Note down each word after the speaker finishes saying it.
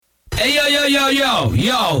Hey, yo,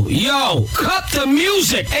 cut the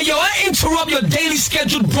music. Hey, yo, I interrupt your daily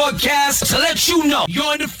scheduled broadcast to let you know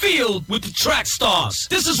you're in the field with the Track Stars.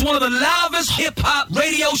 This is one of the loudest hip-hop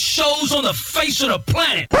radio shows on the face of the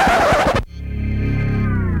planet.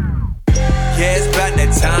 Yeah, it's about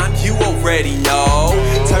that time, you already know.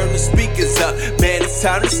 Turn the speakers up, man, it's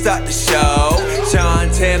time to start the show. Sean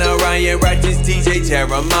Tanner, Ryan Righteous, DJ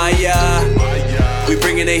Jeremiah. We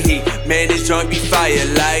bringing the heat, man, this joint be fire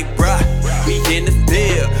like, bruh. We in the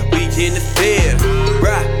field, we in the field,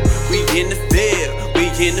 bruh. We in the field, we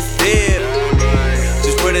in the field.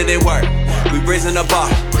 Just put it in work, we raising the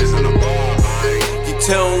bar. You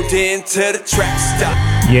tuned in to the Track Star.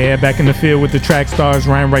 Yeah, back in the field with the Track Stars,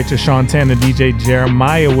 Ryan Righteous, Sean Tanner, DJ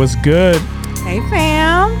Jeremiah. What's good? Hey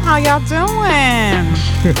fam, how y'all doing?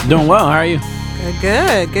 Doing well, how are you?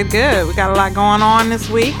 Good. We got a lot going on this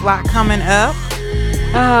week, a lot coming up.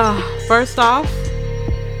 First off,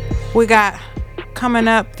 we got coming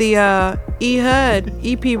up the Ehud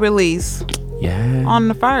EP release. Yeah. On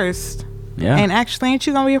the 1st. Yeah. And actually, ain't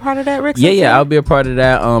you gonna be a part of that, Rick? Yeah, I'll be a part of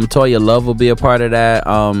that. Toya Love will be a part of that.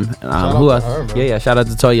 Who else? Shout out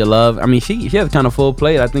to Toya Love. I mean, she has kind of full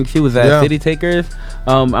plate. I think she was at City Takers.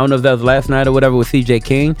 I don't know if that was last night or whatever with CJ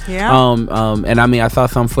King. Yeah. And I mean, I saw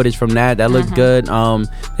some footage from that. That looked good.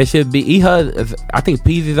 It should be Ehud. I think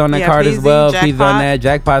Peasy's on that card as well. Peasy's on that.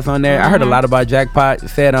 Jackpot's on there. I heard a lot about Jackpot.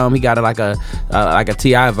 Said he got like a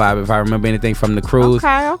T.I. vibe, if I remember anything from the cruise.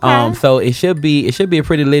 Okay. So it should be a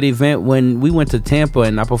pretty lit event. When we went to Tampa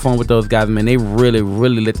and I performed with those guys, man, they really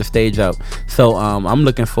lit the stage up. So I'm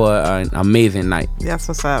looking for an amazing night. That's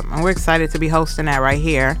what's up. And we're excited to be hosting that right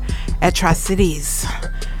here at Tri-Cities,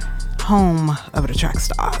 home of the Track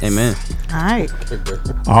Stars. Amen. All right.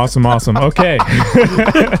 Awesome. Okay.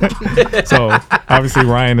 So obviously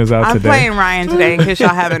Ryan is out today. I'm playing Ryan today in case y'all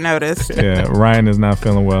haven't noticed. Yeah, Ryan is not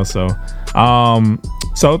feeling well. So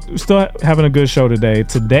still having a good show today.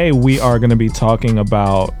 Today we are going to be talking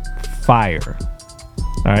about Fire.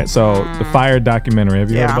 All right, so the Fire documentary. Have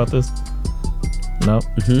you heard about this? No.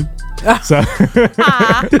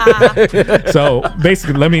 So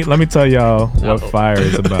basically, let me tell y'all what Fire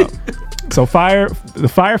is about. So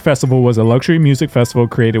the Fire Festival was a luxury music festival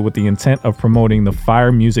created with the intent of promoting the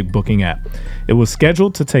Fire music booking app. It was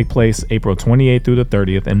scheduled to take place April 28th through the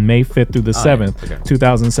 30th and May 5th through the 7th,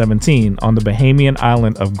 2017 on the Bahamian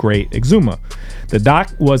island of Great Exuma. The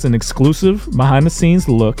doc was an exclusive behind-the-scenes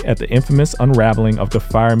look at the infamous unraveling of the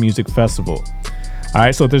Fire Music Festival. All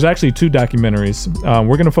right, so there's actually two documentaries.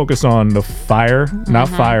 We're going to focus on the Fire, not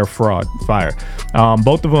Fire Fraud, Fire.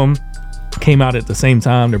 Both of them came out at the same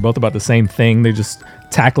time. They're both about the same thing. They just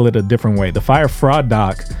tackle it a different way. The Fire Fraud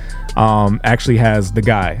doc actually has the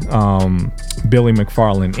guy, Billy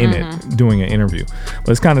McFarland, in it doing an interview,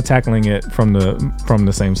 but it's kind of tackling it from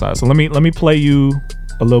the same side. So let me play you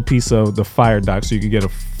a little piece of the Fire doc so you can get a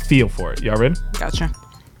feel for it. Y'all ready? Gotcha.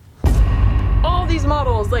 All these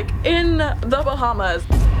models, like in the Bahamas,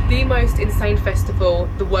 the most insane festival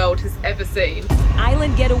the world has ever seen.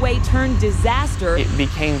 Island getaway turned disaster. It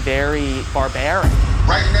became very barbaric.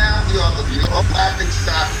 Right now, we are the laughing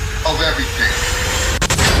stock of everything.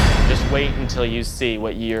 Just wait until you see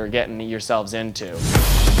what you're getting yourselves into.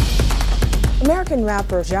 American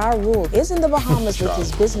rapper Ja Rule is in the Bahamas with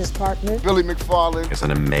his business partner. Billy McFarland is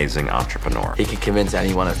an amazing entrepreneur. He can convince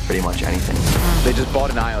anyone of pretty much anything. They just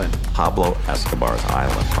bought an island. Pablo Escobar's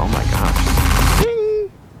island. Oh my gosh.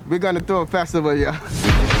 Ding! We're gonna throw a festival, yeah.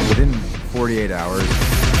 Within 48 hours,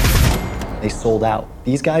 they sold out.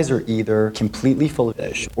 These guys are either completely full of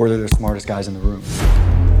fish or they're the smartest guys in the room.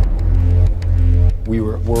 We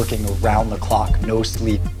were working around the clock, no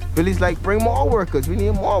sleep. Billy's like, bring more workers. We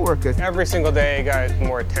need more workers. Every single day it got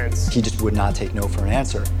more intense. He just would not take no for an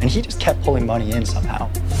answer. And he just kept pulling money in somehow.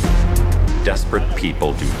 Desperate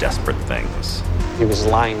people do desperate things. He was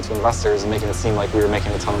lying to investors and making it seem like we were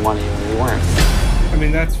making a ton of money when we weren't. I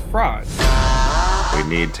mean, that's fraud. We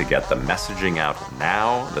need to get the messaging out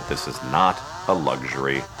now that this is not a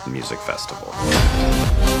luxury music festival.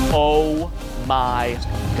 Oh my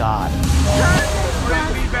God.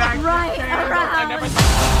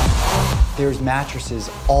 There's mattresses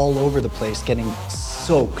all over the place getting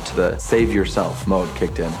soaked. The save yourself mode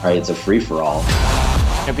kicked in. Right, it's a free-for-all.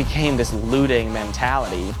 It became this looting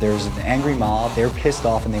mentality. There's an angry mob, they're pissed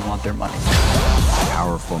off and they want their money.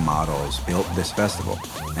 Powerful models built this festival,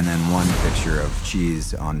 and then one picture of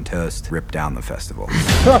cheese on toast ripped down the festival.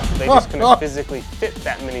 They just couldn't physically fit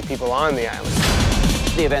that many people on the island.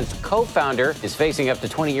 The event's co-founder is facing up to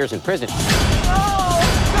 20 years in prison.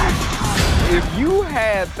 If you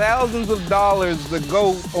had thousands of dollars to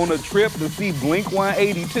go on a trip to see Blink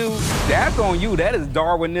 182, that's on you. That is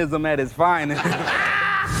Darwinism at its finest.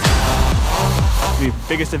 The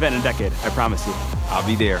biggest event in a decade, I promise you. I'll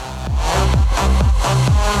be there.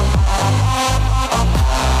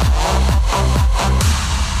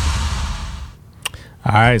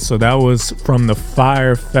 All right, so that was from the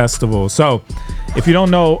Fyre Festival. So if you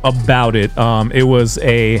don't know about it, it was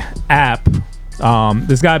a app.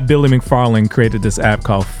 This guy Billy McFarland created this app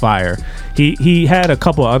called Fyre. He had a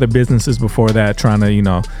couple of other businesses before that trying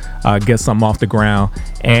to get something off the ground,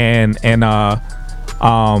 and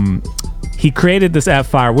he created this app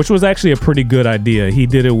Fyre, which was actually a pretty good idea. He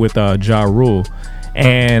did it with Ja Rule,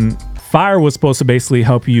 and Fyre was supposed to basically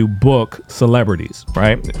help you book celebrities,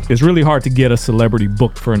 right? It's really hard to get a celebrity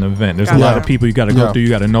booked for an event. There's a lot of people you got to go through. You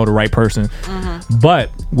got to know the right person. But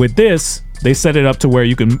with this, they set it up to where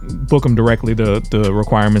you can book them directly. The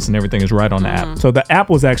requirements and everything is right on the app. So the app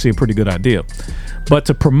was actually a pretty good idea. But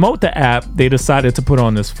to promote the app, they decided to put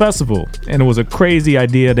on this festival. And it was a crazy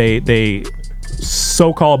idea. They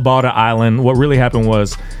so-called bought an island. What really happened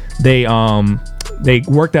was they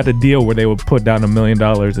worked out a deal where they would put down $1 million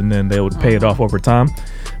and then they would pay it off over time.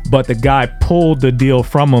 But the guy pulled the deal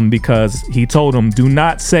from him because he told him, do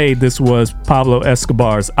not say this was Pablo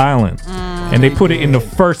Escobar's island. And they put it in the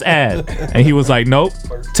first ad. And he was like, nope,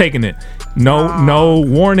 taking it. No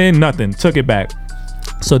warning, nothing. Took it back.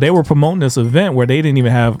 So they were promoting this event where they didn't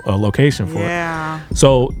even have a location for it.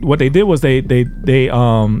 So what they did was they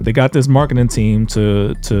got this marketing team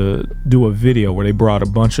to do a video where they brought a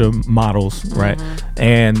bunch of models, right?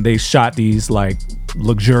 And they shot these like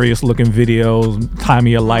luxurious looking videos, time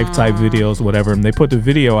of your life type videos, whatever. And they put the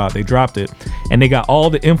video out, they dropped it, and they got all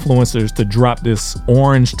the influencers to drop this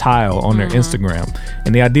orange tile on their Instagram.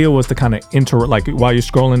 And the idea was to kind of like while you're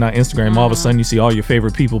scrolling on Instagram, all of a sudden you see all your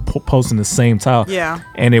favorite people posting the same tile.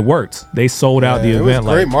 And it worked. They sold out the event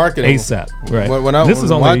like marketing. ASAP. Right. This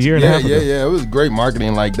is only a year and a half ago. Yeah, it was great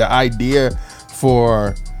marketing. Like the idea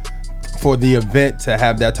for the event to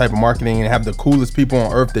have that type of marketing and have the coolest people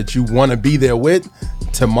on earth that you want to be there with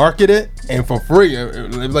to market it and for free.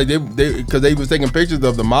 It was like they because they was taking pictures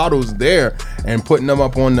of the models there and putting them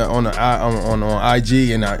up on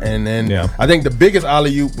IG and then I think the biggest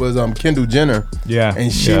alley-oop was Kendall Jenner.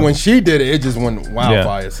 And when she did it, it just went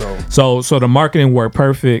wildfire. So the marketing worked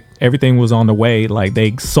perfect. Everything was on the way. Like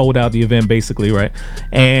they sold out the event basically, right?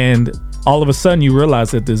 And all of a sudden you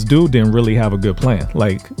realize that this dude didn't really have a good plan.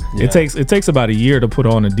 Like it takes about a year to put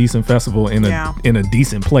on a decent festival in a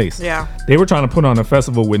decent place. They were trying to put on a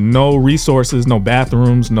festival with no resources, no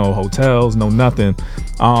bathrooms, no hotels, no nothing.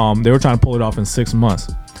 They were trying to pull it off in 6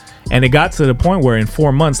 months. And it got to the point where in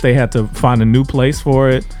 4 months they had to find a new place for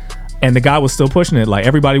it. And the guy was still pushing it. Like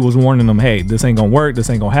everybody was warning him, hey, this ain't gonna work, this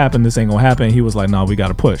ain't gonna happen, this ain't gonna happen. He was like, no, we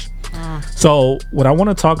gotta push. So what I want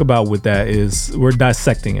to talk about with that is we're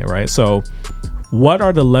dissecting it, right? So what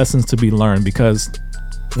are the lessons to be learned? Because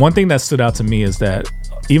one thing that stood out to me is that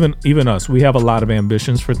even us, we have a lot of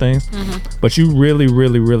ambitions for things, but you really,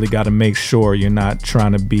 really, really got to make sure you're not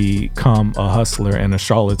trying to become a hustler and a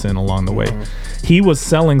charlatan along the way. He was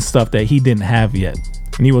selling stuff that he didn't have yet.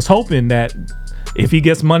 And he was hoping that if he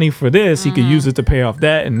gets money for this, he could use it to pay off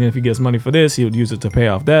that. And if he gets money for this, he would use it to pay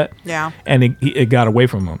off that. And it got away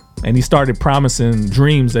from him. And he started promising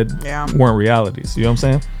dreams that weren't realities. You know what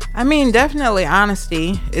I'm saying? I mean, definitely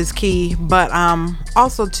honesty is key. But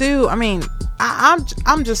also, too, I mean,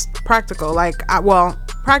 I'm just practical.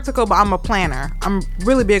 Practical, but I'm a planner. I'm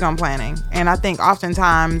really big on planning. And I think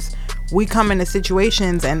oftentimes we come into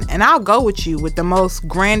situations and I'll go with you with the most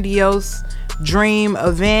grandiose dream,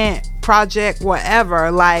 event, project,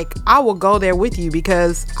 whatever. Like I will go there with you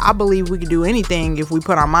because I believe we can do anything if we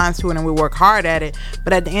put our minds to it and we work hard at it.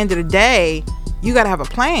 But at the end of the day, you got to have a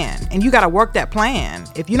plan and you got to work that plan.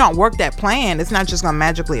 If you don't work that plan, it's not just going to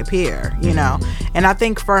magically appear, you know? And I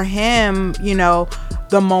think for him, you know,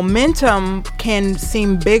 the momentum can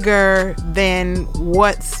seem bigger than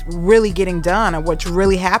what's really getting done or what's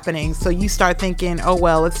really happening. So you start thinking, oh,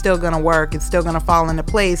 well, it's still going to work. It's still going to fall into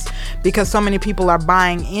place because so many people are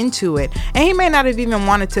buying into it. And he may not have even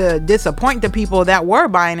wanted to disappoint the people that were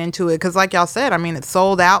buying into it. Because like y'all said, I mean, it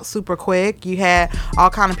sold out super quick. You had all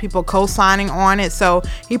kind of people co-signing on it. So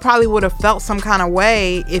he probably would have felt some kind of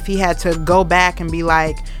way if he had to go back and be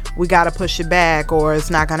like, we got to push it back or it's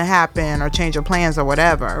not going to happen or change your plans or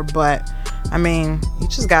whatever. But I mean, you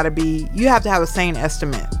just got to you have to have a sane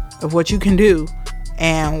estimate of what you can do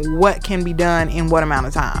and what can be done in what amount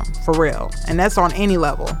of time, for real. And that's on any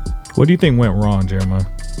level. What do you think went wrong, Jeremiah?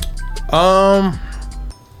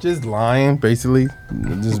 Just lying, basically.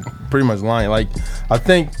 Just pretty much lying. Like, I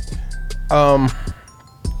think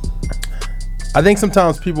I think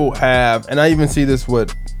sometimes people have, and I even see this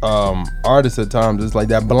with artists at times, it's like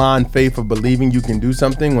that blind faith of believing you can do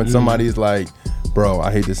something when somebody's like, bro,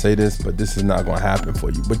 I hate to say this, but this is not going to happen for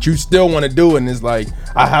you. But you still want to do it, and it's like,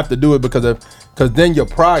 I have to do it because then your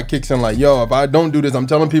pride kicks in like, yo, if I don't do this, I'm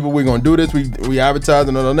telling people we're going to do this, we advertise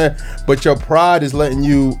and all that, but your pride is letting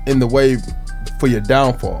you in the way for your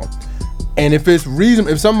downfall. And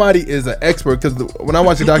if somebody is an expert, because when I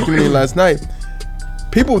watched the documentary last night,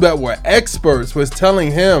 people that were experts was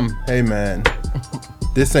telling him, hey man,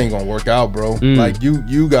 this ain't gonna work out, bro. Like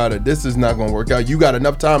you gotta, this is not gonna work out. You got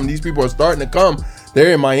enough time. These people are starting to come.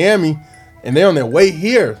 They're in Miami and they're on their way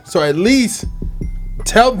here. So at least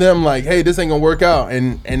tell them like, hey, this ain't gonna work out.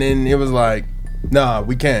 And then it was like, nah,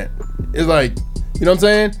 we can't. It's like, you know what I'm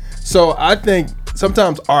saying? So I think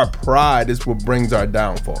sometimes our pride is what brings our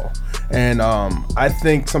downfall. And I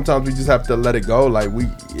think sometimes we just have to let it go. Like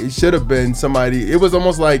it should have been somebody. It was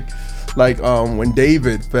almost like when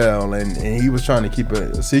David fell and he was trying to keep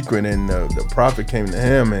a secret, and the prophet came to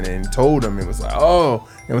him and told him. It was like, oh,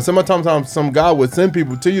 and sometimes some God would send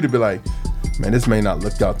people to you to be like, man, this may not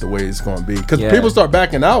look out the way it's going to be, because people start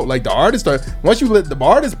backing out. Like the artists once you let the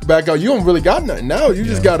artists back out, you don't really got nothing now. You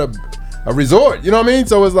just got a resort. You know what I mean?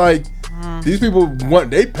 So it's like. These people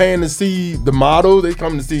they paying to see the models, they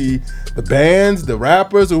come to see the bands, the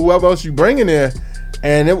rappers, or whoever else you bring in there,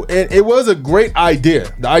 and it was a great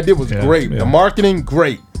idea. The idea was great. The marketing,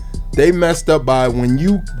 great. They messed up by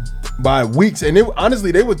weeks, and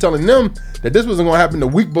honestly, they were telling them that this wasn't going to happen the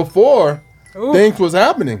week before things was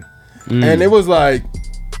happening, and it was like,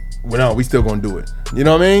 well, no, we still going to do it. You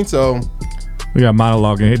know what I mean? So we got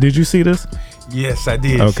monologue in here. Did you see this? Yes, I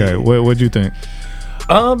did. Okay, what'd you think?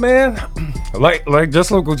 Man, like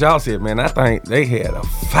just like what y'all said, man, I think they had a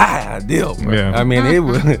fire deal, bro. Yeah. I mean,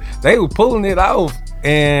 they were pulling it off,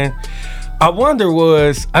 and I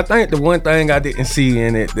think the one thing I didn't see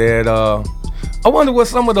in it that I wonder what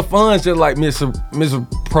some of the funds just like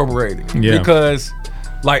misappropriated. Yeah. Because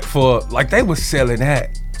they were selling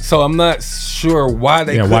that, so I'm not sure why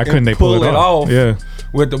they couldn't pull it off. Yeah.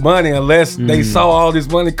 With the money, unless they saw all this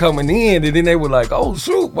money coming in, and then they were like, "Oh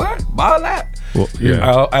shoot, what? Buy that?" Well,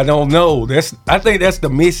 yeah. I don't know. I think that's the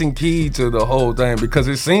missing key to the whole thing, because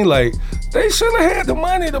it seemed like they should have had the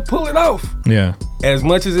money to pull it off. Yeah. As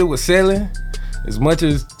much as it was selling, as much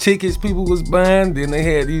as tickets people was buying, then they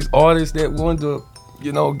had these artists that wanted to,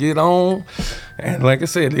 get on. And like I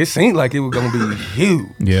said, it seemed like it was gonna be huge.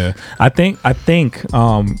 Yeah, I think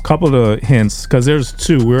couple of hints, because there's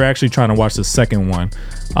two. We're actually trying to watch the second one,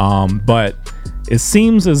 but it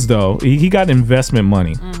seems as though he got investment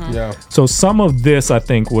money. Mm-hmm. Yeah. So some of this, I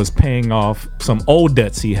think, was paying off some old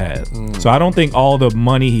debts he had. So I don't think all the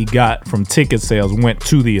money he got from ticket sales went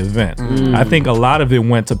to the event. I think a lot of it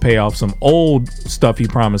went to pay off some old stuff he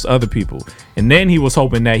promised other people, and then he was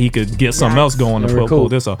hoping that he could get something else going to pull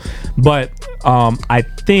this off. But I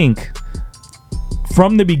think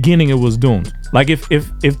from the beginning it was doomed. Like if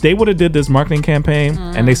they would have did this marketing campaign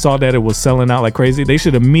and they saw that it was selling out like crazy, they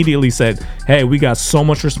should immediately said, "Hey, we got so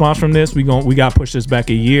much response from this. We got to push this back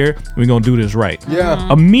a year. We're gonna do this right." Yeah.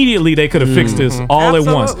 Immediately they could have fixed this all at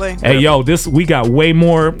once. Hey, yo, we got way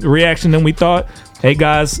more reaction than we thought. Hey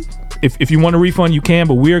guys, if you want a refund, you can,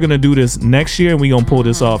 but we're gonna do this next year and we're gonna pull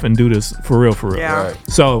this off and do this for real. Yeah. Right.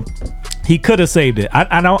 So he could have saved it.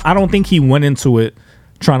 I don't think he went into it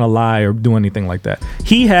trying to lie or do anything like that.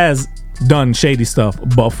 He has done shady stuff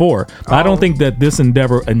before, but I don't think that this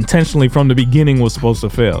endeavor intentionally from the beginning was supposed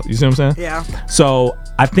to fail. You see what I'm saying? Yeah. So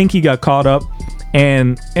I think he got caught up,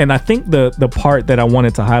 and I think the part that I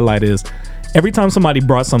wanted to highlight is every time somebody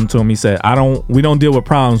brought something to him, he said, we don't deal with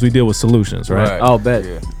problems, we deal with solutions, right? I'll bet.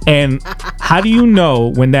 Yeah. And how do you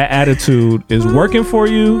know when that attitude is working for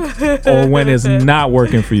you or when it's not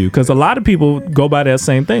working for you? Because a lot of people go by that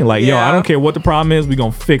same thing. Like, yo, I don't care what the problem is, we're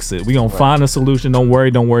going to fix it. We're going to find a solution. Don't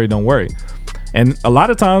worry. And a lot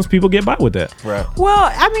of times people get by with that. Right. Well,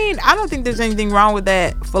 I mean, I don't think there's anything wrong with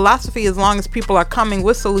that philosophy as long as people are coming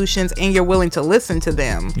with solutions and you're willing to listen to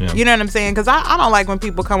them. Yeah. You know what I'm saying? Because I don't like when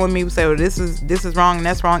people come with me and say, "Well, this is wrong and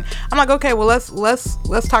that's wrong." I'm like, okay, well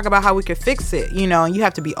let's talk about how we could fix it. And you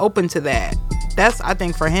have to be open to that. That's, I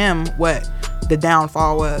think, for him what the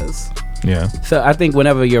downfall was. Yeah. So I think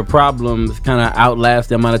whenever your problems kind of outlast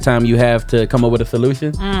the amount of time you have to come up with a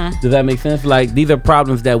solution, does that make sense? Like these are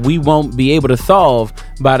problems that we won't be able to solve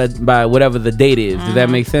by whatever the date is. Does that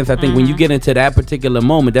make sense? I think when you get into that particular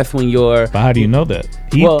moment, that's when you're. But how do you know that?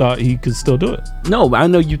 He thought he could still do it. No, I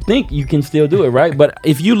know you think you can still do it, right? But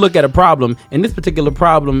if you look at a problem, and this particular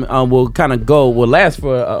problem will last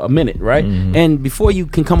for a minute, right? And before you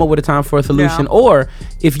can come up with a time for a solution, or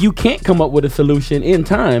if you can't come up with a solution in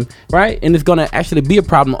time, right? And it's gonna actually be a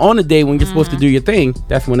problem on the day when you're supposed to do your thing.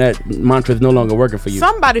 That's when that mantra is no longer working for you.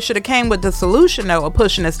 Somebody should have came with the solution though of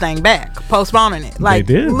pushing this thing back, postponing it. Like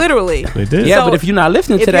they did. Literally. They did. Yeah, so but if you're not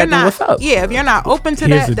listening to that, then what's up? Yeah, if you're not open to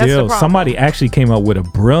Here's that, the that's deal. the problem. Somebody actually came up with a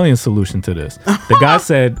brilliant solution to this. The guy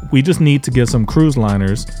said, we just need to get some cruise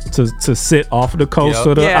liners to sit off of the coast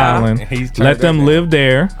of the island, let them live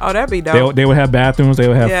there. Oh, that'd be dope. They would have bathrooms, they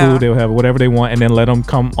would have food, they would have whatever they want, and then let them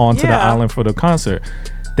come onto the island for the concert.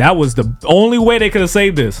 That was the only way they could have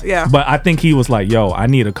saved this. Yeah. But I think he was like, yo, I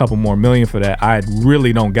need a couple more million for that. I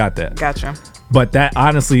really don't got that. Gotcha. But that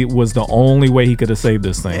honestly was the only way he could have saved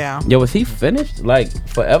this thing. Yeah. Yo, was he finished like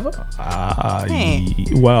forever?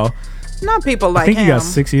 Well, not people like him. I think he got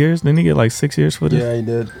 6 years. Didn't he get like 6 years for this? Yeah, he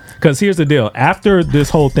did. Because here's the deal. After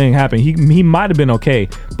this whole thing happened, he might have been okay.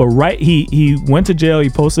 But he went to jail. He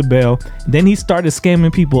posted bail. Then he started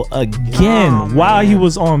scamming people again while he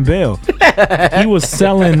was on bail. He was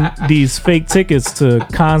selling these fake tickets to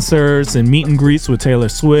concerts and meet and greets with Taylor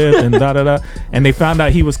Swift and da-da-da. And they found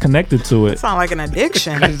out he was connected to it. Sound like an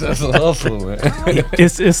addiction. That's a hustle, man.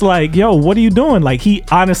 It's like, yo, what are you doing? Like, he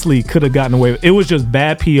honestly could have gotten away with it. It was just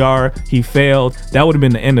bad PR. He failed. That would have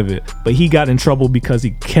been the end of it. But he got in trouble because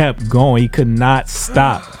he kept going. He could not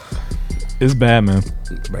stop. It's bad, man.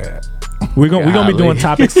 It's bad. We're gonna be doing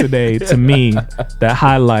topics today, to me, that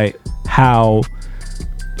highlight how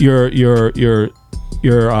your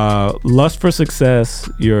lust for success,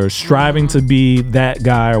 your striving to be that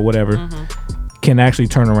guy or whatever, can actually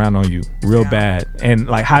turn around on you real bad. And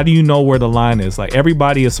like, how do you know where the line is? Like,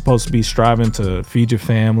 everybody is supposed to be striving to feed your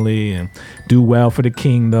family and do well for the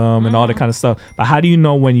kingdom and all that kind of stuff. But how do you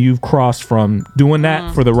know when you've crossed from doing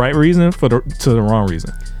that for the right reason to the wrong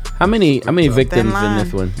reason? How many victims in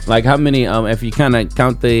this one? Like how many? If you kind of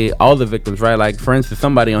count all the victims, right? Like for instance,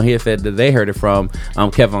 somebody on here said that they heard it from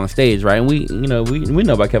Kev on Stage, right? And we know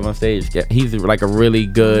about Kev on Stage. He's like a really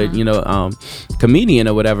good comedian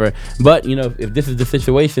or whatever. But if this is the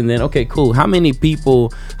situation, then okay, cool. How many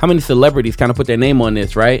celebrities kind of put their name on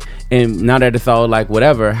this, right? And now that it's all like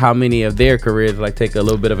whatever, how many of their careers like take a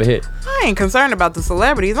little bit of a hit? I ain't concerned about the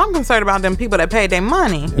celebrities. I'm concerned about them people that paid their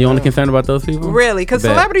money. You only concerned about those people? Really? Because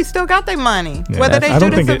celebrities still got their money, whether they do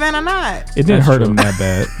this event or not. It didn't hurt him that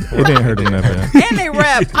bad. It didn't hurt him that bad. And they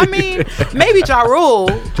rap. I mean, maybe Ja Rule.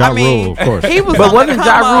 Rule, of course. He was but wasn't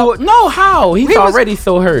Ja Rule? No, how? He's already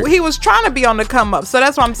so hurt. He was trying to be on the come up. So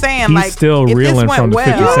that's what I'm saying. He's like, still reeling from the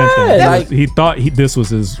 50 Cent thing. Like, he thought this was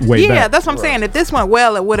his way back. Yeah, that's what I'm saying. If this went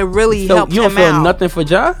well, it would have really helped him out. You don't feel nothing for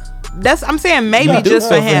Ja? I'm saying maybe just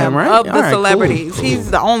for him, right? Of the celebrities. Cool.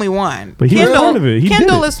 He's the only one. But he was part of it.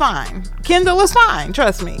 Kendall is fine. Kendall is fine.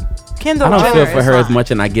 Trust me. Kendall I don't feel for her as much,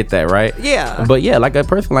 and I get that, right? Yeah. But yeah, like a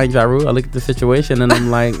person like Ja Rule, I look at the situation and I'm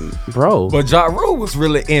like, bro. But Ja Rule was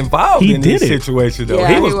really involved in this situation, though.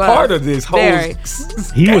 Yeah, he was part of this whole.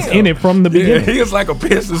 He was in it from the beginning. Yeah, he was like a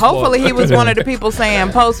business. Hopefully, he was one of the people saying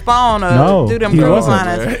postpone or do them cruise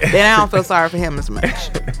liners. Then I don't feel sorry for him as much.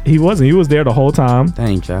 He wasn't. He was there the whole time.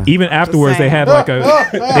 Dang, Ja. Even afterwards, they had like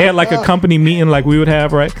a company meeting like we would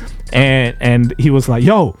have, right? And he was like,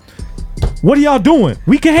 yo, what are y'all doing?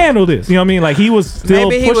 We can handle this. You know what I mean? Like, he was still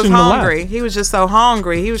maybe pushing he was the hungry. line. He was just so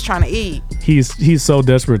hungry. He was trying to eat. He's so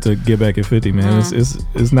desperate to get back at 50, man.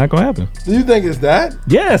 It's not gonna happen. Do you think it's that?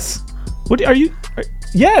 Yes. What are you?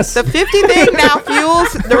 Yes. The 50 thing now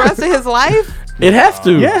fuels the rest of his life. It has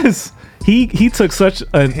to. Yes. He took such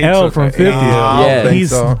an L from 50. Yeah,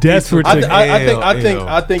 he's desperate.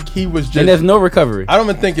 I think he was just. And there's no recovery. I don't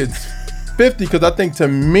even think it's 50 because I think to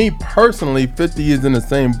me personally, 50 is in the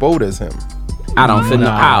same boat as him. I don't fit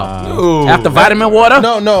how. After vitamin water?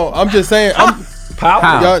 No. I'm just saying.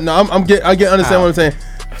 How? No, I get understand what I'm saying.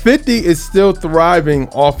 50 is still thriving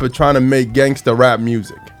off of trying to make gangster rap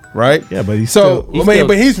music. Right? Yeah, but he's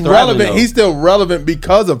relevant. He's still relevant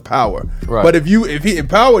because of Power. Right. But if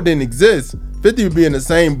Power didn't exist, 50 would be in the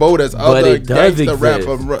same boat as other gangster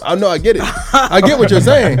rapper. I know, I get it. I get what you're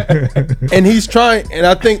saying. And he's trying. And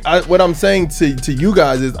I think what I'm saying to you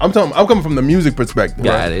guys is I'm coming from the music perspective.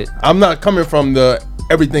 Got it. I'm not coming from the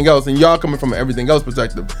everything else, and y'all coming from an everything else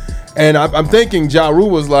perspective. And I'm thinking Ja Rule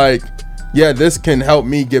was like, yeah, this can help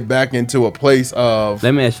me get back into a place of.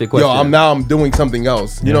 Let me ask you a question. I'm doing something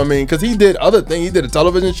else. You know what I mean? Because he did other things. He did a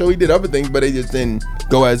television show. He did other things, but it just didn't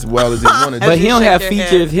go as well as he wanted. But he don't have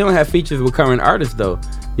features. He don't have features with current artists though.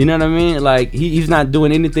 You know what I mean? Like he's not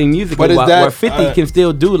doing anything musically. Where 50 can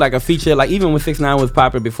still do like a feature. Like even when 6ix9ine was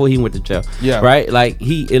popular before he went to jail. Yeah. Right. Like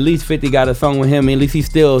at least 50 got a song with him. At least he's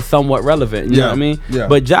still somewhat relevant. You know what I mean? Yeah.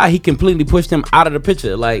 But Ja, he completely pushed him out of the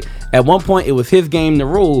picture. Like at one point it was his game to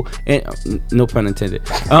rule, and no pun intended.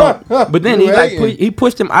 But then he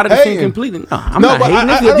pushed him out of the scene completely. No, I'm not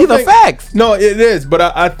hating. These are facts. No, it is. But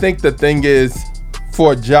I think the thing is,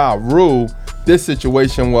 for Ja Rule, this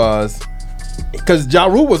situation was. Because Ja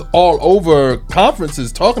Rule was all over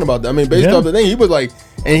conferences talking about that. I mean, based off the thing, he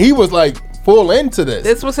was like full into this.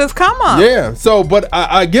 This was his come up. Yeah. So, but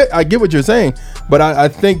I get what you're saying. But I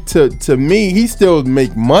think to me, he still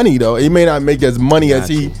make money though. He may not make as money as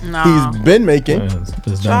he's been making.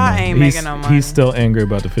 Ja ain't making no money. He's still angry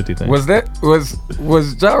about the 50 thing. Was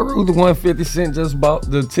Ja Rule the one 50 Cent just bought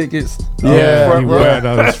the tickets? Yeah, he went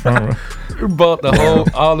out his front row. Bought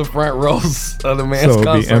all the front rows of the man's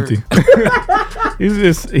concert. So it'd be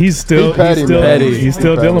empty. he's still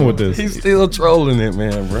dealing with this. He's still trolling it,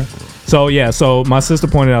 man, bro. So my sister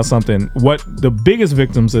pointed out something. What the biggest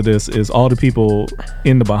victims of this is all the people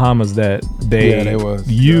in the Bahamas that they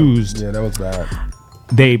used. Yeah, that was bad.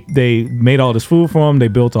 They made all this food for him. They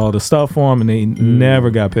built all the stuff for him, and they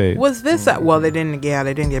never got paid. Was this they didn't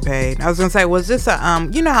get paid. I was gonna say, was this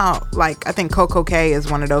you know how like I think Coco Cay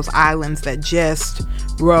is one of those islands that just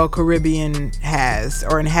Royal Caribbean has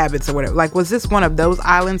or inhabits or whatever. Like, was this one of those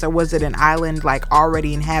islands, or was it an island like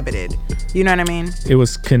already inhabited? You know what I mean? It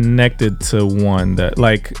was connected to one that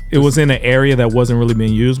like it was in an area that wasn't really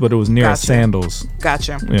being used, but it was near Sandals.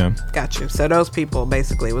 Gotcha. Yeah. Gotcha. So those people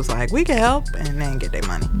basically was like, we can help, and they didn't get their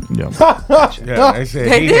money. Yeah. Yeah, they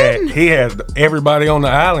said he had everybody on the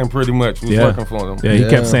island pretty much was working for them. Yeah, he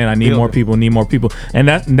kept saying, I need more people, and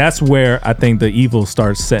that's where I think the evil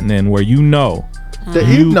starts setting in, where you can't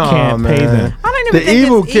pay them. I don't even think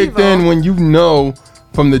evil kicked in when you know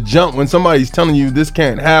from the jump, when somebody's telling you this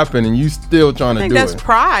can't happen and you still trying to do it. I think that's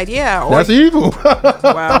pride, yeah. That's evil.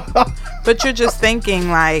 Well, but you're just thinking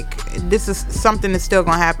like this is something that's still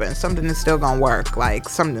gonna happen, something that's still gonna work, like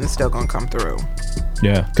something that's still gonna come through.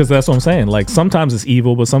 Yeah, because that's what I'm saying. Like sometimes it's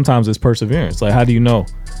evil, but sometimes it's perseverance. Like how do you know?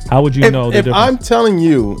 How would you know the difference? I'm telling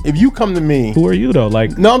you, if you come to me, who are you though?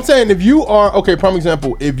 Like no, I'm saying if you are prime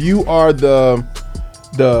example, if you are the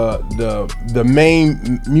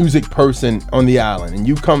main music person on the island, and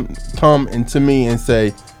you come into me and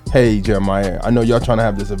say, hey Jeremiah, I know y'all trying to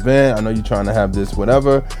have this event, I know you're trying to have this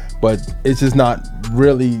whatever, but it's just not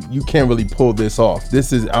really, you can't really pull this off.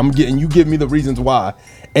 You give me the reasons why,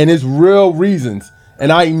 and it's real reasons,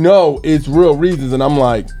 and I know it's real reasons, and I'm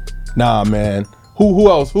like, nah man, who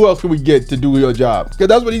else can we get to do your job? Because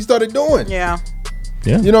that's what he started doing. Yeah.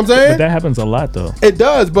 Yeah. You know what I'm saying? But that happens a lot though. It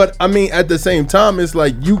does, but I mean at the same time it's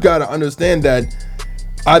like you gotta understand that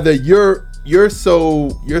either you're so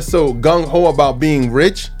gung-ho about being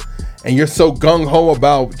rich, and you're so gung-ho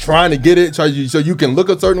about trying to get it so you can look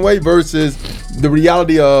a certain way, versus the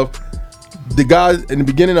reality of the guy in the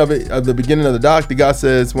beginning of the doc,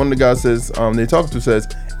 one of the guys says, they talk to says,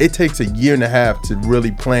 it takes a year and a half to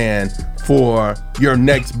really plan for your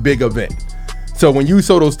next big event. So when you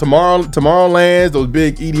saw those Tomorrowlands, those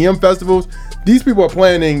big EDM festivals, these people are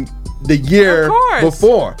planning the year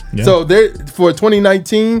before. Yeah. So for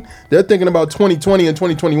 2019, they're thinking about 2020 and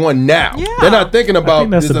 2021 now. Yeah. They're not thinking about. I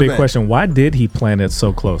think that's this the big event. question. Why did he plan it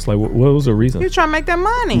so close? Like, what was the reason? You're trying to make that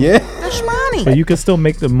money. Yeah, that's money. But you can still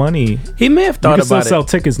make the money. He may have thought about it. You can still sell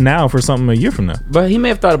tickets now for something a year from now. But he may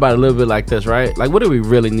have thought about it a little bit like this, right? Like, what do we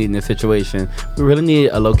really need in this situation? We really need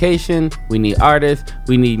a location. We need artists.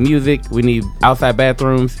 We need music. We need outside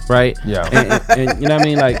bathrooms, right? Yeah. And you know what I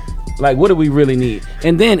mean? Like, what do we really need?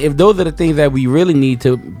 And then if those are the things that we really need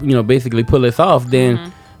to, basically pull this off,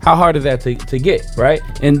 then how hard is that to get, right?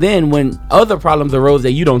 And then when other problems arose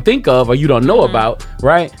that you don't think of or you don't know about,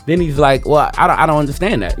 right? Then he's like, well, I don't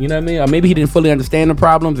understand that. You know what I mean? Or maybe he didn't fully understand the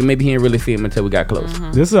problems, and maybe he didn't really see them until we got close.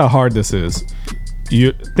 This is how hard this is.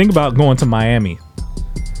 You think about going to Miami.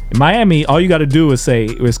 In Miami, all you got to do is say,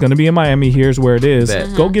 it's going to be in Miami. Here's where it is.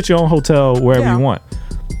 Go get your own hotel wherever you want.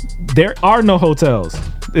 There are no hotels.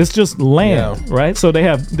 It's just land, right? So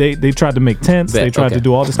they tried to make tents. They tried to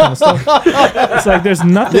do all this kind of stuff. It's like there's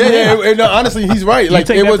nothing. Yeah, no, honestly, he's right. You like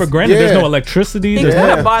take that for granted. There's no electricity. He could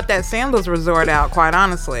have bought that Sandals resort out. Quite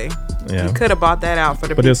honestly, he could have bought that out for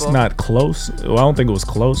the people. But it's not close. Well, I don't think it was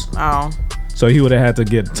close. Oh. So he would have had to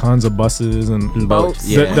get tons of buses and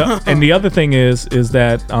boats. And the other thing is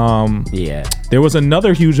that there was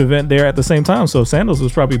another huge event there at the same time, so Sandals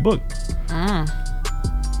was probably booked.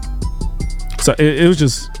 So it was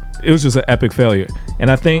just an epic failure. And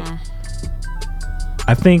I think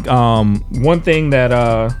one thing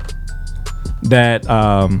that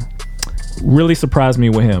really surprised me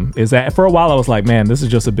with him is that for a while I was like, man, this is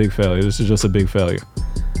just a big failure. This is just a big failure.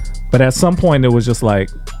 But at some point it was just like,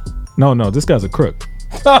 no, this guy's a crook.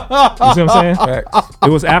 You see what I'm saying? It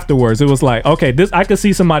was afterwards. It was like, okay, this I could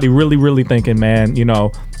see somebody really, really thinking, man, you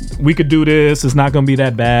know, we could do this. It's not gonna be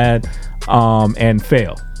that bad, and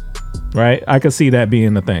fail. Right? I could see that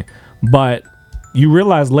being the thing. But you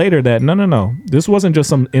realize later that no, this wasn't just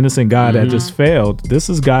some innocent guy that just failed. This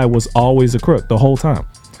guy was always a crook the whole time.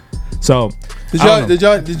 So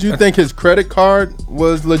did you think his credit card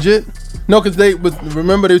was legit? No, because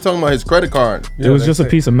remember they were talking about his credit card. It was just a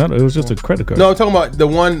piece of metal. It was just a credit card. No, I'm talking about the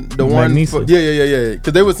one. Yeah.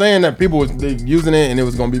 Because they were saying that people was using it and it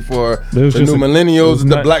was going to be for the new millennials,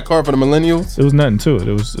 the black card for the millennials. It was nothing to it.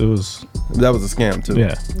 It was. That was a scam too.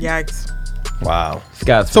 Yeah. Yikes. Wow.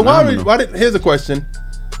 So why did here's a question,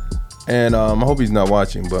 and I hope he's not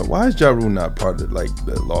watching, but why is Ja Rule not part of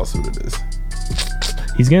the lawsuit of this?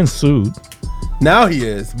 He's getting sued. Now he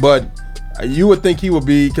is, but you would think he would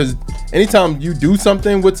be, because anytime you do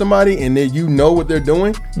something with somebody and then you know what they're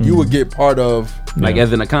doing, you would get part of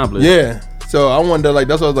as an accomplice. Yeah. So I wonder,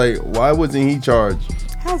 that's why I was like, why wasn't he charged?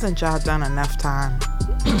 Hasn't Ja done enough time?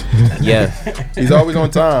 Yes. He's always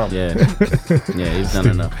on time. Yeah, he's done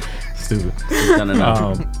enough. Stupid. He's done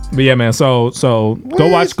enough. But yeah, man. So go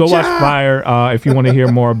watch Fire if you want to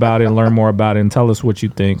hear more about it, learn more about it, and tell us what you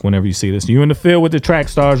think whenever you see this. You in the field with the track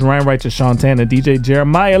stars, Ryan Righteous, Shantana, DJ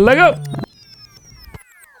Jeremiah. Let go.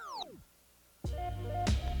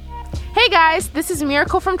 Hey guys, this is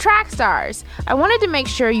Miracle from Trackstars. I wanted to make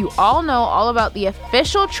sure you all know all about the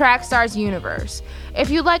official Trackstars universe.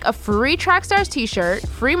 If you'd like a free Trackstars t-shirt,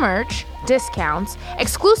 free merch, discounts,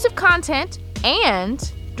 exclusive content,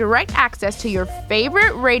 and direct access to your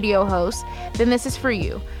favorite radio hosts, then this is for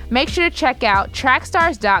you. Make sure to check out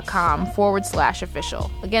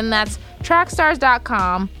trackstars.com/official. Again, that's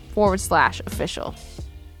trackstars.com/official.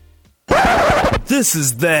 This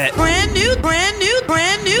is that brand new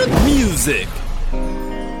music.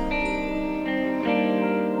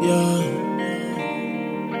 Yeah.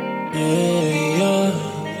 Hey, yeah.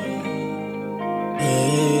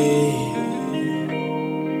 Hey.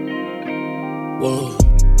 Whoa.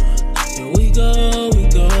 Here we go. Here we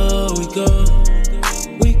go.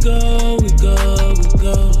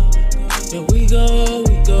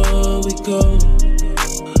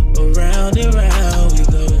 Around and round we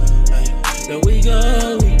go.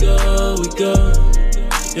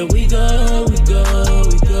 Here we go. Here we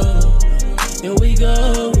go. Here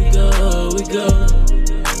we go.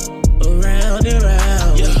 Around and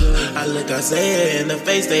round. Yeah. I look, I say it in the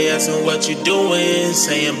face, they asking what you doing.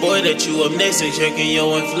 Saying, boy, that you up next and checking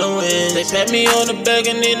your influence. They pat me on the back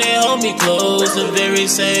and then they hold me close. The very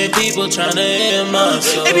same people trying to end my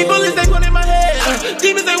soul. Every bullets they put in my head,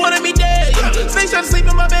 demons they wanted me dead. Snakes trying to sleep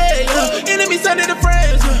in my bed. Enemies turning to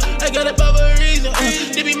friends. I got it for a reason.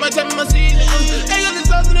 They be my time and my season. Ain't got the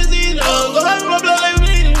sauce in the season. Go hide my blood like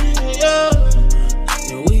bleeding. Yeah.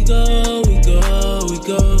 Here we go. And we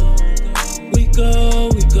go.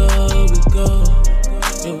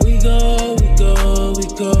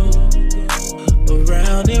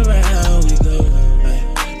 Around and round we go.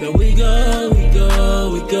 Here we go.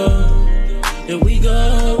 Here we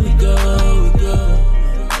go.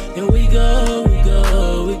 Here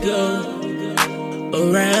we go.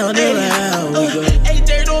 Around and round we go. Hey,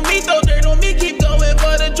 dirt on me, throw dirt on me, keep going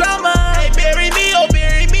for the drama. Hey, bury me,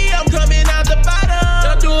 I'm coming out the bottom.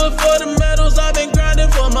 Y'all do it for the medals, I've been grinding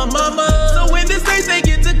for my mama. So when the stage they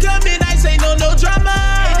get to coming, I say no drama.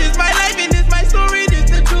 Hey, this my life and this my story, this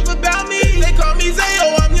the truth about me. They call me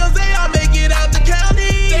Zayo, I'm young Zay, I'll make it out the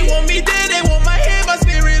county. They want me dead, they want my head, my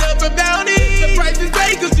spirit up a bounty. The price is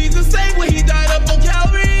paid, cause Jesus saved when he died up on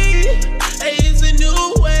Calvary. Hey, it's a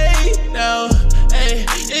new way now. Hey,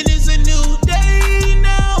 it is a new day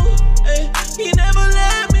now. Hey, he never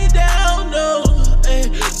let me down, no.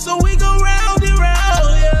 Hey, so we go round and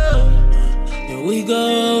round, yeah. Here we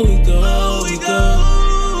go. Here we go.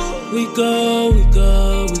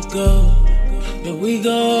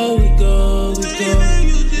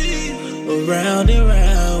 Around and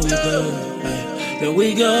round we go. Here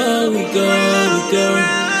we go. Here we go.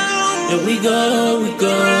 Here we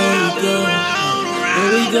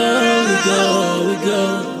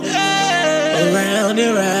go. Around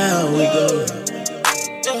and round we go.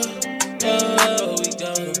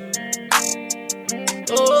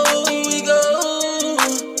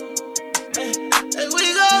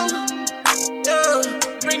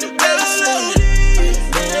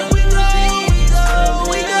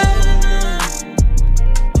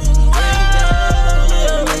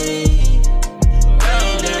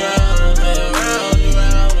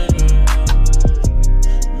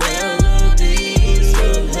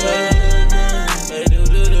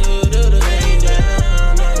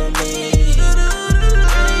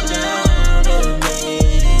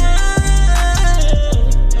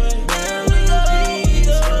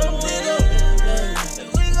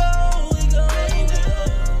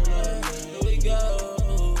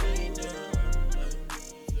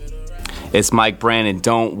 It's Mike Brandon.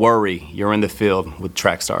 Don't worry, you're in the field with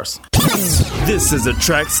Track Stars. This is a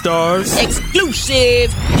Track Stars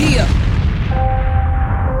exclusive. Yeah.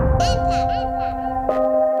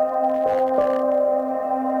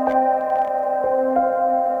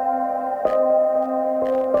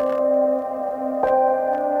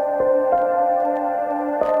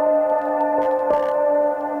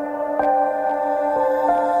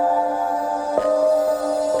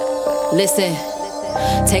 Listen,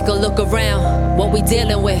 take a look around, what we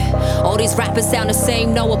dealing with. All these rappers sound the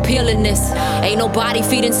same, no appealingness. Ain't nobody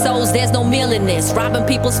feeding souls, there's no meal in this. Robbing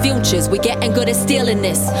people's futures, we getting good at stealing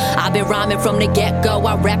this. I've been rhyming from the get-go,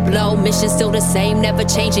 I rap low. Mission still the same, never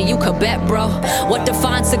changing, you could bet, bro. What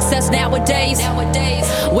defines success nowadays?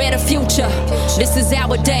 We're the future, this is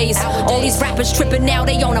our days. All these rappers tripping now,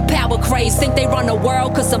 they on a power craze. Think they run the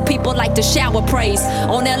world, cause some people like to shower praise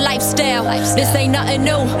on their lifestyle. This ain't nothing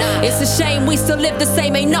new, it's a shame we still live the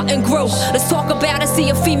same, ain't nothing grew. Let's talk about it, see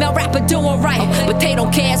a female rapper doing right. But they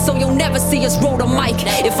don't care, so you'll never see us roll the mic.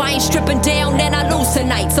 If I ain't stripping down, then I lose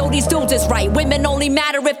tonight. So these dudes is right, women only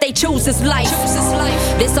matter if they choose this life.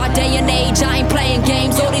 This our day and age, I ain't playing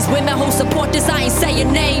games. All these women who support this, I ain't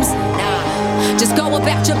saying names. Just go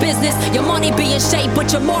about your business. Your money be in shape,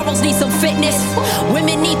 but your morals need some fitness.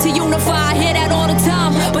 Women need to unify, I hear that all the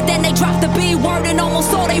time. But then they drop the B word in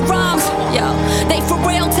almost all they rhymes. Yo, they for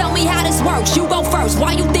real, tell me how this works. You go first,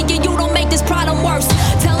 why you thinking you don't make this problem worse?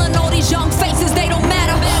 Telling all these young faces they don't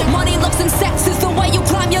matter. Money, looks, and sex is the way you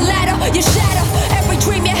climb your ladder. You shatter every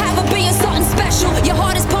dream you have of being something special. Your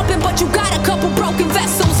heart is pumping, but you got a couple broken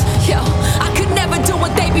vessels. Yo, I could never do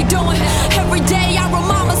what they be doing. Every day I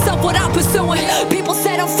remind myself what I'm pursuing. People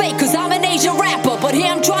said I'm fake cause I'm an Asian rapper, but here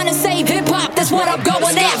I'm trying to save hip-hop, that's what I'm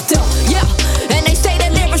going after. Yeah, and they say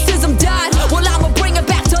that lyricism died. Well, I'ma bring it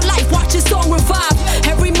back to life, watch this song revive.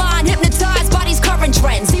 Every mind hypnotized by these current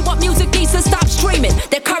trends. See what music needs to stop streaming,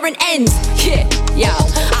 their current ends. Yeah,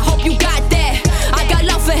 I hope you got that. I got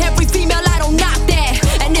love for every female, I don't knock that.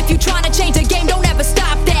 And if you trying to change the game, don't ever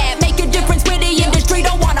stop that. Make a difference with the industry,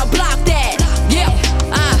 don't wanna block that. Yeah,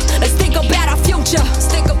 let's think about our future.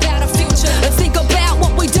 Let's think about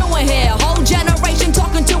what we doing here. Whole generation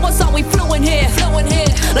talking to us, are we fluent here?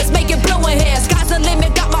 Let's make it blue in here. Sky's the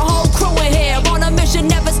limit, got my whole crew in here. On a mission,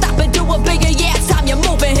 never stop and do it bigger. Yeah, it's time you're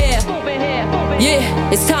moving here.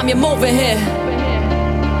 Yeah, it's time you're moving here.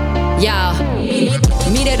 Yeah,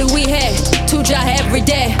 mira du we here. Tuja every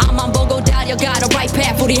day. I'm on Bogo Dal, you got a right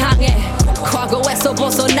path for the hanging. Kwago eso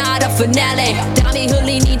boso nada finale. Dami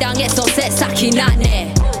hulini dang eso set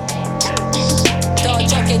sakinane. Don't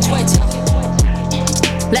joke it Twitter.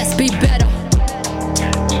 Let's be better.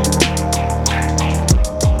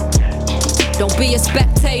 Don't be a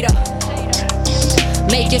spectator.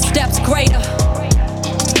 Make your steps greater.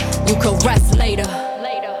 You can rest later.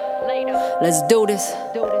 Let's do this.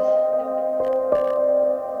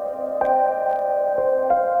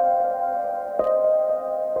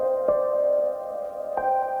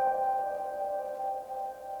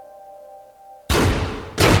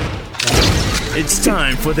 It's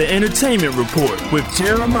time for the Entertainment Report with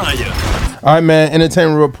Jeremiah. All right, man.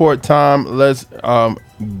 Entertainment Report time. Let's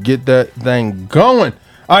get that thing going.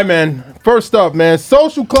 All right, man. First up, man.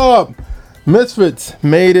 Social Club. Misfits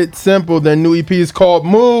made it simple. Their new EP is called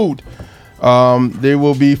Mood. They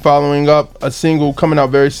will be following up a single coming out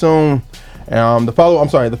very soon. The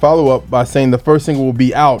follow-up by saying the first single will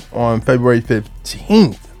be out on February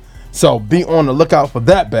 15th. So be on the lookout for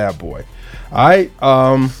that bad boy. All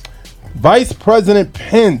right. Vice President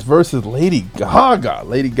Pence versus Lady Gaga.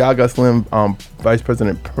 Lady Gaga slammed Vice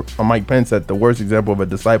President Mike Pence at the worst example of a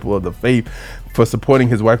disciple of the faith for supporting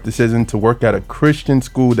his wife's decision to work at a Christian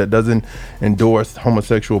school that doesn't endorse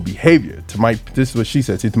homosexual behavior. This is what she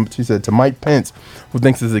said. She said to Mike Pence, who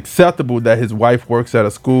thinks it's acceptable that his wife works at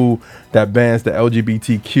a school that bans the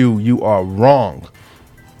LGBTQ, you are wrong.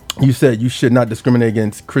 You said you should not discriminate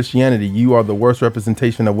against Christianity. You are the worst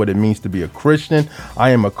representation of what it means to be a Christian. I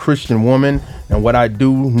am a Christian woman, and what I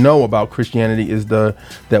do know about Christianity is that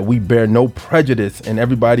we bear no prejudice and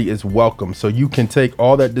everybody is welcome. So you can take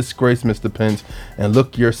all that disgrace, Mr. Pence, and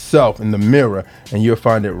look yourself in the mirror, and you'll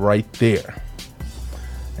find it right there.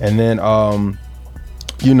 And then,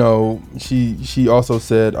 she also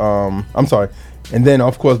said, And then,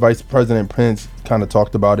 of course, Vice President Pence kind of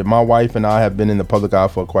talked about it. My wife and I have been in the public eye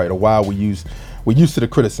for quite a while. We're used to the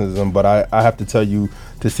criticism, but I have to tell you,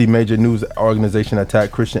 to see major news organization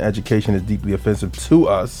attack Christian education is deeply offensive to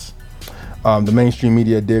us. The mainstream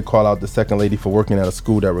media did call out the second lady for working at a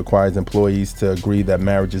school that requires employees to agree that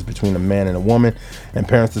marriage is between a man and a woman, and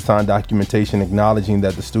parents to sign documentation acknowledging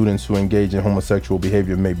that the students who engage in homosexual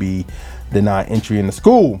behavior may be denied entry in the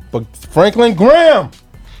school. But Franklin Graham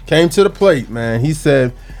came to the plate, man. He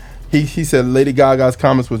said Lady Gaga's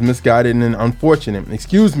comments was misguided and unfortunate.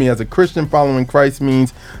 Excuse me, as a Christian, following Christ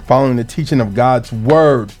means following the teaching of God's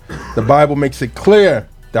word. The Bible makes it clear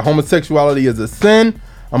that homosexuality is a sin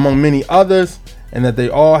among many others, and that they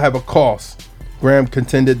all have a cost. Graham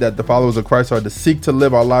contended that the followers of Christ are to seek to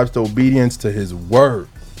live our lives to obedience to his word.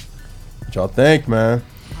 What y'all think, man?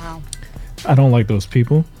 Wow. I don't like those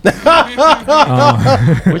people. Which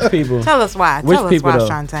people? Tell us why. Which Tell people us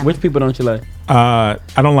why, though? Shantan. Which people don't you like? I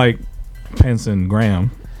don't like Pence and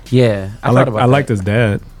Graham. Yeah, I liked his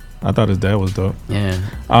dad. I thought his dad was dope. Yeah.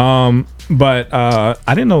 But I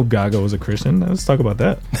didn't know Gaga was a Christian. Let's talk about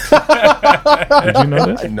that. Did you know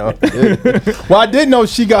that? No. Well, I did know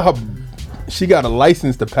she got a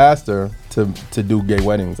license to pastor to do gay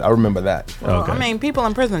weddings. I remember that. Well, I mean, people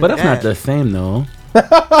in prison. But that's not the same, though.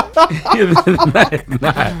 It's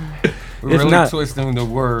not. Really twisting the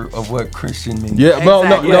word of what Christian means. Yeah, well,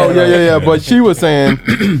 yeah. But she was saying,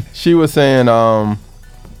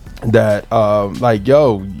 that like,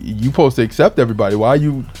 yo, you supposed to accept everybody. Why are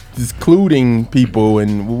you excluding people?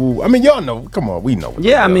 And I mean, y'all know. Come on, we know.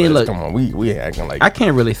 Yeah, I mean, look. Come on, we acting like. I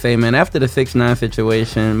can't really say, man. After the 6ix9ine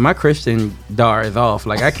situation, my Christian dar is off.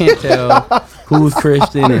 Like, I can't tell who's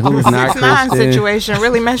Christian and who's not Christian. 6ix9ine situation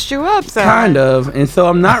really messed you up, so. Kind of, and so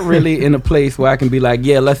I'm not really in a place where I can be like,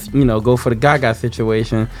 yeah, let's go for the Gaga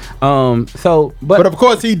situation. But of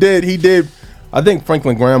course he did. I think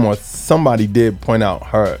Franklin Graham or somebody did point out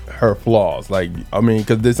her flaws. Like, I mean,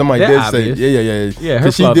 because somebody They're did obvious. say, yeah.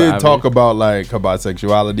 Because she did talk about like her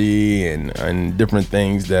bisexuality and different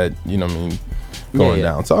things that going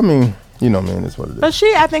down. So I mean, man, that's what it is. But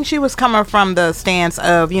I think she was coming from the stance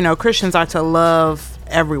of Christians are to love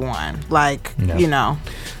everyone. Like,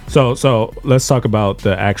 So let's talk about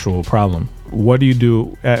the actual problem. What do you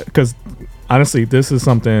do? Because honestly, this is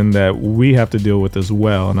something that we have to deal with as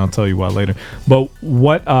well, and I'll tell you why later. But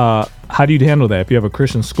how do you handle that if you have a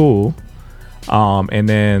Christian school, and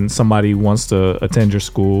then somebody wants to attend your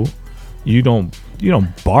school? You don't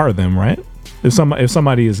bar them, right? If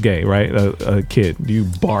somebody is gay, right, a kid, do you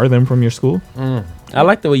bar them from your school? I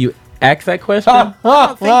like the way you ask that question,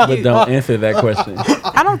 but don't answer that question.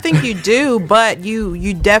 I don't think you do, but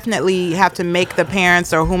you definitely have to make the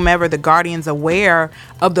parents or whomever, the guardians, aware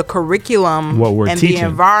of the curriculum and teaching. The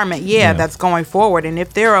environment that's going forward. And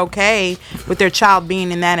if they're okay with their child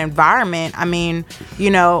being in that environment, I mean,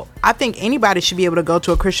 I think anybody should be able to go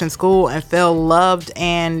to a Christian school and feel loved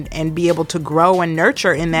and be able to grow and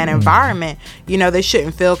nurture in that environment. They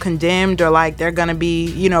shouldn't feel condemned or like they're going to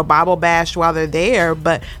be, Bible bashed while they're there,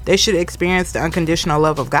 but they should experience the unconditional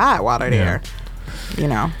love of God while they're there.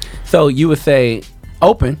 So you would say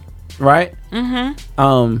open, right?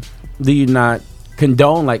 Mm-hmm. Do you not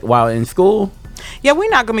condone like while in school? Yeah, we're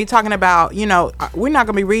not going to be talking about, we're not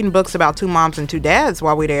going to be reading books about 2 moms and 2 dads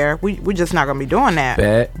while we're there. We're just not going to be doing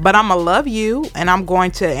that. But I'm going to love you, and I'm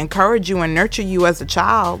going to encourage you and nurture you as a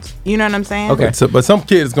child. You know what I'm saying? Okay. But some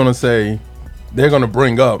kids going to say, they're going to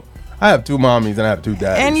bring up, I have 2 mommies and I have 2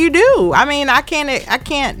 daddies. And you do. I mean, I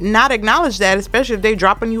can't not acknowledge that, especially if they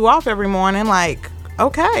dropping you off every morning. Like,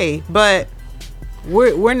 okay, but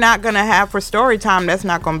we're not gonna have for story time. That's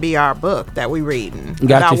not gonna be our book that we reading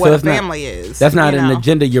about what a family is. That's not an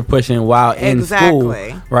agenda you're pushing while in school,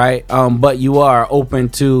 right? But you are open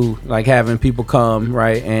to like having people come,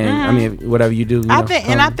 right? And I mean, whatever you do, I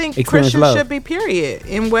think Christians should be period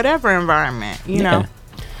in whatever environment, you know.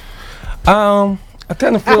 I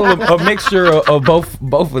kind of feel a mixture of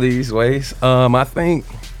both of these ways. I think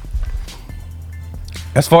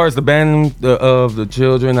as far as the banning of the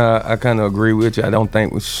children, I kind of agree with you. I don't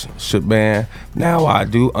think we should ban. Now, I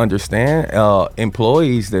do understand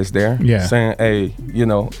employees that's there saying, hey,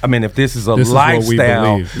 I mean, if this is a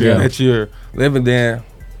lifestyle that you're living there.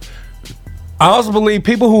 I also believe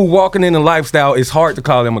people who walking in a lifestyle, it's hard to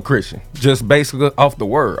call them a Christian, just basically off the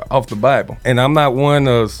word, off the Bible. And I'm not one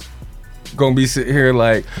of gonna be sitting here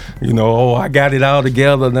like, I got it all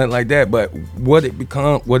together, nothing like that. But what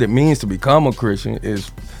it means to become a Christian is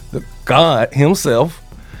the God Himself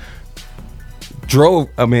draws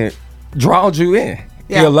you in.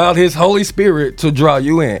 He allowed His Holy Spirit to draw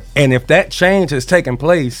you in. And if that change has taken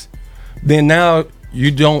place, then now you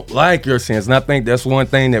don't like your sins. And I think that's one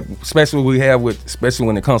thing that especially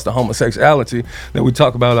when it comes to homosexuality that we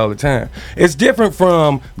talk about all the time. It's different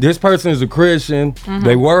from this person is a Christian,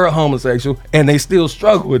 they were a homosexual, and they still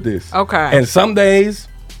struggle with this. Okay. And some days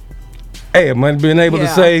Hey, I might have been able to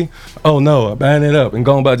say, oh no, ban it up and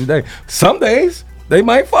go about your day. Some days they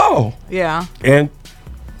might fall. Yeah. And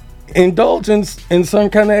indulge in some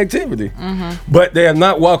kind of activity. Mm-hmm. But they're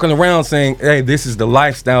not walking around saying, hey, this is the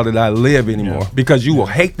lifestyle that I live anymore. Because you will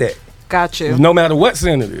hate that. Got you. No matter what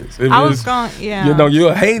sin it is. I was going, yeah. You know,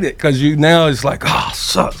 you'll hate it because you now it's like, oh,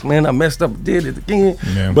 sucks, man, I messed up, did it again.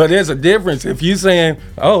 Yeah. But there's a difference. If you saying,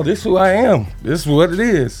 oh, this is who I am, this is what it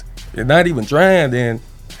is, you're not even trying, then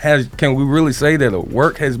can we really say that a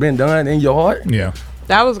work has been done in your heart? Yeah.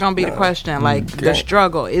 That was going to be the question, like the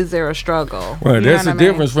struggle. Is there a struggle? Right, there's a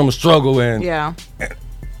difference from a struggle and... Yeah.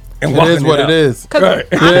 And it is what it is. Right.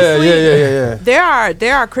 Honestly, yeah.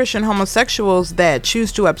 There are Christian homosexuals that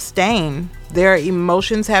choose to abstain. Their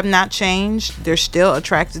emotions have not changed. They're still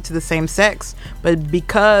attracted to the same sex. But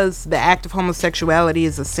because the act of homosexuality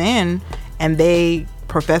is a sin and they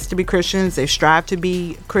profess to be Christians, they strive to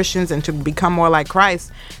be Christians and to become more like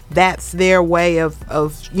Christ, that's their way of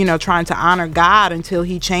trying to honor God until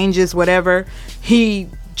he changes whatever he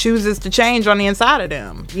chooses to change on the inside of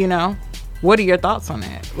them, What are your thoughts on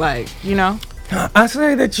that? I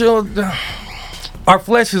say that our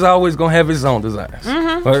flesh is always going to have its own desires.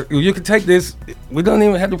 Mm-hmm. But you can take this, we don't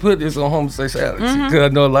even have to put this on homosexuality. Because I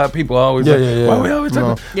know a lot of people always why we always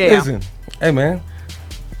talking? Listen, hey man,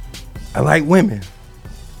 I like women.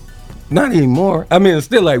 Not anymore. I mean, I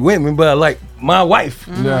still like women, but I like my wife.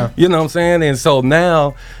 Mm-hmm. Yeah. You know what I'm saying? And so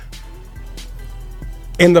now,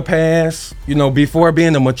 in the past, before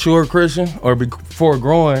being a mature Christian or before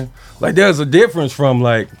growing, like there's a difference from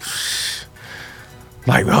like,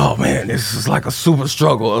 oh man, this is like a super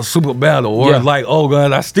struggle, a super battle, or like, oh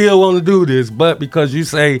God, I still want to do this, but because you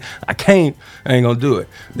say I can't, I ain't gonna do it.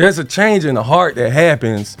 There's a change in the heart that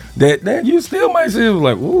happens that you still might say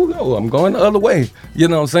like, oh no, I'm going the other way. You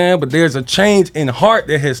know what I'm saying? But there's a change in heart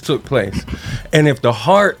that has took place, and if the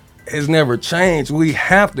heart has never changed, we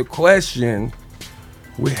have to question.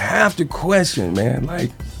 Man,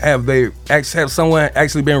 like, have someone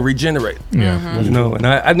actually been regenerated? Yeah. Mm-hmm. And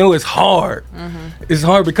I know it's hard. Mm-hmm. It's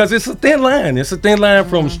hard because it's a thin line. It's a thin line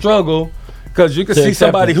from struggle, because you can see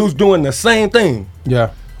somebody who's doing the same thing.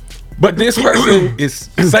 Yeah. But this person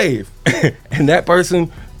is saved, and that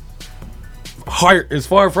person heart is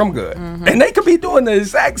far from good. Mm-hmm. And they could be doing the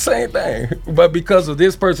exact same thing, but because of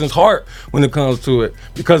this person's heart, when it comes to it,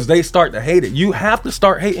 because they start to hate it, you have to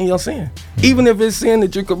start hating your sin. Mm-hmm. Even if it's sin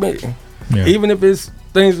that you're committing, even if it's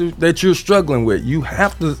things that you're struggling with, you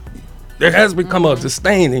have to, there has become a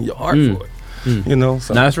disdain in your heart for it.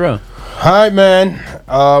 So. That's real. All right, man.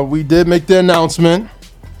 We did make the announcement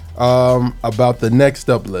about the next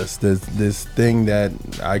up list. There's this thing that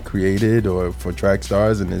I created or for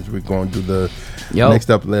Trackstarz, and we're going to do the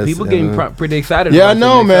next up list. People getting pretty excited. Yeah, I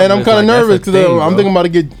know, man. I'm kind of nervous because I'm thinking about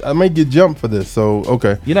I might get jumped for this. So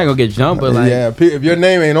okay, you're not gonna get jumped, but if your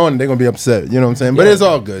name ain't on, they're gonna be upset. You know what I'm saying? But it's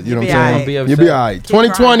all good. You know what I'm saying? You'll be all right.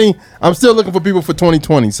 2020. I'm still looking for people for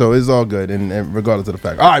 2020, so it's all good. And regardless of the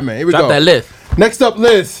fact. All right, man. Here we go. Drop that list. Next up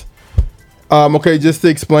list. Okay, just to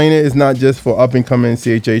explain it, it's not just for up and coming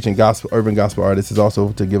CHH and urban gospel artists. It's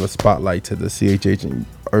also to give a spotlight to the CHH and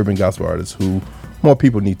urban gospel artists who more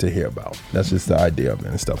people need to hear about. That's just the idea of it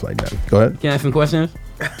and stuff like that. Go ahead. Can I ask some questions?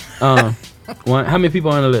 How many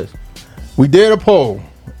people are on the list? We did a poll,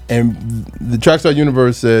 and the Trackstar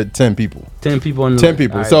Universe said 10 people. 10 people on the 10 list.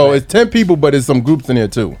 people. Right, So it's 10 people, but there's some groups in there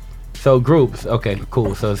too. So groups, okay,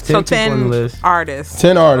 cool. So it's 10 people on the list. Artists.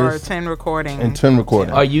 10 artists. Or 10 recordings. And 10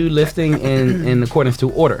 recordings. Are you listing in accordance to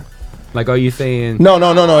order? Like, are you saying? No.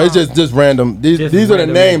 It's just random. These are the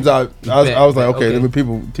names. I was like, okay, let me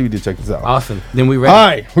people to check this out. Awesome. Then we ready. All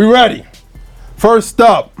right, we ready. First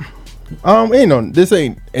up, this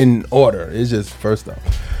ain't in order. It's just first up.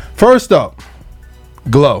 First up,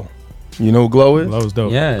 Glow. You know who Glow is? Glow's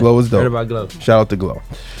dope. Yeah. Glow is dope. Heard about Glow. Shout out to Glow.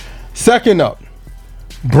 Second up,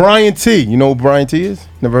 Brian T. You know who Brian T is?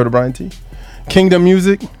 Never heard of Brian T? Kingdom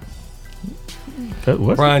Music.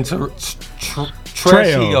 What? Brian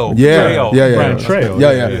Trejo. Yeah. Brian Trejo.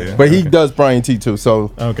 Yeah. But he does Brian T too.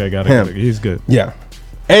 So okay, got it. He's good. Yeah.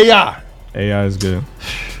 AI is good.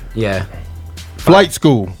 Yeah. Flight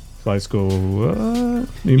School. Flight School.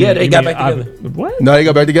 They got back together. What? No, they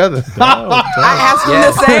got back together. I asked him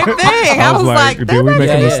the same thing. I was like, did we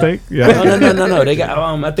make a mistake? Yeah. No. They got.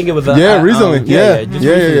 I think it was. Recently. Yeah.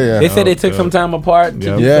 They said they took some time apart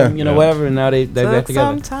to do some, whatever, and now they back together.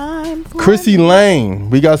 Some time. Chrissy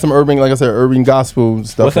Lang. We got some urban, like I said, urban gospel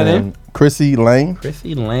stuff. What's her name? Chrissy Lang.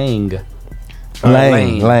 Chrissy Lang.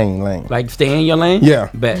 Lang. Like stay in your lane?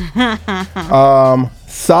 Yeah. Bet.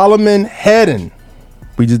 Solomon Hedden.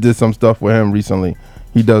 We just did some stuff with him recently.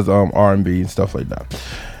 He does R&B and stuff like that.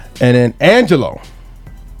 And then Angelo.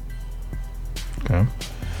 Okay.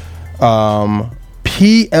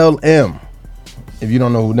 PLM. If you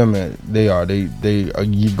don't know who them is, they are. They a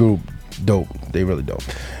group dope. They really dope.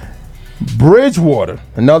 Bridgewater,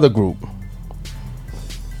 another group.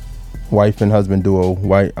 Wife and husband duo.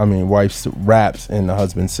 Wife raps and the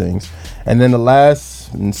husband sings. And then the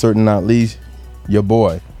last, and certainly not least, your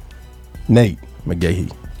boy, Nate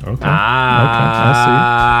McGahee. Okay.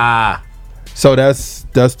 I see. So that's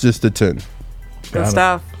just the 10. Good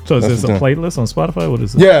stuff. So is this a playlist on Spotify? What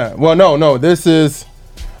is it? Yeah. Well, no. This is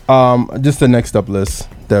just the next up list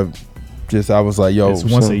that I was like, yo. It's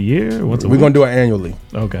once a year? Once a we're week? going to do it annually.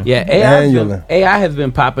 Okay. Yeah, AI has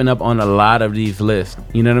been popping up on a lot of these lists.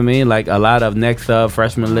 You know what I mean? Like a lot of next up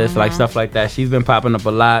freshman lists, like stuff like that. She's been popping up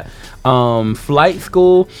a lot. Flight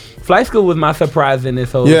School was my surprise in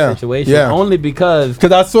this whole situation. Yeah. Only because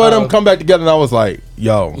I saw them come back together and I was like,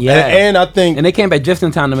 yo. Yeah. And I think. And they came back just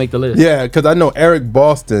in time to make the list. Yeah, because I know Eric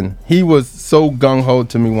Boston, he was so gung-ho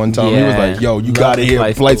to me one time. He was like, yo, you got to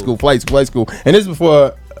hear Flight School. And this is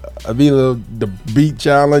before the beat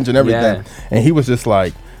challenge and everything. Yeah. And he was just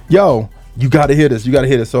like, yo, you got to hear this.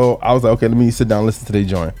 So I was like, okay, let me sit down and listen to the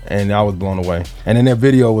joint. And I was blown away. And then their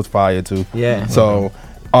video was fire too. Yeah. So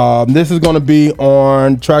this is going to be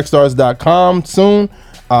on trackstars.com soon.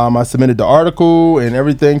 I submitted the article and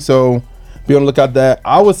everything. So be on the lookout that.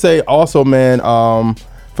 I would say also, man,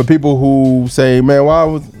 for people who say, man,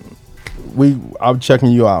 I'm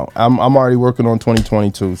checking you out. I'm already working on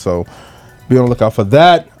 2022. So be on the lookout for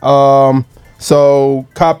that. So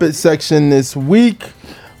Cop It section this week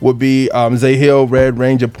would be Zay Hill, Red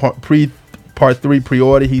Ranger Part 3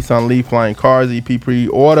 pre-order. Heason Lee, Flying Cars EP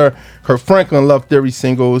pre-order. Kirk Franklin, Love Theory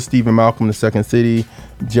single. Stephen Malcolm, The Second City.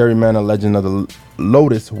 Jerry Manor, Legend of the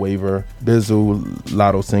Lotus waiver. Bizzle,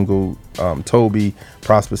 Lotto single. Toby,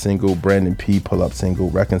 Prosper single. Brandon P, Pull Up single.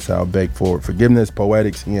 Reconcile, Beg for Forgiveness.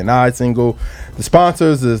 Poetics, He and I single. The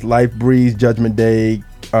sponsors is Life Breeze, Judgment Day,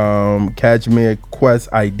 Cashmere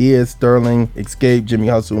Quest, Ideas, Sterling, Escape, Jimmy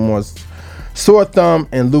Hustle, Morse, Sore Thumb,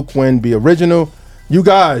 and Luke Wynn be original. You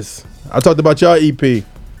guys, I talked about y'all EP.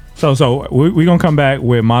 So we're going to come back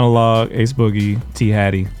with Monologue, Ace Boogie, T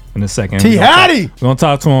Hattie in a second. T Hattie! We're going to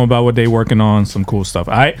talk to them about what they working on, some cool stuff.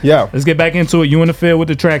 All right? Yeah. Let's get back into it. You in the field with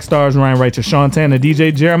the track stars, Ryan Righteous, Sean Tanner,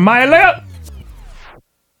 DJ Jeremiah Lip.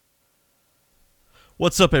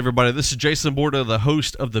 What's up, everybody? This is Jason Bordeaux, the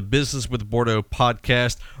host of the Business with Bordeaux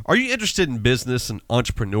podcast. Are you interested in business and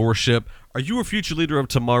entrepreneurship? Are you a future leader of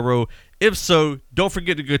tomorrow? If so, don't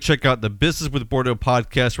forget to go check out the Business with Bordeaux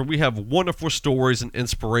podcast, where we have wonderful stories and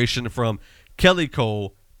inspiration from Kelly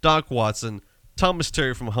Cole, Doc Watson, Thomas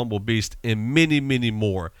Terry from Humble Beast, and many, many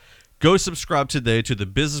more. Go subscribe today to the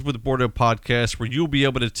Business with Bordeaux podcast, where you'll be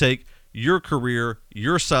able to take your career,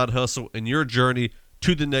 your side hustle, and your journey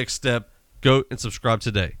to the next step. Go and subscribe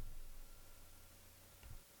today.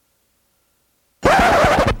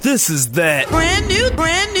 This is that brand new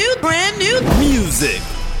music.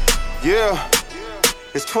 Yeah,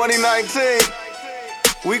 it's 2019.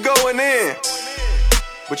 We going in.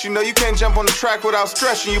 But you know you can't jump on the track without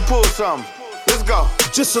stretching. You pull something. Let's go.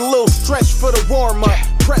 Just a little stretch for the warm-up.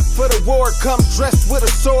 Prep for the war, come dressed with a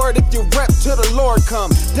sword. If you rep till the Lord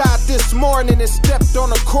come. Died this morning and stepped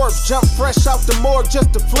on a corpse. Jumped fresh out the morgue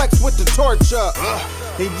just to flex with the torch up.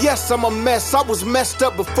 And yes, I'm a mess. I was messed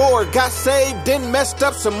up before. Got saved, then messed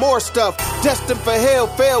up some more stuff. Destined for hell,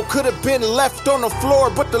 failed. Could have been left on the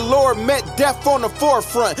floor, but the Lord met death on the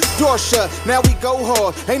forefront. Door shut, now we go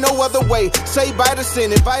hard. Ain't no other way. Say bye to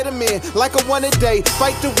sin, invite him in. Like a one a day,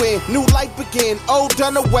 fight to win. New life begin, old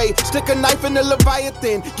done away. Stick a knife in the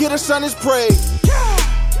Leviathan. Get a son his prey.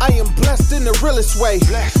 I am blessed in the realest way.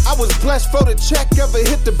 I was blessed for the check ever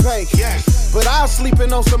hit the bank. But I was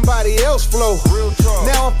sleeping on somebody else's flow.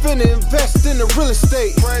 Now I'm finna invest in the real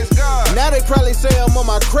estate. Now they probably say I'm on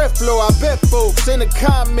my credit flow. I bet folks in the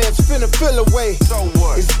comments finna feel away.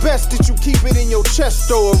 It's best that you keep it in your chest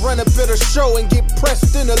or run a better show and get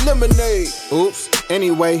pressed in a lemonade. Oops.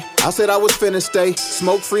 Anyway, I said I was finna stay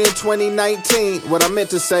smoke free in 2019. What I meant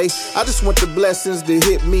to say, I just want the blessings to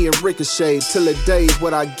hit me and ricochet till the day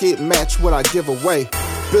what I get match what I give away.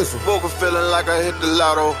 Bizzle. Woke up feeling like I hit the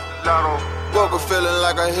lotto. Woke up feeling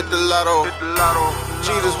like I hit the lotto.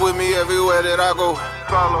 Jesus with me everywhere that I go.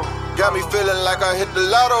 Got me feeling like I hit the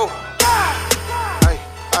lotto. Hey,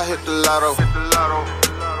 I hit the lotto.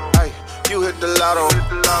 Hey, you hit the lotto.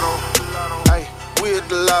 Hey, we hit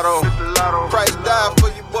the lotto. Price died for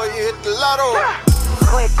you, boy, you hit the lotto.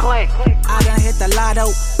 Click, click. I done hit the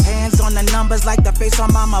lotto. Hands on the numbers like the face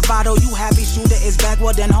on my Movado. You happy shooter is back,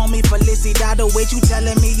 well then homie Feliciado. Wait, you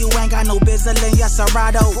telling me you ain't got no bizzle in your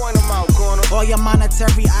Serato? Point 'em out, corner. All your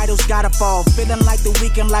monetary idols gotta fall. Feeling like the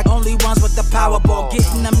weekend, like only ones with the Powerball.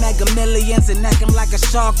 Getting the mega millions and acting like a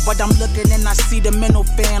shark. But I'm looking and I see the mental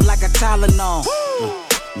fan like a Tylenol.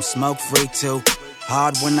 I'm smoke free too.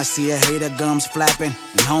 Hard when I see a hater gums flapping.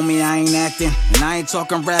 And homie, I ain't acting. And I ain't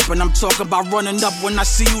talking rapping. I'm talking about running up when I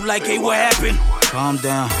see you like, hey, what happened? Calm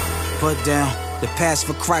down, put down the past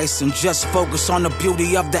for Christ and just focus on the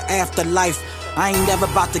beauty of the afterlife. I ain't never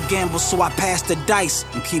about to gamble, so I pass the dice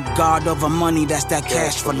and keep guard over money, that's that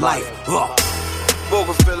cash for life. Woke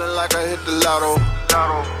up feeling like I hit the lotto.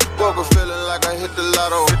 Woke up feeling like I hit the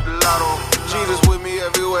lotto. Jesus with me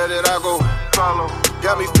everywhere that I go.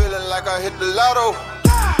 Got me feeling like I hit the lotto.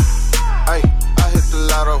 Ay, I hit the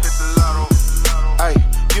lotto. Ay,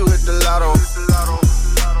 you hit the lotto.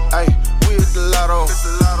 Ay, we hit the lotto.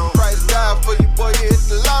 Christ died for you, boy, you hit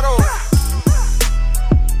the lotto.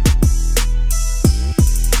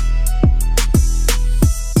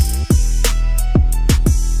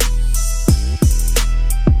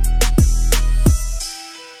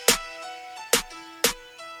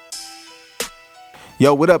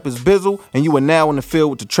 Yo, what up? It's Bizzle, and you are now in the field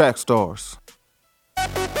with the Track Stars.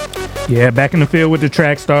 Yeah, back in the field with the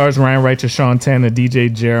Track Stars. Ryan Righteous, Sean Tanner,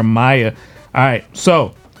 DJ Jeremiah. All right,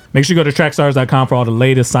 so make sure you go to trackstars.com for all the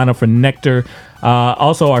latest. Sign up for Nectar.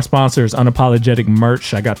 Also, our sponsors, Unapologetic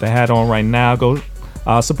Merch. I got the hat on right now. Go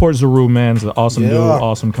support Zaru, man. It's an awesome dude,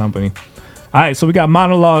 awesome company. All right, so we got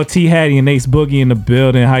Monologue, T Hattie, and Ace Boogie in the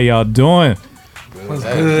building. How y'all doing? What's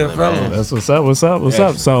good, fellas? That's what's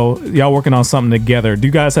up. So y'all working on something together. Do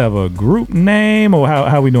you guys have a group name, or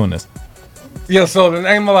how we doing this? Yeah, so the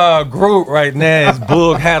name of our group right now is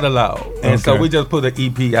Boog Catalog. And so we just put an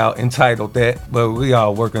EP out entitled that, but we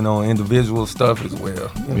all working on individual stuff as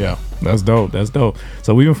well. Yeah, that's dope.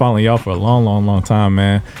 So we've been following y'all for a long time,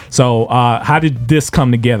 man. So how did this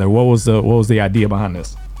come together? What was the idea behind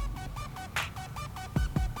this?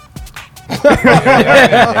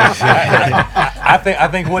 I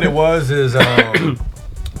think what it was is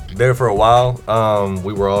there for a while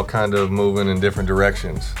we were all kind of moving in different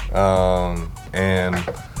directions, and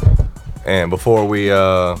before we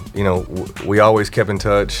we always kept in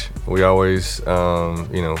touch, we always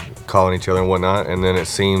calling each other and whatnot, and then it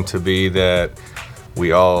seemed to be that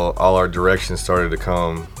we all our directions started to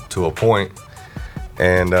come to a point,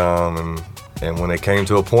 and when it came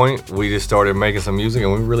to a point, we just started making some music,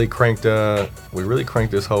 and we really cranked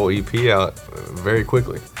this whole EP out very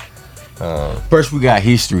quickly. First, we got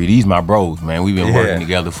history. These my bros, man. We've been working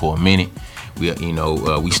together for a minute.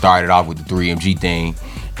 We started off with the 3MG thing,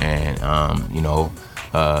 and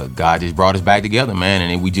God just brought us back together, man.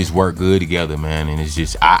 And then we just worked good together, man. And it's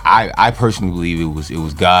just I personally believe it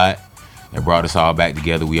was God that brought us all back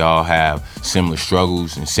together. We all have similar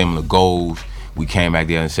struggles and similar goals. We came back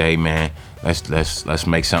there and say, hey, man, let's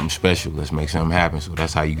make something special. Let's make something happen. So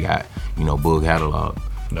that's how you got, Boog Catalog.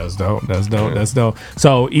 That's dope.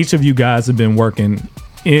 So each of you guys have been working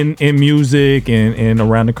in music and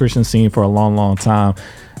around the Christian scene for a long time.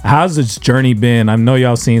 How's this journey been? I know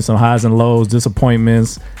y'all seen some highs and lows,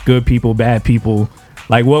 disappointments, good people, bad people.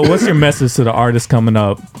 Like, what's your message to the artists coming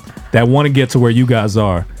up that want to get to where you guys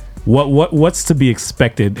are? What's to be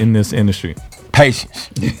expected in this industry? Patience.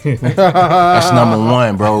 That's number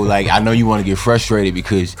one, bro. Like, I know you want to get frustrated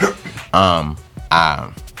because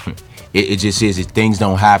it just is that things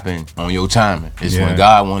don't happen on your timing. It's when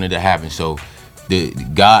God wanted to happen. So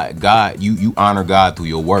God, you honor God through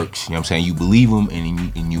your works. You know what I'm saying? You believe him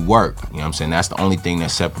and you work. You know what I'm saying? That's the only thing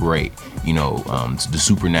that separate, the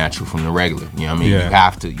supernatural from the regular. You know what I mean? Yeah.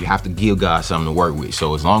 You have to give God something to work with.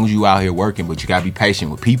 So as long as you out here working, but you gotta be patient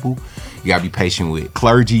with people. You gotta be patient with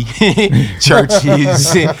clergy,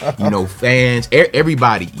 churches, fans,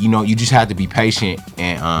 everybody. You just have to be patient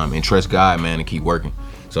and trust God, man, and keep working.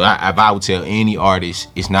 So if I would tell any artist,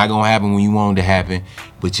 it's not gonna happen when you want it to happen,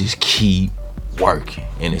 but just keep working,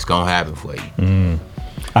 and it's gonna happen for you.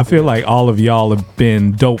 I feel like all of y'all have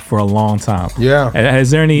been dope for a long time. Yeah.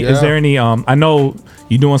 Is there any? I know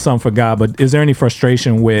you're doing something for God, but is there any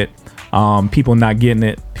frustration with people not getting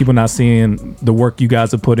it, people not seeing the work you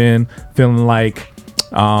guys have put in, feeling like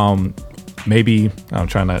maybe, I'm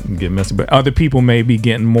trying not to get messy, but other people may be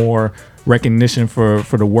getting more recognition for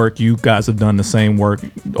the work you guys have done, the same work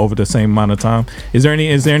over the same amount of time? Is there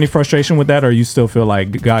any frustration with that, or you still feel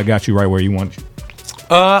like God got you right where you want you?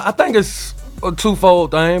 I think it's a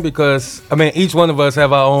twofold thing, because each one of us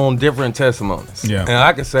have our own different testimonies. Yeah. And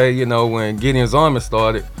I can say, when Gideon's Army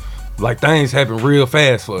started, like, things happened real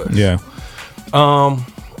fast for us. Yeah.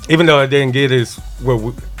 Even though it didn't get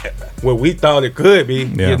what we thought it could be,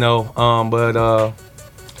 you know. But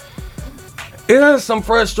it has some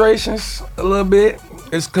frustrations a little bit.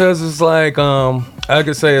 It's because it's like, I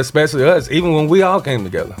could say especially us, even when we all came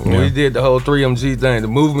together, when we did the whole 3MG thing, the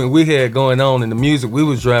movement we had going on and the music we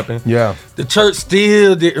was dropping, the church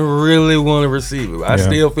still didn't really want to receive it. I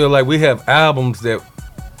still feel like we have albums that,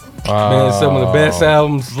 man, some of the best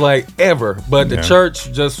albums like ever, but the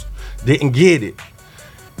church just didn't get it.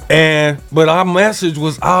 But our message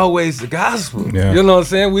was always the gospel. You know what I'm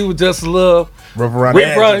saying? We were just a little... We're from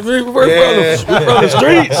the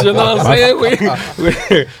streets, you know what I'm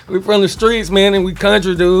saying? We from the streets, man, and we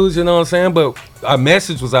country dudes, you know what I'm saying? But our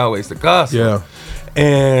message was always the gospel. Yeah.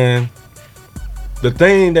 And the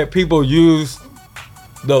thing that people use,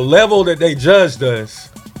 the level that they judged us,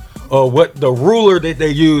 or what the ruler that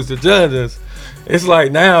they used to judge us, it's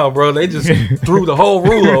like now, bro, they just threw the whole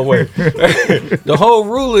ruler away. The whole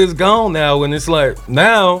ruler is gone now, and it's like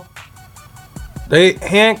now they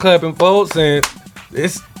hand clapping folks, and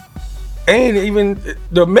it's ain't even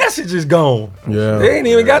the message is gone. Yeah, they ain't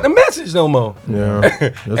even got the message no more.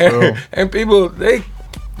 Yeah, that's and people they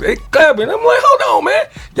clapping. I'm like, hold on, man,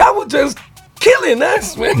 y'all was just killing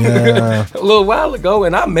us, man. Yeah. A little while ago,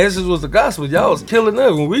 and our message was the gospel. Y'all was killing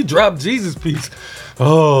us when we dropped Jesus Piece.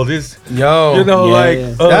 Oh, this, yo, you know, like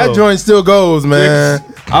that joint still goes, man.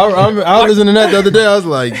 I was listening to that the other day. I was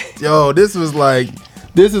like, yo, this is like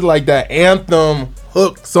that anthem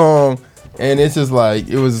hook song, and it's just like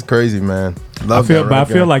it was crazy, man. I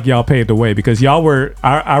feel like y'all paved the way because y'all were.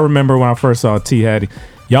 I remember when I first saw T Hattie,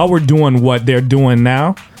 y'all were doing what they're doing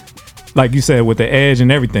now, like you said with the edge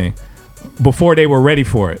and everything, before they were ready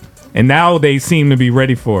for it, and now they seem to be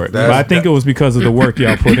ready for it. But I think it was because of the work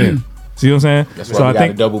y'all put in. See what I'm saying? That's why we got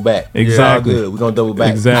to double back. Exactly. Good. We're going to double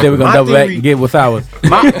back. Exactly. We're going to double back and get what's ours.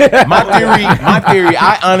 My theory,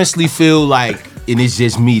 I honestly feel like, and it's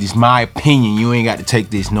just me, it's my opinion, you ain't got to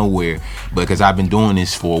take this nowhere because I've been doing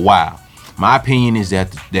this for a while. My opinion is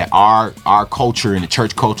that our culture and the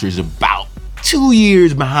church culture is about 2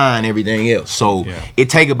 years behind everything else. So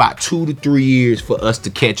it take about 2 to 3 years for us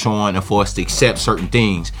to catch on and for us to accept certain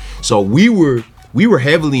things. So we were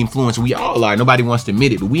heavily influenced. We all are. Nobody wants to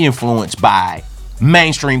admit it, but we influenced by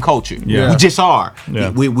mainstream culture. Yeah. We just are. Yeah.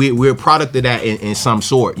 We're a product of that in some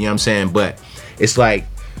sort. You know what I'm saying? But it's like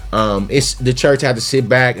it's the church had to sit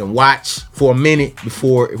back and watch for a minute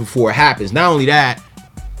before it happens. Not only that,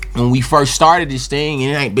 when we first started this thing,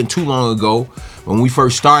 and it ain't been too long ago, when we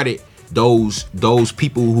first started, those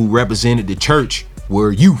people who represented the church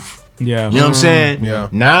were youth. Yeah. You know what I'm saying? Yeah.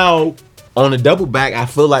 Now on the double back, I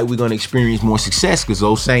feel like we're gonna experience more success because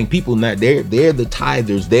those same people now they're the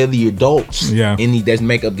tithers, they're the adults that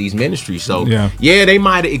make up these ministries. So they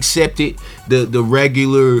might have accepted the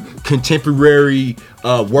regular contemporary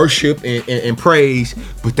worship and praise,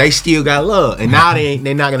 but they still got love. And now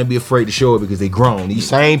they're not gonna be afraid to show it because they grown. These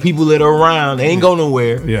same people that are around, they ain't going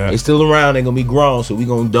nowhere. Yeah. They still around, they're gonna be grown. So we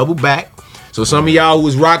gonna double back. So some of y'all who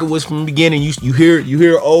was rocking with us from the beginning, you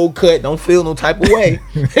hear old cut, don't feel no type of way.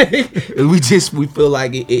 we feel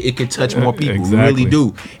like it could touch more people. Exactly. We really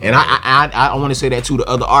do. And I want to say that to the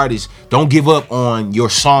other artists. Don't give up on your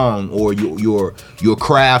song or your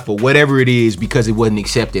craft or whatever it is because it wasn't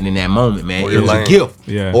accepted in that moment, man. It was a gift.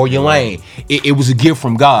 Yeah. Or your lane. It was a gift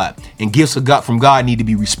from God. And gifts from God need to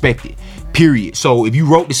be respected. Period. So if you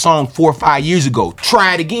wrote the song 4 or 5 years ago,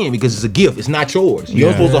 try it again because it's a gift. It's not yours. You're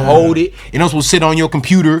not supposed to hold it. You're not supposed to sit on your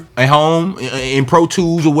computer at home in Pro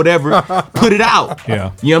Tools or whatever. Put it out.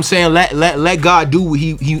 Yeah. You know what I'm saying? Let God do what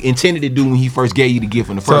he intended to do when he first gave you the gift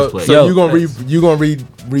in the first place. So you gonna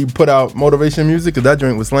put out motivation music? Cause that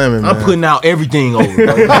joint was slamming, man. I'm putting out everything over.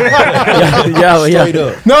 Straight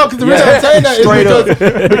up. No, because the reason I'm saying that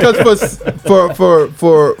is because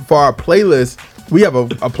for our playlist, we have a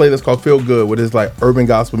playlist called Feel Good, where there's like urban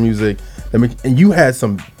gospel music, and you had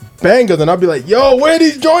some bangers, and I'll be like, "Yo, where are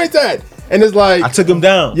these joints at?" And it's like I took them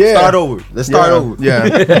down. Yeah, start over. Let's start over. Yeah,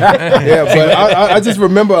 yeah. But I just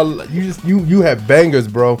remember you had bangers,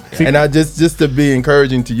 bro, and I just to be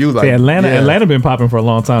encouraging to you, like Atlanta been popping for a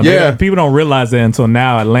long time. Yeah, people don't realize that until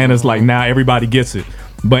now. Atlanta's like now everybody gets it.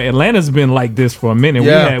 But Atlanta's been like this for a minute.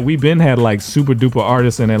 Yeah. We've been had like super duper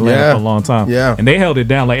artists in Atlanta for a long time. Yeah. And they held it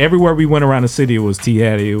down. Like everywhere we went around the city, it was T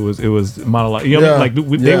Hattie, it was monologue. You know what I mean?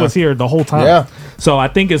 Like they was here the whole time. Yeah. So I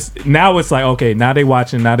think it's like, okay, now they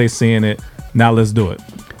watching, now they seeing it. Now let's do it.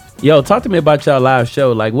 Yo, talk to me about y'all live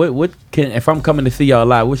show. Like what if I'm coming to see y'all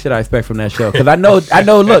live, what should I expect from that show? Because I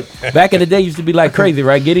know. Look, back in the day, used to be like crazy,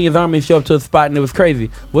 right? Gideon's Army show up to a spot and it was crazy.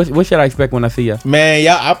 What should I expect when I see y'all? Man,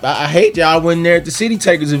 y'all, I hate y'all wasn't there at the City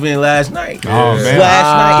Takers event last night. Oh man,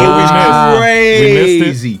 last night it was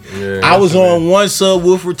crazy. Yeah, I was on one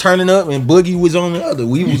subwoofer turning up, and Boogie was on the other.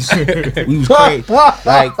 We was crazy,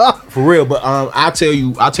 like for real. But I'll tell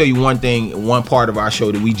you one thing. One part of our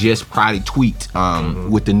show that we just probably tweaked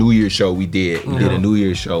with the New Year's show we did. We did a New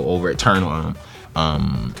Year's show over at Turner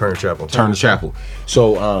Chapel.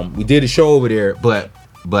 So we did a show over there, but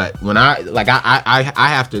when I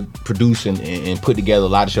have to produce and put together a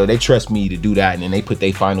lot of shows. They trust me to do that, and then they put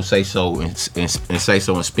their final say so and say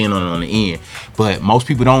so and spin on it on the end. But most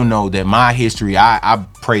people don't know that my history. I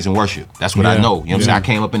praise and worship. That's what I know. You know what I'm saying? I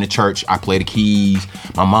came up in the church. I play the keys.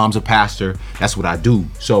 My mom's a pastor. That's what I do.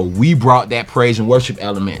 So we brought that praise and worship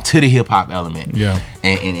element to the hip hop element. Yeah.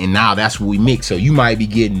 And now that's what we mix. So you might be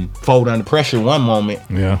getting Fold Under Pressure one moment.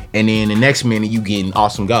 Yeah. And then the next minute you getting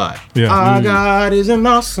Awesome God. Yeah. Our God is an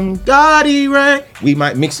awesome God, he right. We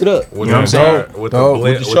might mix it up. With You know what I'm saying? with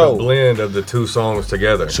the blend of the two songs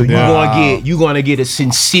together. So you're gonna get a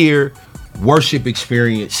sincere worship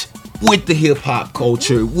experience with the hip hop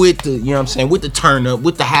culture, with the, you know what I'm saying, with the turn up,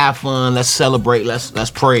 with the have fun, let's celebrate, let's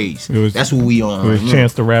praise. That's what we on. It was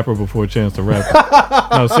Chance the Rapper before Chance the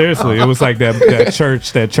Rapper. No, seriously, it was like that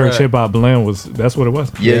church hip hop blend was. That's what it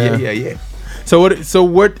was. Yeah. So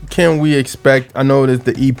what can we expect? I know it's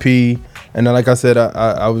the EP, and then, like I said,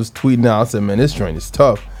 I was tweeting out. I said, man, this joint is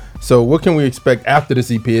tough. So what can we expect after this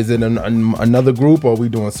EP? Is it another group, or are we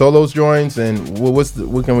doing solos joints? And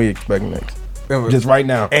what can we expect next? Just right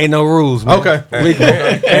now. Ain't no rules, man. Okay.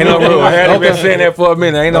 Ain't no rules. I had been saying that for a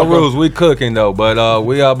minute. Ain't no rules. We cooking though, but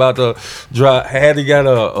we are about to drop. Hattie got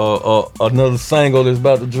another single that's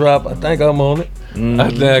about to drop. I think I'm on it. I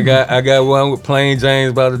think I got one with Plain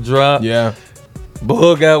James about to drop. Yeah.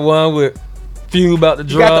 Bug got one with Few about to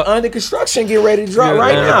drop. You got the under construction get ready to drop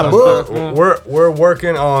right now, Bug. We're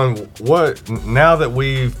working on what now that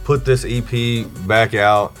we've put this EP back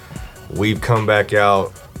out. We've come back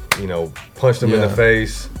out. You know, punch them in the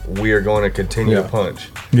face. We are going to continue to punch.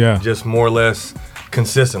 Yeah. Just more or less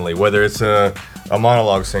consistently, whether it's a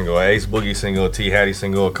monologue single, a Ace Boogie single, a T Hattie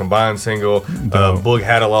single, a combined single, a Boog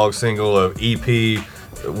Hattalog single, a EP.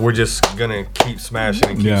 We're just gonna keep smashing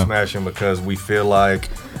and keep smashing because we feel like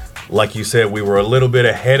you said, we were a little bit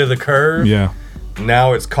ahead of the curve. Yeah.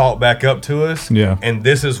 Now it's caught back up to us. Yeah. And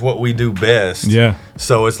this is what we do best. Yeah.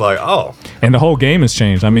 So it's like, oh. And the whole game has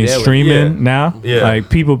changed. I mean, streaming now, like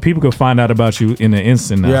people could find out about you in an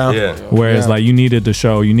instant now. Yeah. Whereas like you needed the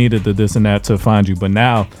show, you needed the this and that to find you. But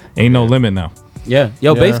now ain't no limit now. Yeah.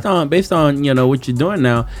 Based on you know what you're doing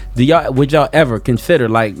now, would y'all ever consider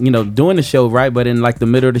like, you know, doing the show right, but in like the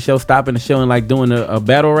middle of the show, stopping the show and like doing a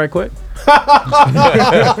battle right quick?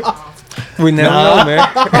 We never know, man.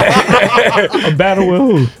 A battle with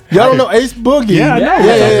who? Y'all don't know Ace Boogie? Yeah, I know.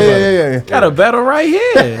 Yeah. Got a battle right here.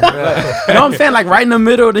 You know what I'm saying? Like right in the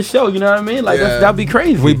middle of the show. You know what I mean? Like that'd be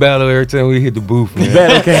crazy. We battle every time we hit the booth,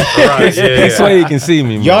 man. Okay. This way you can see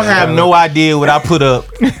me, man. Y'all have no idea what I put up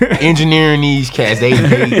engineering these cats.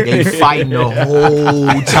 They fighting the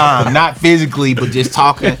whole time. Not physically, but just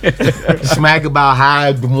talking smack about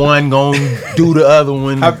how one gonna do the other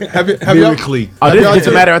one lyrically. This is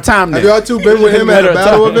a matter of time now. Have y'all two been with him at a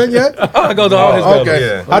battle event yet? I go to all his battles. Okay.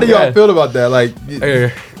 Yeah. How do y'all feel about that? Like,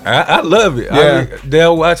 I love it. Yeah.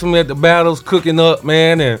 They'll watch me at the battles cooking up,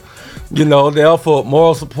 man, and you know, they're for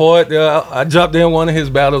moral support. I jumped in one of his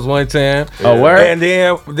battles one time. Oh, word? And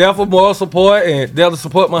then they're for moral support, and they'll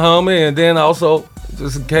support my homie, and then also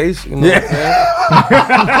just in case, you know what I'm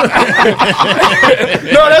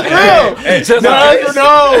saying? No, that's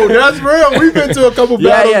real. That's real. We've been to a couple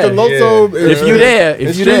battles. Yeah. To Loso. If you there,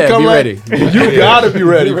 be ready. You gotta be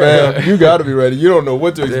ready, man. You gotta be ready. You don't know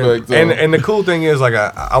what to expect. So. And the cool thing is, like,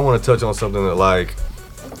 I want to touch on something that, like,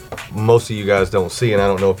 most of you guys don't see, and I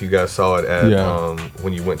don't know if you guys saw it at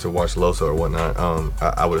when you went to watch Loso or whatnot.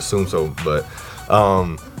 I would assume so, but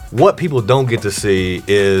what people don't get to see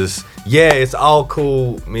is, it's all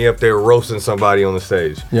cool, me up there roasting somebody on the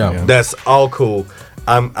stage. Yeah. That's all cool.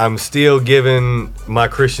 I'm still giving my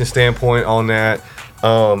Christian standpoint on that.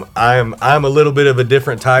 I'm a little bit of a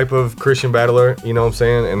different type of Christian battler, you know what I'm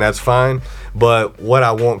saying? And that's fine. But what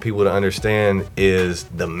I want people to understand is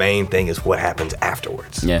the main thing is what happens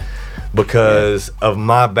afterwards. Yeah. Because of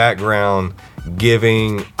my background,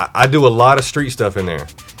 I do a lot of street stuff in there.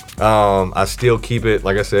 I still keep it,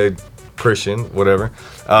 like I said, Christian, whatever.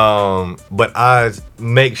 But I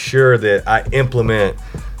make sure that I implement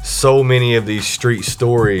so many of these street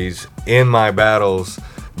stories in my battles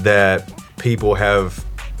that people have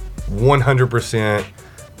 100%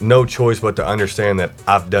 no choice but to understand that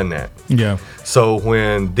I've done that. Yeah. So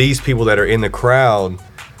when these people that are in the crowd,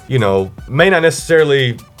 you know, may not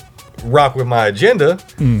necessarily rock with my agenda,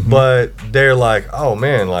 but they're like, oh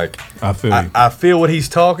man, like I feel what he's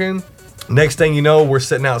talking. Next thing you know, we're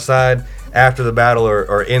sitting outside after the battle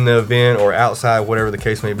or in the event or outside, whatever the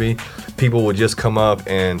case may be. People would just come up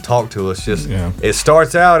and talk to us. It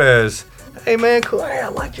starts out as, hey man, cool, hey, I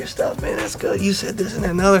like your stuff, man, that's good. You said this and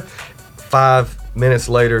that and another. 5 minutes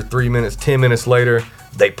later, 3 minutes, 10 minutes later,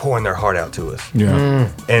 they pouring their heart out to us.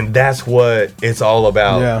 And that's what it's all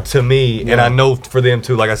about to me. And I know for them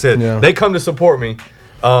too, like I said, they come to support me.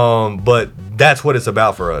 But that's what it's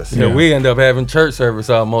about for us. Yeah, we end up having church service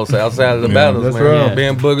almost outside of the battles, man. Right.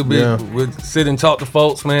 Ben Booger would sit and talk to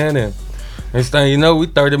folks, man, and next thing you know, we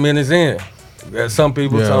 30 minutes in. We got some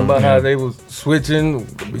people talking about how they was switching,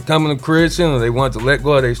 becoming a Christian, or they wanted to let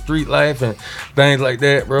go of their street life and things like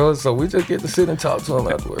that, bro. So we just get to sit and talk to them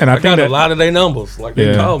afterwards. And I got a lot of their numbers, like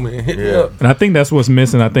they called me and hit me up. And I think that's what's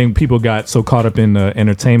missing. I think people got so caught up in the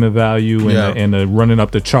entertainment value and the running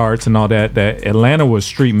up the charts and all that Atlanta was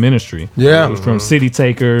street ministry. Yeah. It was from City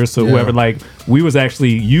Takers to whoever. Like, we was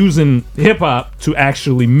actually using hip hop to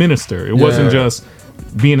actually minister. It wasn't just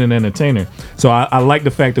being an entertainer. So I like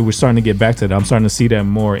the fact that we're starting to get back to that. I'm starting to see that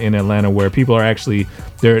more in Atlanta, where people are actually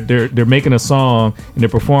they're making a song and they're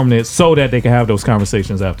performing it so that they can have those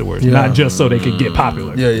conversations afterwards, not just so they could get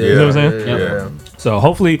popular. You know what I'm saying? Yeah. So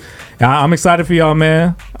hopefully, I'm excited for y'all,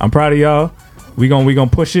 man. I'm proud of y'all. We gonna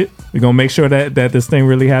push it. We gonna make sure that this thing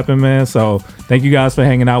really happened, man. So thank you guys for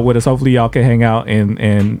hanging out with us. Hopefully y'all can hang out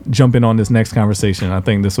and jump in on this next conversation. I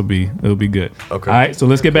think it'll be good. Okay. All right, so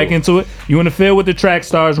let's get back into it. You in the field with the track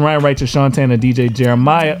stars, Ryan Righteous, Sean Tanner, DJ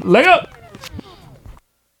Jeremiah. Lay up.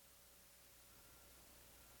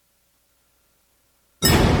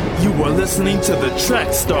 You are listening to the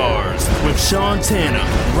Track Stars with Sean Tanner,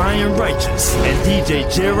 Ryan Righteous, and DJ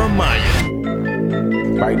Jeremiah.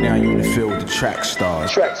 Right now, you're in the field with the Track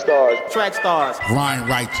Stars. Track Stars. Track Stars. Ryan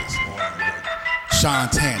Righteous, Sean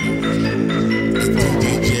Tanner, and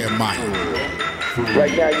DJ Jeremiah.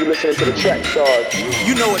 Right now, you're listening to the Track Stars.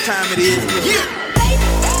 You know what time it is. Yeah.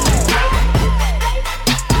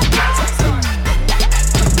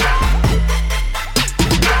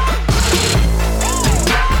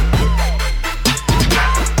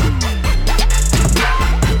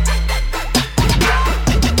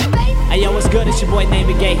 Good, it's your boy Name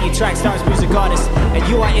Gay, he Track Stars music artist, and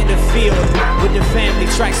you are in the field with the family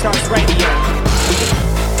Track Stars Radio.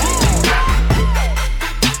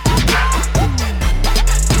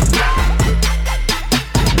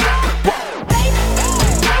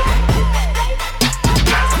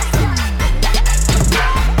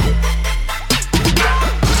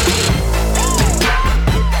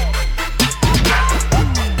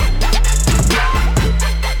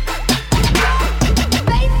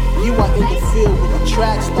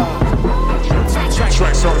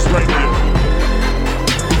 Track Stars Radio.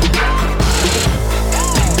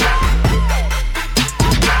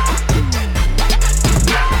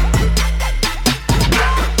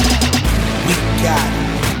 We got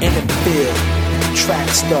it in the field. Track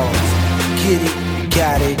Stars. Get it,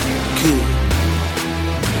 got it, good.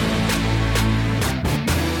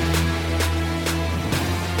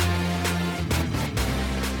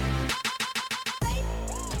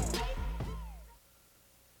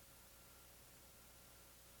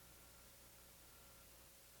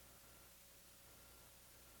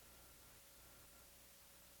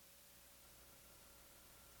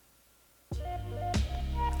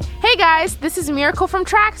 Hey guys, this is Miracle from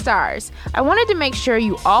Track Stars. I wanted to make sure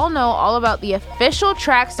you all know all about the official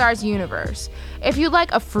Track Stars universe. If you'd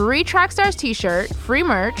like a free Track Stars t-shirt, free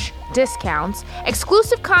merch, discounts,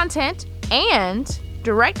 exclusive content, and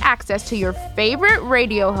direct access to your favorite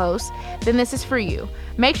radio hosts, then this is for you.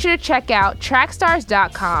 Make sure to check out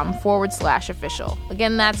trackstars.com/official.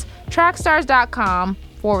 Again, that's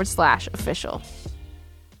trackstars.com/official.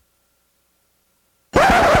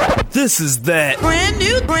 This is that brand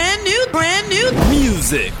new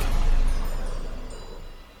music.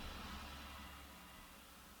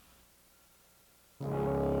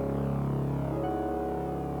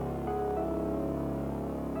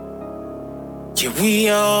 Yeah, we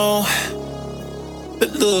on.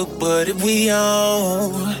 But look, buddy, we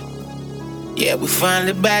on. Yeah, we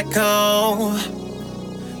finally back on.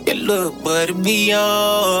 Yeah, look, buddy, we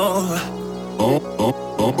on.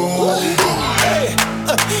 Hey,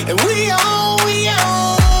 and we on.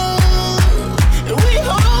 And we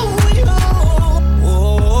on.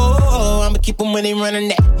 Oh, I'ma keep them when they running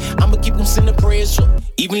that. I'ma keep them sending prayers, so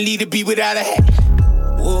even lead to be without a hat.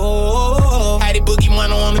 Oh, how they boogie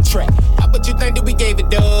money on the track. How about you think that we gave it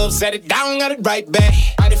dubs? Set it down, got it right back.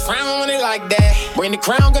 I did frown when it like that. Bring the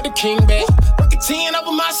crown, got the king back. Work a 10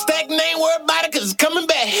 over my stack, and ain't worried about it, cause it's coming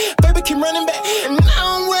back. Baby, keep running back. And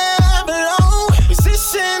I'm where I belong.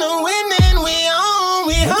 Position of winning, we on,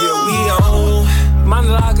 we home. Yeah, we on.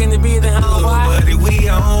 Monologue in the beat, the home. Buddy, we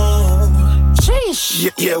on.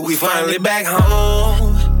 Sheesh. Yeah, we finally back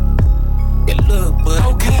home. Yeah, look,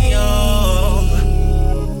 buddy, we on.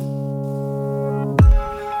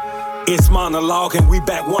 It's Monologue and we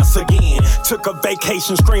back once again. Took a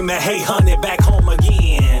vacation screaming, hey honey, back home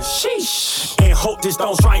again. Sheesh. And hope this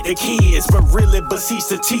don't strike the kids, but really beseech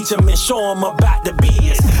to teach them and show them about the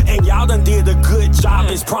biz. And y'all done did a good job,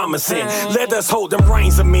 it's promising. Let us hold them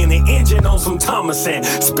reins a minute, engine on some Thomason.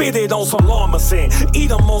 Spit it on some Lawmason, eat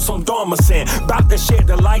them on some Dormason. About to shed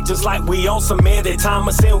the light just like we on some Eddie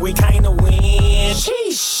Thomason. We kinda win.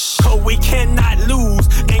 Sheesh. Cause we cannot lose,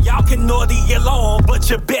 and y'all can know the alarm, but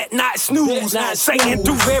you bet not snooze. Saying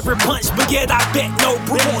through every punch, but yet I bet no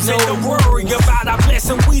bruise. And to worry about our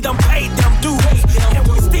blessing, we done paid them dues. And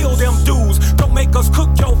we steal them dues, don't make us cook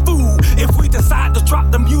your food. If we decide to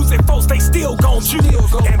drop the music, folks, they still gon'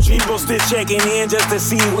 choose. And people still checking in just to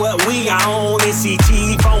see what we on. It's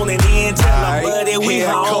CT phoning in, tell them buddy we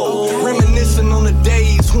home. Reminiscing on the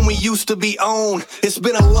days when we used to be on. It's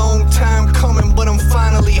been a long time coming, but I'm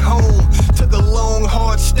finally home. Took a long,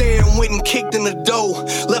 hard stare and went and kicked in the door.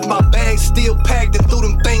 Left my bag still packed and threw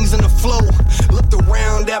them things in the flow. Looked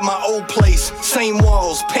around at my old place. Same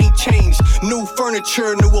walls, paint changed. New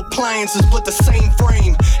furniture, new appliances, but the same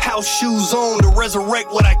frame. House shoes on to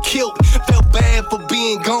resurrect what I killed. Felt bad for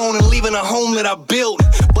being gone and leaving a home that I built.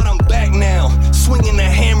 But I'm back now, swinging the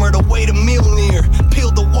hammer the way the meal near.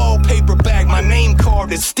 Peeled the wallpaper back, my name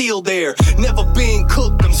carved is still there. Never been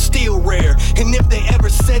cooked, I'm still rare. And if they ever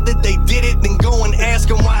said that they did it, then go and ask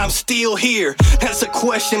them why I'm still here. That's a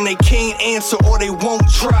question they can't answer or they won't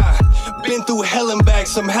try. Been through hell and back,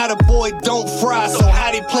 somehow the boy don't fry. So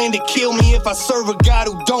how they plan to kill me if I serve a God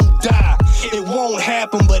who don't die? It won't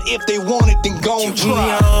happen, but if they want it, then go and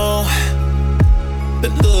try.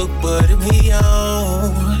 But look, buddy, we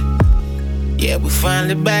on. Yeah, we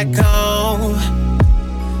finally back home.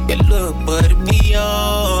 Yeah, look, buddy, we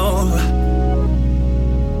on.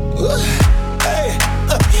 Hey,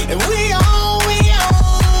 and we on, we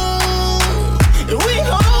on. And we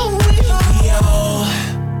on, we on.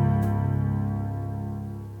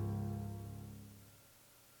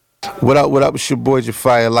 What up, it's your boy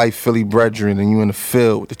Jafire Life, Philly Brethren, and you in the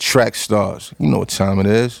field with the Track Stars. You know what time it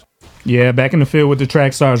is. Yeah, back in the field with the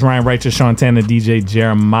Track Stars, Ryan Righteous, Shantana, DJ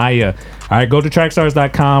Jeremiah. All right, go to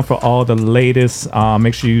trackstars.com for all the latest.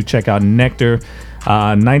 Make sure you check out Nectar.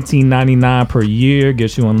 $19.99 per year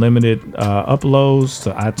gets you unlimited uploads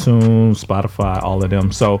to iTunes, Spotify, all of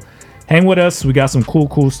them. So hang with us. We got some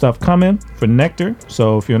cool stuff coming for Nectar.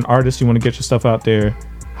 So if you're an artist, you want to get your stuff out there,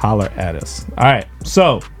 holler at us. All right,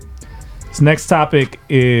 so this next topic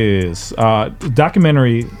is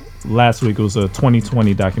documentary. Last week it was a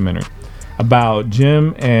 2020 documentary about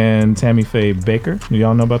Jim and Tammy Faye Bakker. Do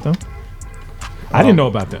y'all know about them? I didn't know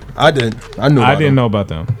about them. I did. I knew. I didn't know about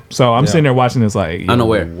them. So I'm sitting there watching this like,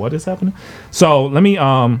 unaware. What is happening? So let me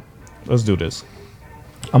let's do this.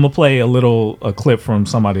 I'm gonna play a clip from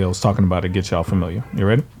somebody else talking about it. Get y'all familiar. You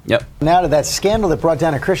ready? Yep. Now to that scandal that brought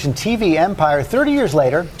down a Christian TV empire. 30 years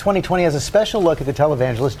later, 2020 has a special look at the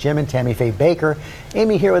televangelist Jim and Tammy Faye Bakker.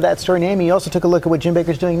 Amy here with that story. And Amy, you also took a look at what Jim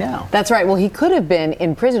Bakker's doing now. That's right. Well, he could have been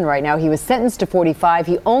in prison right now. He was sentenced to 45.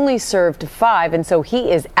 He only served 5, and so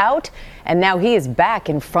he is out, and now he is back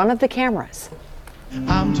in front of the cameras.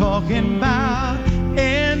 I'm talking about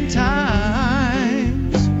end times.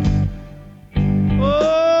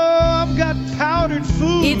 Oh, I've got powdered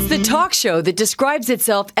food. It's the talk show that describes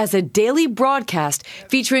itself as a daily broadcast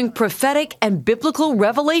featuring prophetic and biblical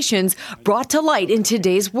revelations brought to light in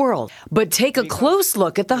today's world. But take a close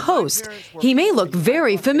look at the host. He may look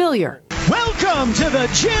very familiar. Welcome to the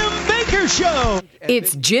Jim Bakker Show.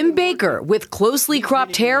 It's Jim Bakker with closely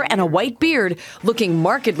cropped hair and a white beard, looking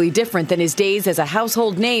markedly different than his days as a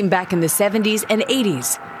household name back in the 70s and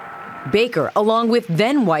 80s. Bakker, along with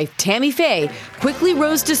then-wife Tammy Faye, quickly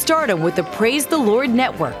rose to stardom with the Praise the Lord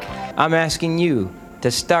Network. I'm asking you to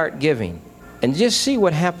start giving and just see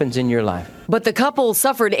what happens in your life. But the couple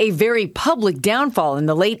suffered a very public downfall in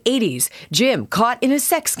the late 80s. Jim caught in a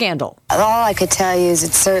sex scandal. All I could tell you is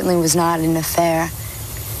it certainly was not an affair.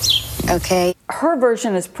 Okay? Her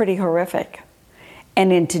version is pretty horrific.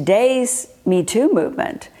 And in today's Me Too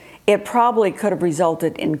movement, it probably could have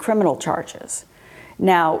resulted in criminal charges.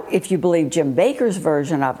 Now, if you believe Jim Bakker's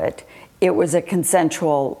version of it, it was a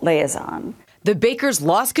consensual liaison. The Bakers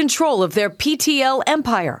lost control of their PTL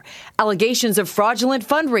empire. Allegations of fraudulent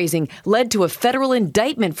fundraising led to a federal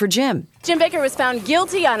indictment for Jim. Jim Bakker was found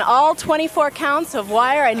guilty on all 24 counts of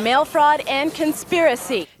wire and mail fraud and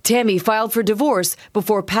conspiracy. Tammy filed for divorce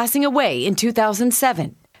before passing away in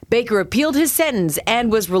 2007. Bakker appealed his sentence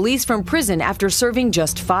and was released from prison after serving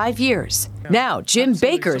just 5 years. Now, Jim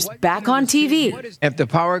Bakker's back on TV. If the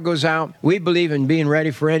power goes out, we believe in being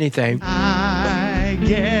ready for anything. I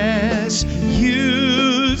guess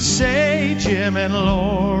you'd say, Jim and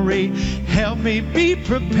Lori, help me be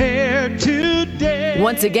prepared today.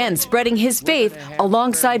 Once again, spreading his faith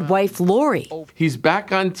alongside wife Lori. He's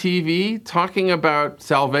back on TV talking about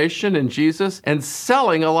salvation and Jesus and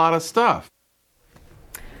selling a lot of stuff.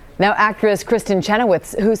 Now, actress Kristen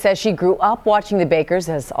Chenoweth, who says she grew up watching the Bakers,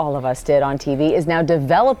 as all of us did on TV, is now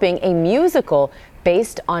developing a musical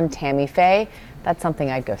based on Tammy Faye. That's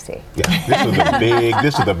something I'd go see. Yeah,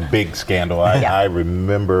 this is a big scandal. I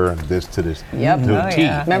remember this to this T.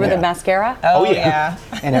 Remember the mascara? Oh, yeah.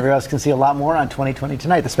 And everyone else can see a lot more on 2020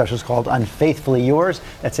 Tonight. The special is called Unfaithfully Yours.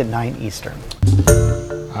 That's at 9 Eastern.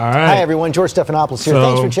 All right. Hi, everyone. George Stephanopoulos here.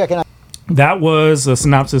 Thanks for checking out. That was a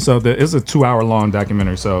synopsis of it's a 2-hour-long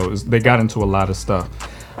documentary, so they got into a lot of stuff.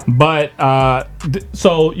 But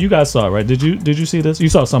so you guys saw it, right? Did you see this? You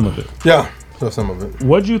saw some of it. Yeah, saw some of it.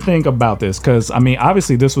 What'd you think about this? Because I mean,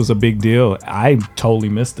 obviously this was a big deal. I totally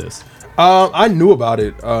missed this. I knew about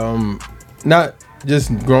it. Not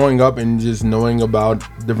just growing up and just knowing about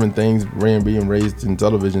different things, being raised in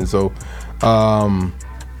television. So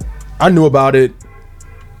I knew about it.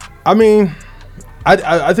 I mean,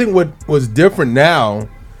 I think what was different now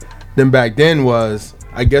than back then was,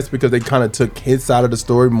 I guess, because they kind of took his side of the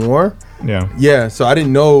story more. Yeah. So I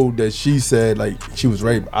didn't know that she said like she was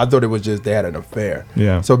raped. I thought it was just they had an affair.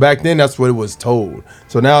 Yeah. So back then that's what it was told.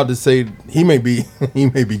 So now to say he may be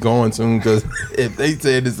going soon, because if they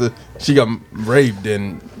said she got raped,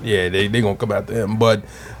 then yeah, they gonna come after him. But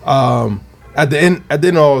at the end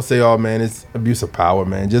I'll say, oh man, it's abuse of power,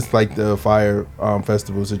 man. Just like the Fire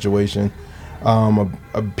Festival situation.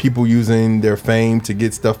 People using their fame to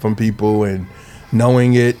get stuff from people and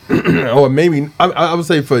knowing it, or maybe I would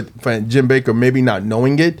say for Jim Bakker, maybe not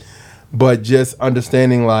knowing it, but just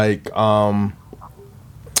understanding like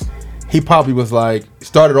he probably was like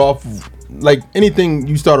started off like anything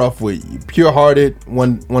you start off with, pure-hearted,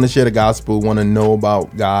 want to share the gospel, want to know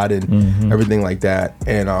about God and everything like that,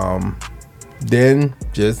 and then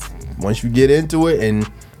just once you get into it and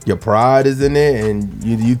your pride is in it, and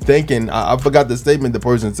you thinking. I forgot the statement the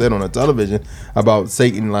person said on the television about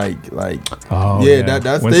Satan.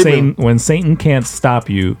 That statement. When Satan can't stop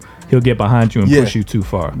you, he'll get behind you and push you too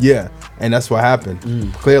far. Yeah, and that's what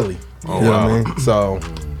happened. Clearly, you know what I mean. So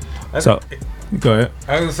go ahead.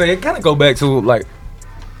 I was gonna say it kind of go back to like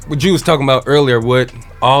what you was talking about earlier. What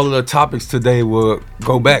all of the topics today will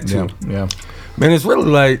go back to. Yeah. Man, it's really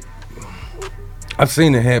like. I've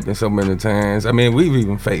seen it happen so many times. I mean, we've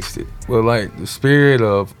even faced it. But like the spirit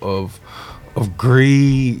of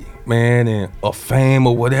greed, man, and of fame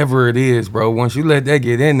or whatever it is, bro. Once you let that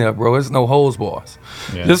get in there, bro, it's no holds bars.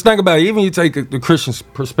 Yeah. Just think about it. Even you take the Christian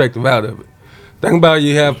perspective out of it. Think about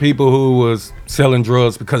you have people who was selling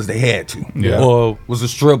drugs because they had to, or was a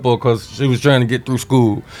stripper because she was trying to get through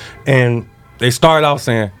school, and they start off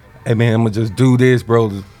saying, "Hey man, I'm gonna just do this,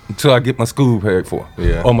 bro, until I get my school paid for. Or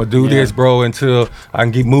I'm gonna do this, bro, until I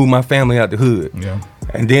can move my family out the hood."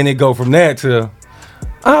 And then it go from that to,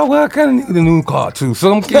 oh well, I kind of need a new car too,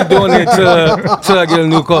 so I'm gonna keep doing it till I get a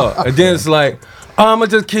new car. And then it's like, oh, I'm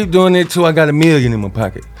gonna just keep doing it till I got $1 million in my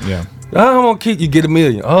pocket. Yeah. I'm gonna keep you get $1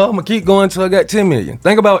 million. Oh, I'm gonna keep going till I got 10 million.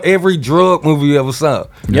 Think about every drug movie you ever saw.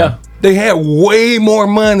 Yeah. They had way more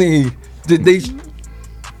money. They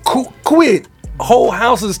quit. Whole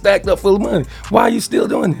house is stacked up full of money. Why are you still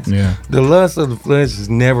doing this? Yeah. The lust of the flesh is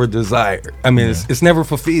never desired. I mean, it's never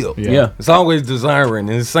fulfilled. Yeah. It's always desiring.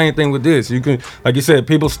 And it's the same thing with this. You can, like you said,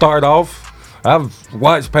 people start off. I've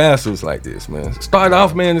watched pastors like this, man. Start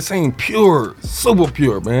off, man, it seems pure, super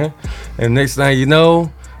pure, man. And next thing you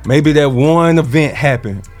know, maybe that one event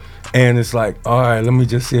happened. And it's like, all right, let me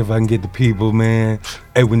just see if I can get the people, man.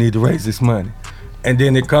 Hey, we need to raise this money. And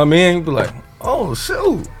then they come in, be like, oh,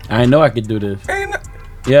 shoot. I didn't know I could do this.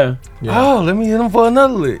 Yeah. Oh, let me hit them for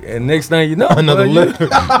another lick. And next thing you know, another lick.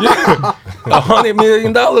 $100 million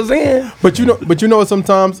in. But you know what,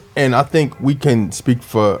 sometimes, and I think we can speak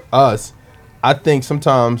for us, I think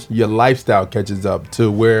sometimes your lifestyle catches up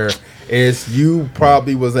to where it's you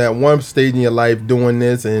probably was at one stage in your life doing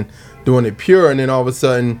this and doing it pure, and then all of a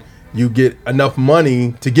sudden you get enough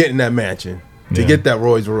money to get in that mansion, to get that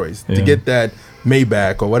Rolls Royce, to get that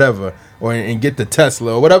Maybach or whatever. and get the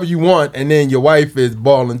Tesla or whatever you want, and then your wife is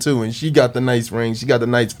balling too, and she got the nice ring, she got the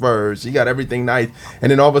nice furs, she got everything nice,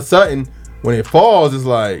 and then all of a sudden when it falls, it's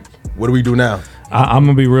like, what do we do now? I'm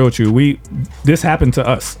gonna be real with you. This happened to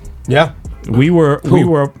us. Yeah. We were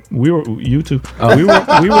you too. We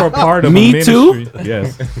were a part of Me a ministry. too?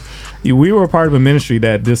 Yes. We were a part of a ministry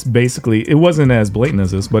that this basically, it wasn't as blatant as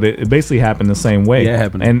this, but it basically happened the same way. Yeah, it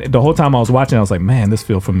happened. And the whole time I was watching, I was like, man, this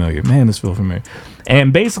feels familiar.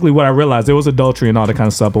 And basically what I realized, there was adultery and all that kind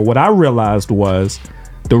of stuff. But what I realized was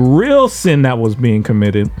the real sin that was being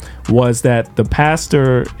committed was that the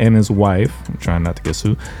pastor and his wife, I'm trying not to get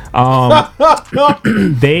sued,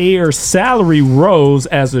 their salary rose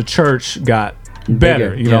as the church got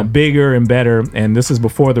better, bigger and better. And this is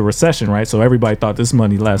before the recession, right? So everybody thought this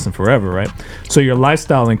money lasting forever, right? So your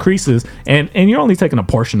lifestyle increases, and you're only taking a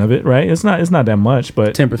portion of it, right? It's not that much,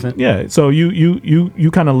 but 10%. Yeah. So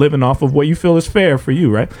you kind of living off of what you feel is fair for you,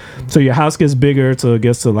 right? So your house gets bigger till it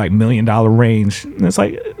gets to like $1 million range, and it's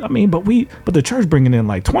like, I mean, but the church bringing in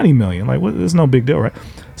like 20 million, like it's no big deal, right?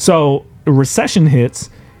 So the recession hits,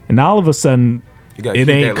 and all of a sudden it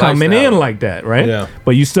ain't coming in like that, right? Yeah.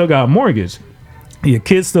 But you still got a mortgage. Your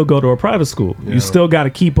kids still go to a private school. Yeah. You still got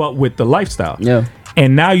to keep up with the lifestyle. Yeah.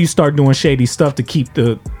 And now you start doing shady stuff to keep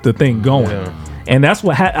the thing going. Yeah. And that's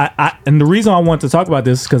what and the reason I want to talk about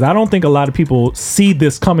this is because I don't think a lot of people see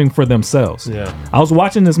this coming for themselves. Yeah. I was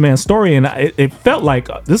watching this man's story, and it felt like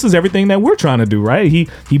this is everything that we're trying to do, right?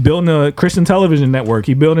 He building a Christian television network.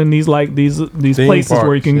 He building these places parks,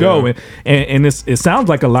 where you can go, and it sounds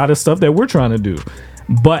like a lot of stuff that we're trying to do,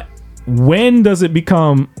 but when does it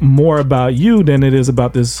become more about you than it is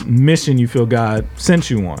about this mission you feel God sent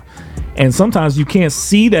you on? And sometimes you can't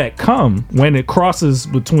see that come when it crosses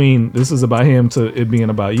between this is about him to it being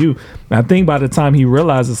about you. And I think by the time he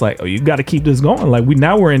realizes, like, oh, you got to keep this going. Like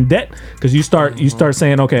we're in debt, because you start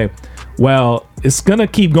saying, okay, well, it's gonna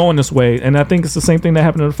keep going this way. And I think it's the same thing that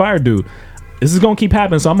happened to the fire dude. This is gonna keep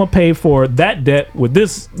happening, so I'm gonna pay for that debt with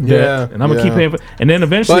this debt, and I'm gonna keep paying for. And then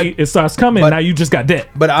eventually it starts coming. Now you just got debt.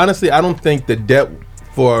 But honestly, I don't think the debt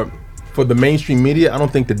for the mainstream media, I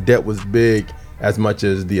don't think the debt was big as much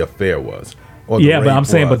as the affair was. Yeah, but I'm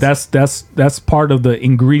saying, but that's part of the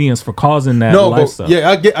ingredients for causing that lifestyle.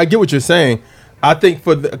 But, yeah, I get what you're saying. I think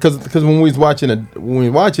because when we was watching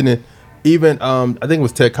it. Even I think it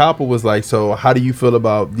was Ted Koppel was like, so how do you feel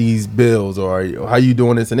about these bills, or how you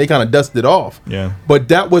doing this? And they kind of dusted it off. Yeah. But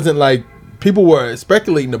that wasn't like, people were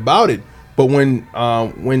speculating about it. But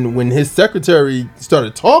when his secretary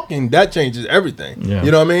started talking, that changes everything. Yeah.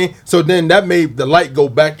 You know what I mean? So then that made the light go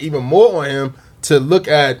back even more on him to look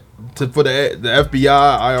at for the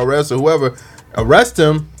FBI, IRS, or whoever arrest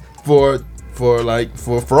him for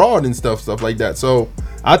fraud and stuff like that. So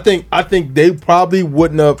I think they probably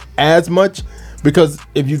wouldn't have as much, because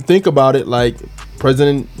if you think about it, like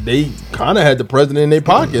president, they kind of had the president in their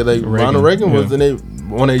pocket. Like Ronald Reagan was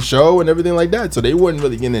on a show and everything like that, so they weren't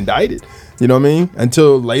really getting indicted. You know what I mean?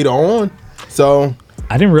 Until later on. So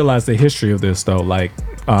I didn't realize the history of this though. Like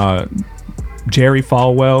Jerry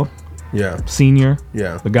Falwell. Yeah. Senior.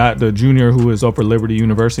 Yeah. The junior who is over at Liberty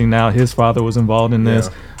University now, his father was involved in this.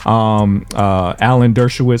 Alan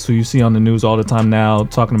Dershowitz, who you see on the news all the time now,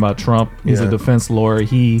 talking about Trump. He's a defense lawyer.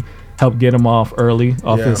 He helped get him off early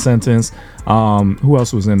off his sentence. Who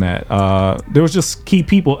else was in that? There was just key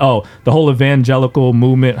people. Oh, the whole evangelical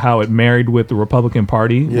movement, how it married with the Republican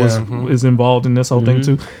Party is involved in this whole thing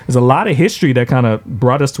too. There's a lot of history that kind of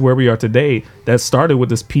brought us to where we are today that started with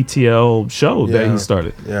this PTL show that he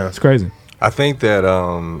started. Yeah. It's crazy. I think that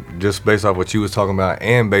just based off what you was talking about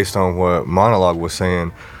and based on what Monologue was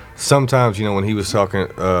saying, sometimes, when he was talking,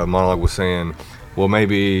 Monologue was saying, well,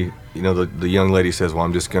 maybe, the young lady says, well,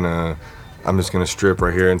 I'm just gonna strip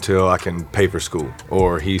right here until I can pay for school.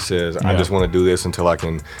 Or he says, I just want to do this until I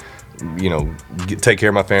can, take care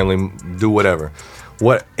of my family, do whatever.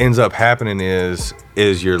 What ends up happening is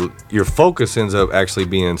your focus ends up actually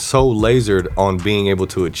being so lasered on being able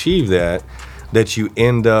to achieve that you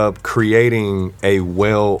end up creating a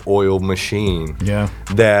well-oiled machine. Yeah.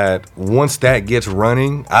 That once that gets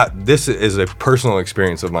running, this is a personal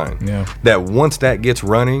experience of mine. Yeah. That once that gets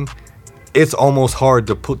running, it's almost hard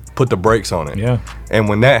to put the brakes on it. Yeah. And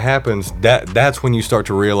when that happens, that's when you start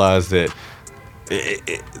to realize that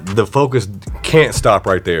the focus can't stop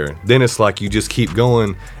right there. Then it's like you just keep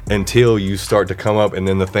going until you start to come up, and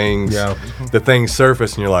then the things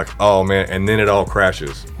surface, and you're like, oh man, and then it all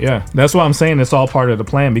crashes. Yeah, that's why I'm saying it's all part of the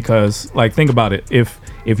plan, because like, think about it. If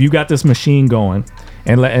you got this machine going,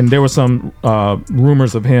 and there were some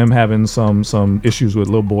rumors of him having some issues with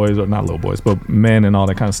little boys, or not little boys, but men and all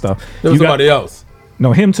that kind of stuff. There was somebody else.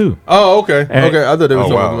 No, him too. Oh, okay. And Okay, I thought it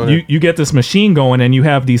was you get this machine going, and you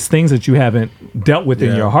have these things that you haven't dealt with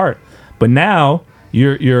in your heart. But now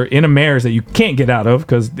you're in a marriage that you can't get out of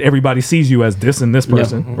because everybody sees you as this and this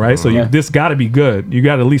person, right? So this got to be good. You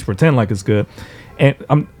got to at least pretend like it's good.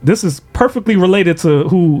 And this is perfectly related to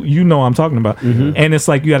who I'm talking about. And it's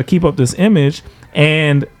like you got to keep up this image,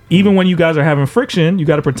 and even when you guys are having friction, you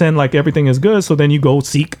got to pretend like everything is good. So then you go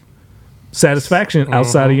seek satisfaction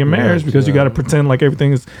outside of your marriage because you got to pretend like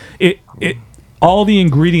everything is it all the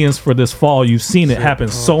ingredients for this fall. You've seen it happen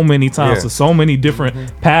so many times to so many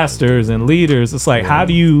different pastors and leaders. It's like how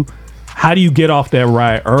do you get off that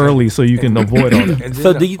ride early so you can avoid all that?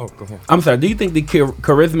 So do you think the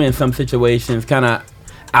charisma in some situations kind of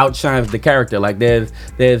outshines the character? Like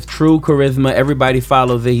there's true charisma, everybody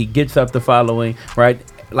follows it, he gets up the following, right?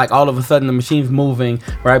 Like all of a sudden the machine's moving,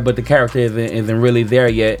 right? But the character isn't really there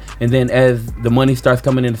yet. And then as the money starts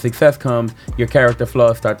coming in, the success comes, your character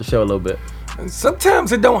flaws start to show a little bit. And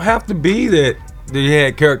sometimes it don't have to be that you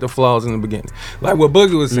had character flaws in the beginning. Like what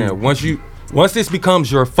Boogie was saying, once this becomes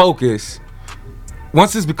your focus,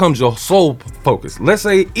 once this becomes your sole focus, let's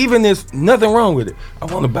say even there's nothing wrong with it. I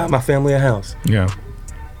want to buy my family a house. Yeah.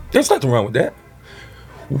 There's nothing wrong with that.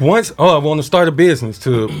 I want to start a business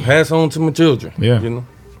to pass on to my children. Yeah.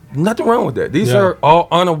 Nothing wrong with that. These are all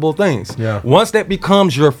honorable things. Yeah. Once that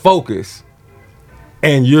becomes your focus,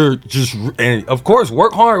 and and of course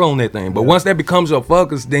work hard on that thing. But once that becomes your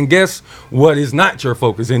focus, then guess what is not your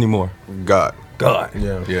focus anymore? God.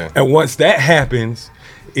 Yeah. And once that happens,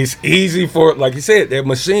 it's easy for, like you said, that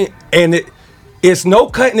machine, and it's no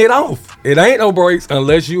cutting it off. It ain't no breaks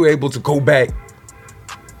unless you're able to go back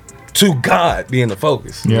to God being the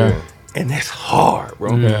focus. Yeah. And that's hard,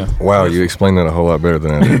 bro. Yeah. Wow, you explained that a whole lot better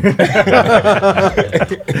than I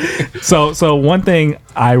did. So one thing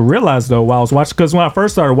I realized though while I was watching, because when I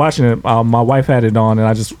first started watching it, my wife had it on,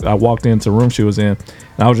 and I walked into the room she was in,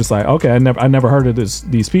 and I was just like, okay, I never heard of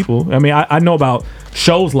these people. I mean, I know about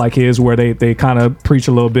shows like his where they kind of preach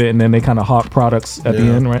a little bit and then they kind of hawk products at the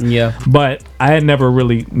end, right? Yeah. But I had never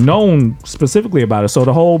really known specifically about it. So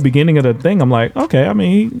the whole beginning of the thing, I'm like, okay, I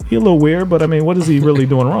mean, he a little weird, but I mean, what is he really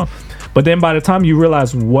doing wrong? But then by the time you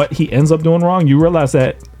realize what he ends up doing wrong, you realize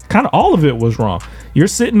that kind of all of it was wrong. You're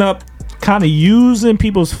sitting up kind of using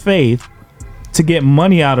people's faith to get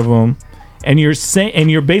money out of them, and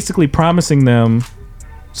you're basically promising them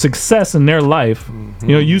success in their life,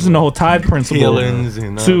 using the whole tithe principle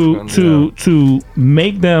to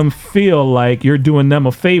make them feel like you're doing them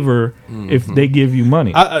a favor if they give you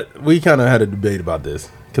money. We kind of had a debate about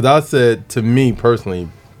this because I said, to me personally,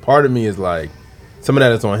 part of me is like, some of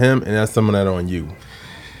that is on him, and that's some of that on you.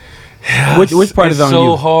 Which part is on you?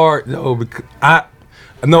 It's so hard though, because I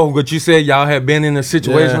know what you said. Y'all have been in a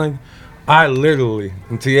situation like I literally,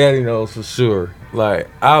 and Tiati knows for sure. Like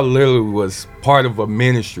I literally was part of a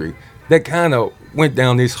ministry that kind of went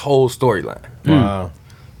down this whole storyline. Wow.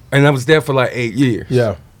 And I was there for like 8 years.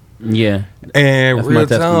 Yeah. Yeah. And that's real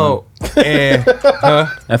talk. And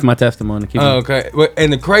that's my testimony. Okay.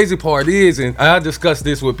 And the crazy part is, and I discuss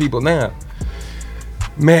this with people now.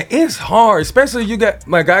 Man, it's hard, especially I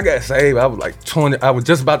got saved. I was like 20. I was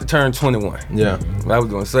just about to turn 21. Yeah. I was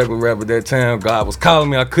doing secular rap at that time. God was calling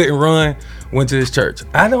me. I couldn't run. Went to this church.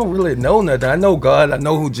 I don't really know nothing. I know God. I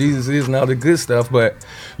know who Jesus is and all the good stuff. But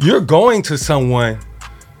you're going to someone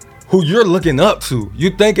who you're looking up to.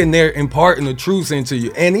 You're thinking they're imparting the truth into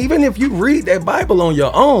you. And even if you read that Bible on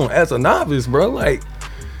your own as a novice, bro, like,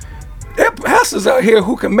 there are pastors out here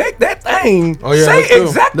who can make that thing say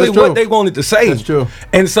exactly what they wanted to say. That's true.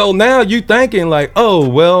 And so now you thinking like, oh,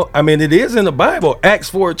 well, I mean, it is in the Bible, Acts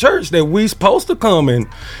 4 church, that we supposed to come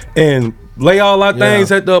and lay all our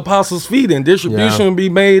things at the apostles' feet, and distribution be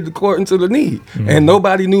made according to the need. And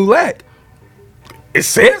nobody knew lack. It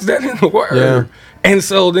says that in the word. Yeah. And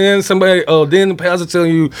so then then the pastor tell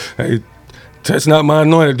you, hey, touch not my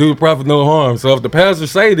anointed, do the prophet no harm. So if the pastor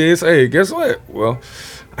say this, hey, guess what? Well,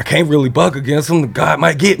 I can't really buck against him. God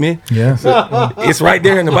might get me. Yeah. So it's right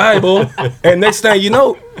there in the Bible. And next thing you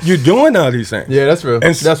know, you're doing all these things. Yeah, that's real.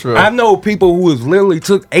 And that's real. I know people who has literally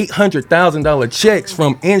took $800,000 checks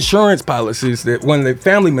from insurance policies that when their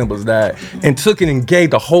family members died, and took it and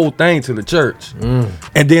gave the whole thing to the church. And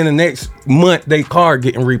then the next month, their car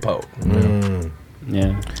getting repoed.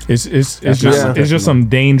 Yeah. It's just some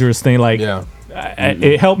dangerous thing. Like,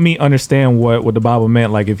 it helped me understand what the Bible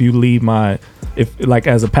meant. Like, if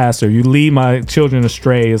as a pastor, you lead my children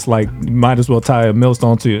astray, it's like you might as well tie a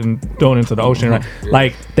millstone to it and throw it into the ocean, right? Yeah.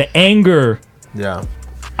 Like the anger,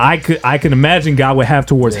 I can imagine God would have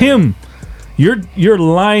towards him. You're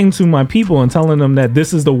lying to my people and telling them that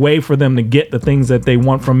this is the way for them to get the things that they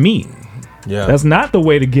want from me. Yeah. That's not the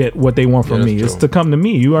way to get what they want from me. It's to come to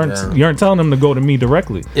me. You aren't telling them to go to me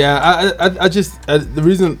directly. Yeah, I just the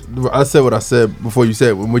reason I said what I said before you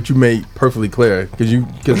said what you made perfectly clear because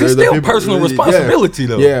it's still personal responsibility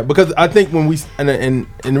though. Yeah, because I think when we and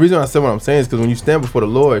the reason I said what I'm saying is because when you stand before the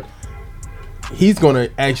Lord, He's gonna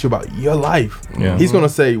ask you about your life. Yeah. He's gonna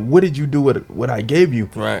say, "What did you do with what I gave you?"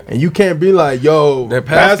 Right. And you can't be like, "Yo, that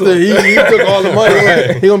pastor, he took all the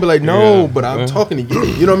money." He's gonna be like, "No, but I'm talking to you."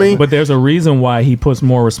 You know what I mean? But there's a reason why he puts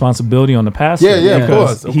more responsibility on the pastor. Yeah, of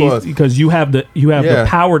course. Because you have the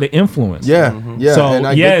power to influence. Yeah. So and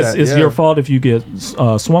I get that. it's your fault if you get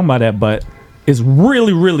swung by that, but it's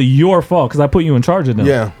really, really your fault because I put you in charge of them.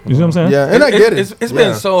 Yeah. You see what I'm saying? Yeah, and I get it. It's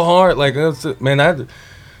been so hard. Like, man,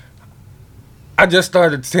 I just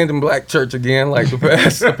started attending black church again, like the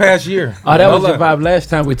past year. Oh, that was your vibe last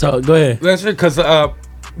time we talked. Go ahead. That's it, because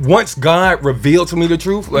once God revealed to me the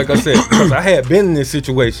truth, like I said, because I had been in this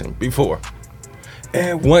situation before,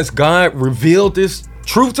 and once God revealed this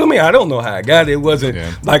truth to me, I don't know how I got it. It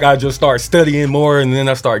wasn't like I just started studying more and then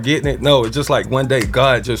I started getting it. No, it's just like one day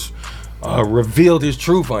God just revealed His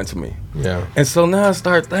truth unto me. Yeah. And so now I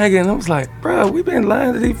start thinking, I was like, bro, we've been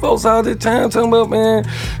lying to these folks all the time, talking about, man,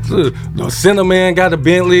 the sinner man got a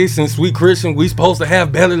Bentley. Since we Christian, we supposed to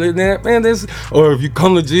have better than that, man. Or if you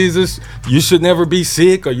come to Jesus, you should never be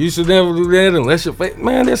sick, or you should never do that unless you're faith.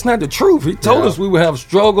 Man, that's not the truth. He told us we would have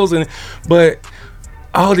struggles, but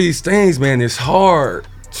all these things, man, it's hard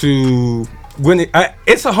to.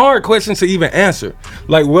 It's a hard question to even answer.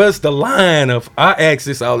 Like, what's the line of, I ask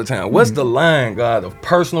this all the time, what's the line, God, of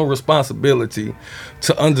personal responsibility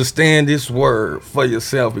to understand this word for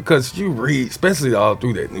yourself? Because you read, especially all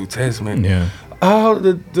through that New Testament, all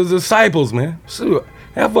the disciples, man,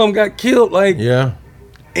 half of them got killed, like,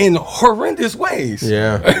 in horrendous ways.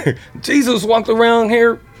 Yeah. Jesus walked around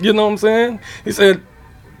here, you know what I'm saying? He said,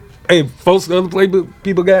 hey, folks, the other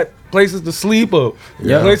people got places to sleep or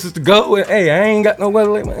places to go, and hey, I ain't got nowhere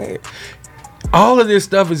to lay my head. All of this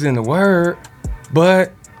stuff is in the word,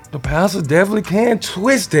 but the pastor definitely can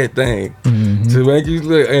twist that thing to make you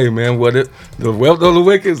look, hey man, what if the wealth of the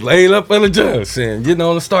wicked is laid up for the just, and you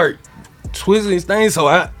know, to start twisting these things. So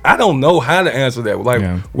I don't know how to answer that.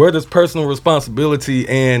 Like, where does personal responsibility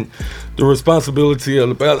and the responsibility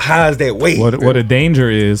of the how is that weight? What the danger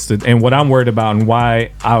is, and what I'm worried about, and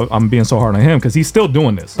why I'm being so hard on him, because he's still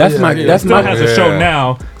doing this. That's my. He has a show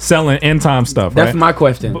now selling end time stuff. That's my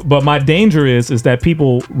question. But my danger is that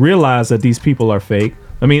people realize that these people are fake.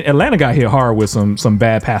 I mean, Atlanta got hit hard with some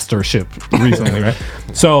bad pastorship recently, right?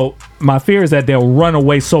 So my fear is that they'll run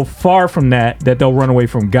away so far from that they'll run away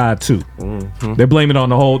from God too. They blame it on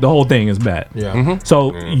the whole thing is bad.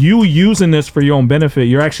 So you using this for your own benefit,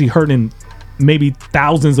 you're actually hurting maybe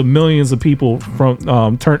thousands of millions of people from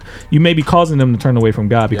you may be causing them to turn away from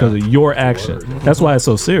God because of your action. That's why it's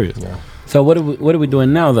so serious. So what are we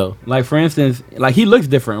doing now though? Like, for instance, like, he looks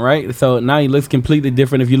different, right? So now he looks completely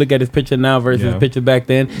different. If you look at his picture now versus his picture back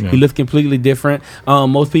then, he looks completely different.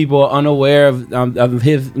 Most people are unaware of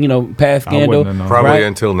his past scandal. Probably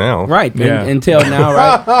until now. Right. Until now,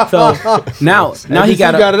 right? So now he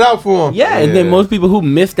got it out for him. Yeah, and then most people who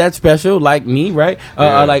missed that special, like me, right?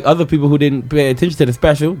 Like other people who didn't pay attention to the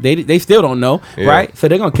special, they still don't know, right? So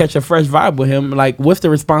they're gonna catch a fresh vibe with him. Like, what's the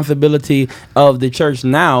responsibility of the church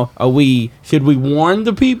now? Should we warn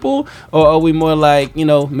the people, or are we more like,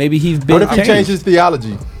 maybe he's been What if he changed his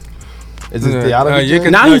theology? Is his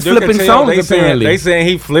theology now he's flipping songs, apparently. They saying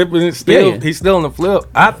he flipping it still. He's still on the flip.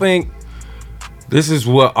 I think this is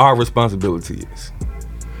what our responsibility is.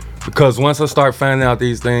 Because once I start finding out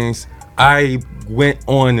these things, I went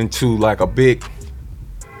on into like a big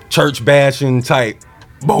church bashing type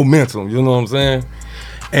momentum, you know what I'm saying?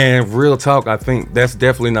 And real talk, I think that's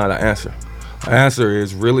definitely not an answer. The answer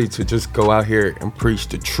is really to just go out here and preach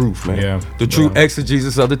the truth, man. The true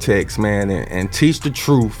exegesis of the text, man, and teach the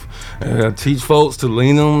truth. Teach folks to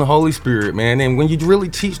lean on the Holy Spirit, man. And when you really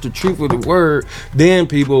teach the truth with the word, then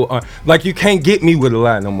people are like, you can't get me with a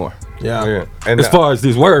lie no more. And as far as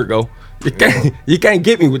this word go, you can't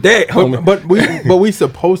get me with that, homie. But we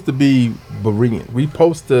supposed to be Berean. We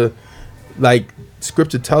supposed to, like,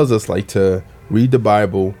 Scripture tells us, like, to read the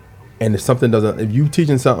Bible. And if something doesn't, if you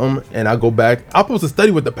teaching something and I go back, I'm supposed to study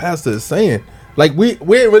what the pastor is saying. Like, we ain't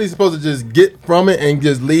really supposed to just get from it and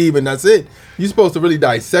just leave and that's it. you're supposed to really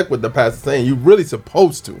dissect what the pastor's saying. You're really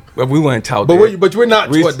supposed to. But we weren't taught but that. But we're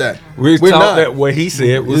not taught that. We're taught not. that what he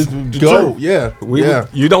said was the go. truth. Yeah.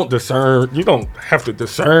 You don't discern. You don't have to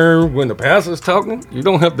discern when the pastor's talking. You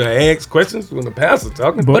don't have to ask questions when the pastor's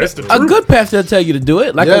talking. But it's the truth. A good pastor will tell you to do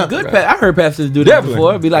it. Like a good pastor. I heard pastors do that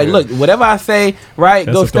before. Be like, look, whatever I say, right,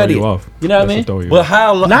 That's go to throw study you it. off. You know what I mean? But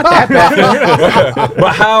how? Not that pastor.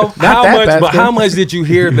 But how much did you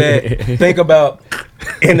hear that? Think about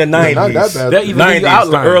in the 90s,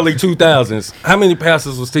 the early 2000s. How many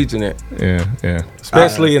pastors was teaching that? Yeah.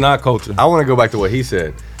 Especially in our culture. I want to go back to what he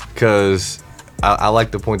said because I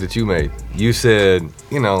like the point that you made. You said,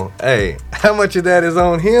 hey, how much of that is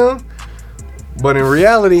on him? But in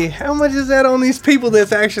reality, how much is that on these people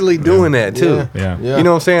that's actually doing that too? Yeah. You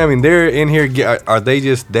know what I'm saying? I mean, they're in here. Are they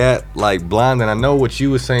just that like blind? And I know what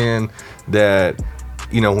you were saying that,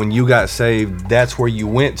 when you got saved, that's where you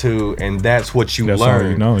went to, and that's what you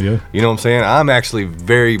learned. All You know what I'm saying? I'm actually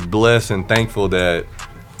very blessed and thankful that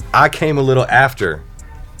I came a little after.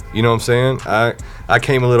 You know what I'm saying? I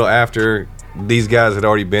came a little after these guys had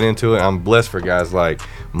already been into it. I'm blessed for guys like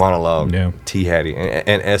Monologue, T. Hattie,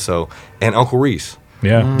 and Esso, and Uncle Reese.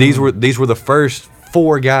 Yeah. These were the first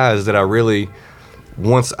 4 guys that I really,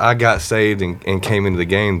 once I got saved and came into the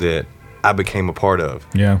game, that I became a part of.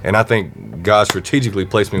 Yeah. And I think God strategically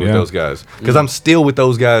placed me with those guys because I'm still with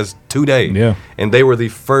those guys today. Yeah. And they were the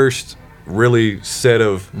first really set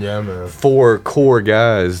of 4 core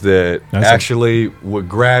guys that actually would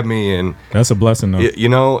grab me, and that's a blessing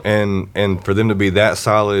though. And for them to be that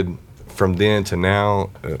solid from then to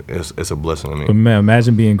now, it's a blessing to me. But man,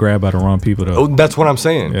 imagine being grabbed by the wrong people though. Oh, that's what I'm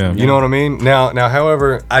saying. Yeah. You know what I mean? Now,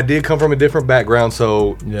 however, I did come from a different background,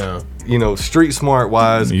 so street smart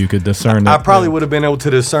wise, you could discern. I probably would have been able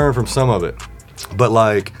to discern from some of it, but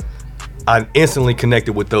like, I instantly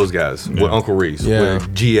connected with those guys, with Uncle Reese,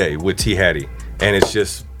 with GA, with T. Hattie, and it's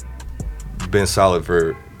just been solid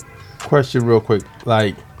for. Question real quick,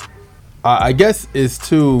 like, I guess is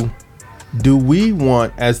do we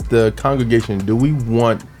want, as the congregation, do we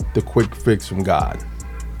want the quick fix from God?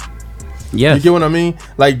 Yes. You get what I mean?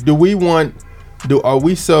 Like, are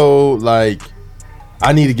we so like,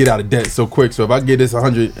 I need to get out of debt so quick. So if I get this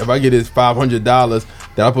 $500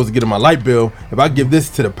 that I'm supposed to get in my light bill, if I give this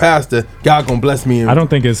to the pastor, God gonna bless me. I don't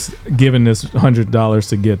think it's giving this $100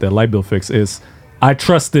 to get that light bill fix. It's I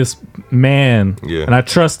trust this man, and I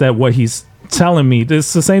trust that what he's telling me. This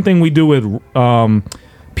is the same thing we do with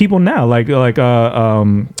people now. Like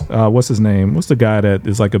what's his name? What's the guy that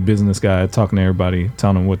is like a business guy talking to everybody,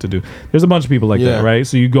 telling them what to do? There's a bunch of people like that, right?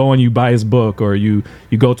 So you go and you buy his book, or you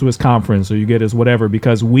go to his conference, or you get his whatever,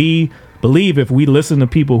 because we believe if we listen to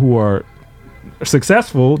people who are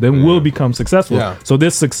successful, then we'll become successful. So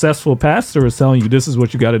this successful pastor is telling you this is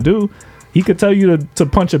what you got to do. He could tell you to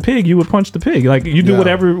punch a pig, you would punch the pig. Like, you do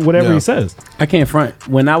whatever he says. I can't front.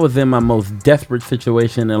 When I was in my most desperate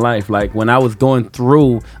situation in life, like when I was going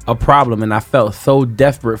through a problem and I felt so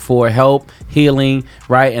desperate for help, healing,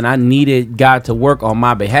 right? And I needed God to work on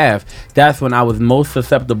my behalf. That's when I was most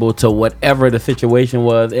susceptible to whatever the situation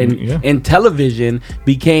was. And television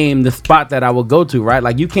became the spot that I would go to, right?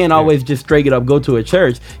 Like, you can't always just straight up go to a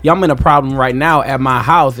church. Yeah, I'm in a problem right now at my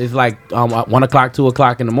house. It's like 1 o'clock, 2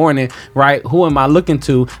 o'clock in the morning, right? Who am I looking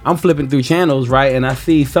to? I'm flipping through channels, right? And I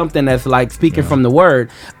see something that's like speaking from the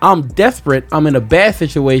word. I'm desperate. I'm in a bad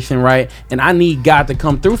situation, right? And I need God to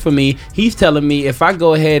come through for me. He's telling me if I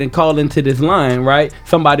go ahead and call into this line, right?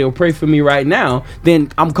 Somebody will pray for me right now.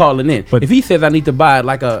 Then I'm calling in. But if he says I need to buy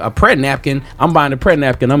like a prayer napkin, I'm buying a prayer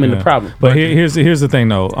napkin. I'm in the problem. But here's the thing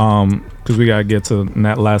though, because we gotta get to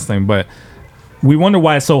that last thing. But we wonder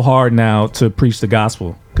why it's so hard now to preach the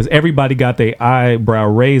gospel, because everybody got their eyebrow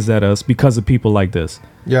raised at us because of people like this.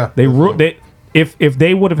 Yeah, if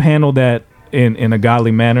they would have handled that in a godly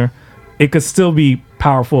manner, it could still be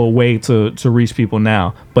powerful way to reach people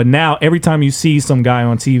now. But now every time you see some guy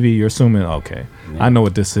on TV, you're assuming, okay, I know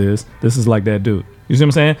what this is. This is like that dude. You see what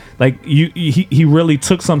I'm saying? Like, he really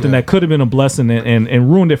took something that could have been a blessing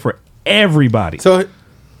and ruined it for everybody. So,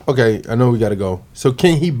 okay, I know we got to go. So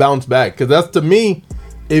can he bounce back? Because that's, to me,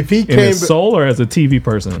 if he in his soul or as a TV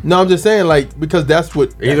person. No, I'm just saying, like, because that's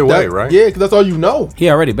what either way, right? Yeah, because that's all you know. He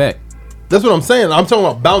already back. That's what I'm saying. I'm talking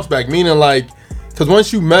about bounce back, meaning like, because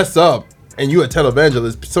once you mess up and you a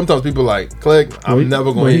televangelist, sometimes people like, click, I'm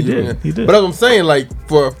never going to hear you. He did. But as I'm saying, like,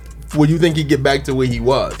 would you think he'd get back to where he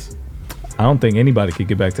was? I don't think anybody could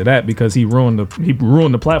get back to that, because he ruined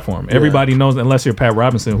the platform. Everybody knows, unless you're Pat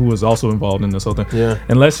Robinson, who was also involved in this whole thing. Yeah.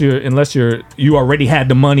 Unless you already had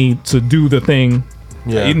the money to do the thing.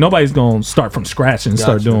 Yeah. Nobody's gonna start from scratch and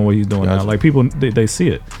start doing what he's doing now. Like, people, they see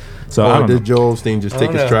it. So I don't know. Did Joel Osteen just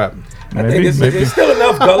take his trap? I think it's still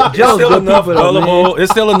enough gullible.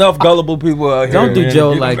 It's still enough gullible people out here. Don't do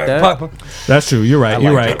Joe like that. That's true. You're right.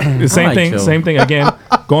 You're right. The same thing. Same thing again.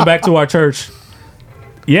 Going back to our church.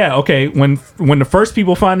 Yeah. Okay. When the first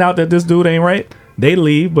people find out that this dude ain't right, they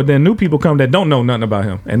leave. But then new people come that don't know nothing about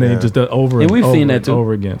him, and then he just does over and we've over seen that and too.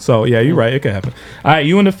 over again. So yeah, you're right. It could happen. All right,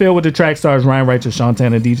 you in the field with the track stars Ryan Righteous, Sean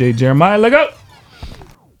Tanner, DJ Jeremiah. Let go.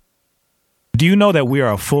 Do you know that we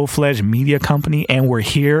are a full-fledged media company and we're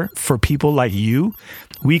here for people like you?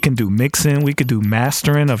 We can do mixing, we can do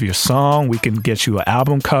mastering of your song, we can get you an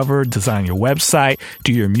album cover, design your website,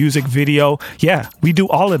 do your music video. Yeah, we do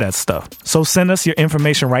all of that stuff. So send us your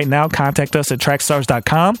information right now. Contact us at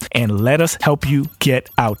trackstars.com and let us help you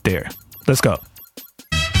get out there. Let's go.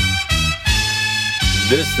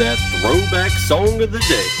 This that throwback song of the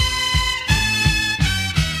day.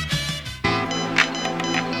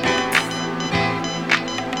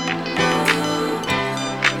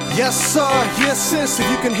 Yes, sir, yes, sis.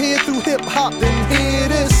 If you can hear through hip hop, then here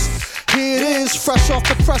it is. Here it is, fresh off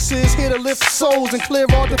the presses, here to lift souls and clear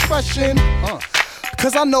all depression.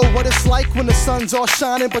 Cause I know what it's like when the sun's all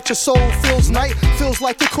shining, but your soul feels night. Feels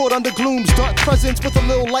like you're caught under gloom's dark presence with a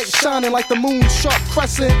little light shining like the moon's sharp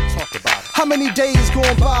crescent. Talk about it. How many days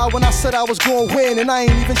going by when I said I was gonna win and I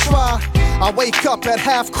ain't even try? I wake up at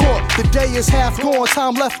half court, the day is half gone,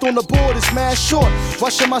 time left on the board is mad short.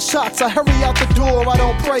 Rushing my shots, I hurry out the door, I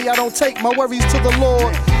don't pray, I don't take my worries to the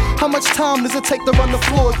Lord. How much time does it take to run the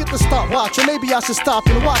floor? Get the stopwatch, or maybe I should stop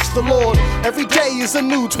and watch the Lord. Every day is a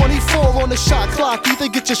new 24 on the shot clock, either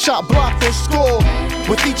get your shot blocked or score.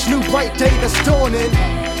 With each new bright day that's dawning,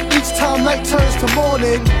 each time night turns to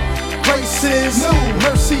morning. Grace is new,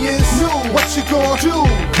 mercy is new. What you gonna do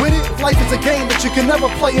with it? Life is a game that you can never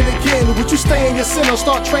play it again. Would you stay in your sin or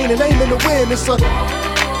start training, aiming to win? It's a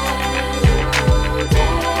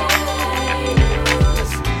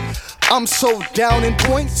I'm so down in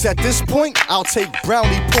points. At this point, I'll take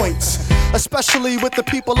brownie points. Especially with the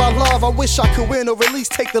people I love. I wish I could win or at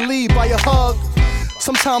least take the lead by a hug.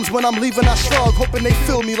 Sometimes when I'm leaving I shrug, hoping they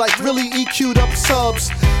feel me like really EQ'd up subs.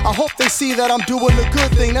 I hope they see that I'm doing a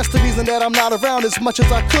good thing. That's the reason that I'm not around as much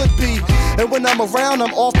as I could be. And when I'm around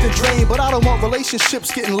I'm often drained, but I don't want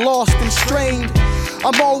relationships getting lost and strained.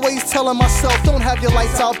 I'm always telling myself, don't have your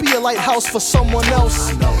lights out, be a lighthouse for someone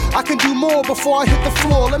else. I can do more before I hit the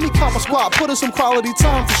floor. Let me cop a squat, put in some quality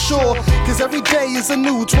time for sure. Cause every day is a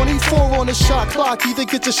new 24 on the shot clock. Either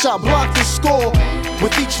get your shot blocked or score.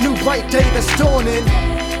 With each new bright day that's dawning,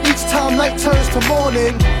 each time night turns to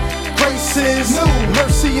morning. Grace is new,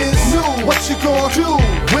 mercy is new. What you gonna do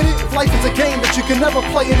with it? Life is a game that you can never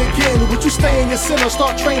play it again. Would you stay in your sin or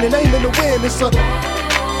start training, aiming to win? It's a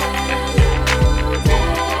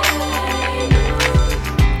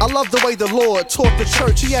I love the way the Lord taught the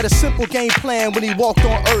church. He had a simple game plan when he walked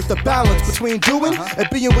on earth. The balance between doing and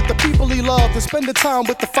being with the people he loved and spending time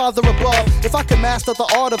with the Father above. If I can master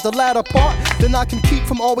the art of the latter part, then I can keep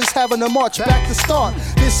from always having to march back to start.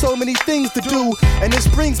 There's so many things to do, and this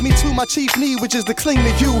brings me to my chief need, which is to cling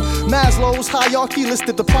to you. Maslow's hierarchy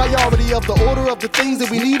listed the priority of the order of the things that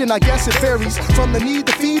we need, and I guess it varies from the need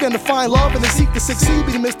to feed and to find love and to seek to succeed.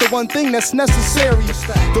 We miss the one thing that's necessary.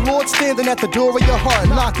 The Lord standing at the door of your heart,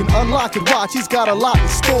 knocking, unlock it, watch, he's got a lot in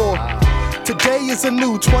store. Today is a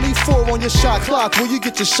new 24 on your shot clock. Will you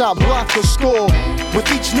get your shot blocked or score? With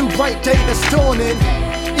each new bright day that's dawning,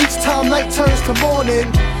 each time night turns to morning.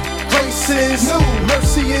 Grace is new,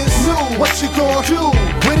 mercy is new. What you gonna do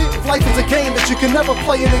with it? Life is a game that you can never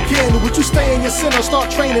play it again. Would you stay in your sin or start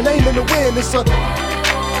training, aiming to win? It's a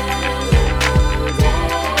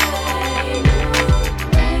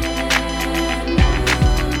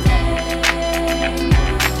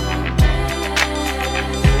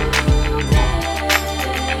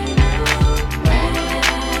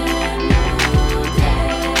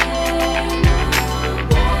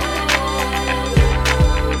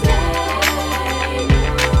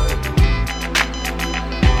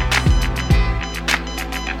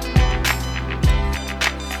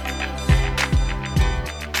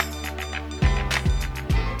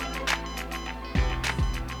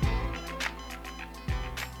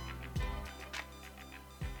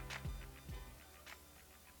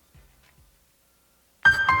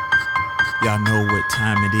Y'all know what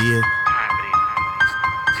time it is.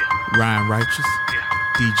 Ryan Righteous,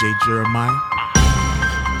 DJ Jeremiah,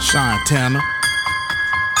 Sean Tanner.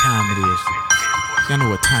 Time it is. Y'all know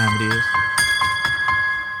what time it is.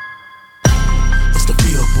 It's the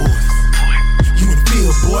Field Boys. You in the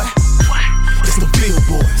field, boy. It's the Field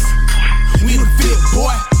Boys. We in the field,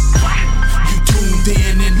 boy. You tuned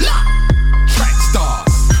in and locked. Track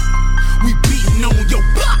stars. We beating on your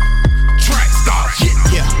block. Track stars.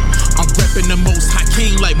 Yeah. I'm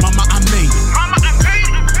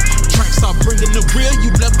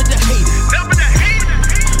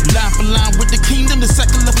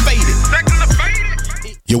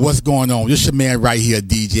Yo, what's going on? This your man right here,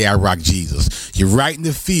 DJ I Rock Jesus. You're right in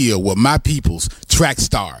the field with my peoples, track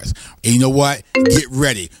stars. And you know what? Get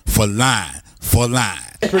ready for line for line.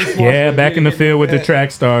 Yeah, back in the field with the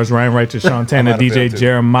track stars, Ryan Righteous, Sean Tanner, DJ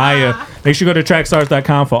Jeremiah. Make sure you go to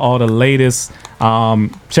trackstars.com for all the latest.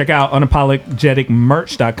 Check out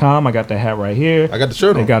unapologeticmerch.com. I got the hat right here. I got the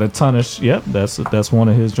shirt on. They got a ton of yep, that's one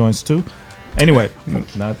of his joints too. Anyway,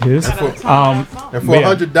 not his. And for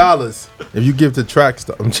 $100, if you give to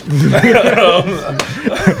Trackstar,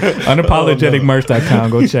 unapologeticmerch.com.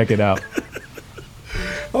 Go check it out.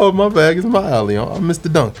 Oh, my bag is my alley. I missed the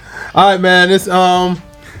dunk. All right, man. It's Line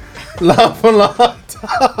for Line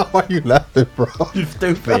time. Why you laughing, bro? You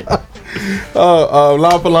stupid.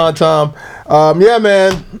 Line for Line time. Yeah,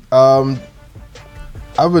 man. I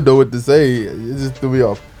would know what to say. It just threw me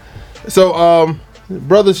off. So,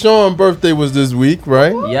 Brother Sean's birthday was this week,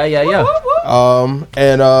 right? Yeah.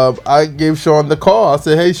 And I gave Sean the call. I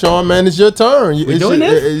said, "Hey, Sean, man, it's your turn.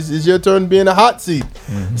 It's your turn to be in the hot seat."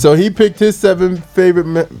 Mm-hmm. So he picked his 7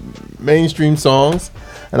 favorite mainstream songs,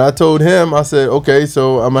 and I told him, I said, "Okay,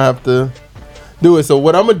 so I'm gonna have to do it. So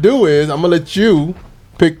what I'm gonna do is I'm gonna let you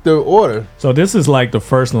pick the order." So this is like the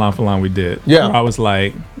first Line for Line we did. Yeah. I was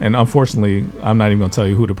like, and unfortunately, I'm not even gonna tell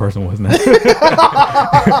you who the person was now.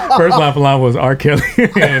 First Line for Line was R. Kelly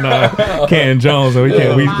and Ken Jones, so we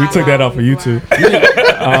took that off of YouTube.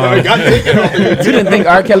 You didn't think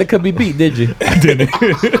R. Kelly could be beat, did you? I didn't.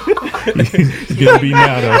 He's getting beat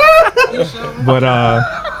now though. But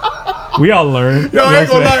we all learned. Yo, I ain't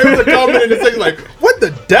gonna lie, it was a comment in the section like, "What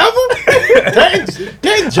the devil?"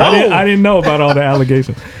 Ken Jones. I didn't know about all the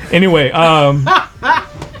allegations. Anyway, so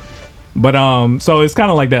it's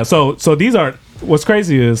kind of like that. So these are. What's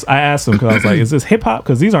crazy is I asked him because I was like, "Is this hip hop?"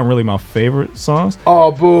 Because these aren't really my favorite songs.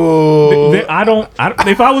 Oh, boo! If I'm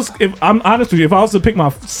honest with you, if I was to pick my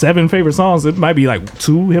 7 favorite songs, it might be like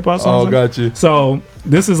 2 hip hop songs. Oh, got you. So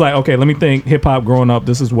this is like, okay, let me think. Hip hop growing up,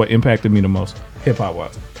 this is what impacted me the most, hip hop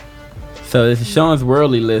wise. So this is Sean's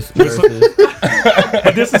worldly list versus.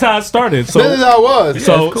 But this is how it started. So this is how it was.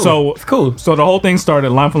 So it's cool. So the whole thing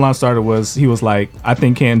started. Line for Line started was he was like, "I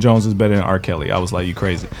think Ken Jones is better than R. Kelly." I was like, "You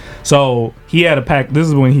crazy?" So he had a pack. This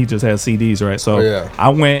is when he just had CDs, right? So I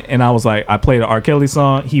went and I was like, I played an R. Kelly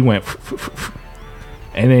song. He went,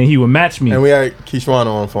 and then he would match me. And we had Keishwana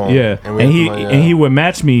on phone. Yeah, and he would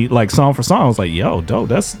match me like song for song. I was like, "Yo,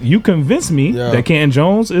 dope. You convinced me that Ken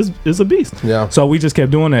Jones is a beast." Yeah. So we just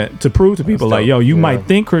kept doing that to prove to people like, "Yo, you might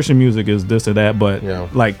think Christian music is this or that, but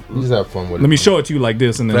like, you just have fun with it. Let me show it to you like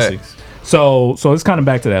this and then see." So it's kind of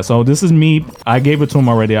back to that. So this is me. I gave it to him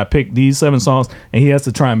already. I picked these 7 songs, and he has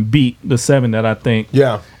to try and beat the 7 that I think.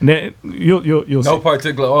 Yeah. And then you'll see. No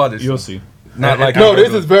particular artist. You'll see. Not like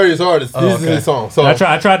this is various artists. This is his song. So I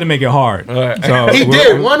tried to make it hard. Right. So he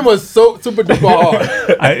did. One was super duper hard.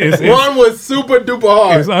 One was super duper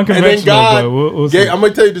hard. It's unconventional. And then God we'll see. I'm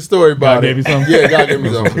gonna tell you the story about God it. gave you something? Yeah, God gave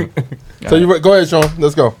me something. So you go ahead, Sean.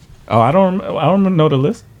 Let's go. Oh, I don't know the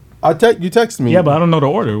list. You text me. Yeah, but I don't know the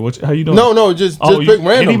order. How you doing? No, just pick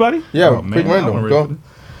random. Anybody? Yeah, pick random. Go.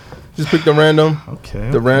 Just pick the random.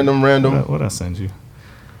 Okay. The random. What I send you?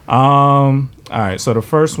 All right. So the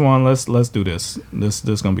first one, let's do this.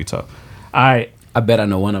 This gonna be tough. All right. I bet I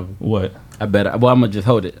know one of them. What? I'm gonna just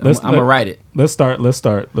hold it. I'm gonna write it. Let's start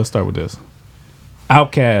with this.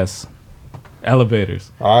 Outkast,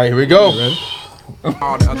 Elevators. All right, here we go. You ready?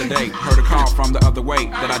 All the other day, heard a call from the other way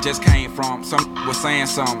that I just came from. Some was saying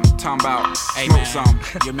something, talking about smoke some.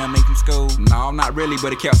 You remember me from school? No, not really,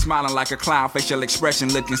 but he kept smiling like a clown, facial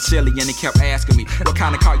expression looking silly, and he kept asking me, what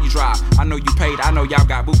kind of car you drive? I know you paid, I know y'all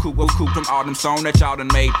got buku from all them songs that y'all done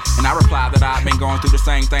made. And I replied that I've been going through the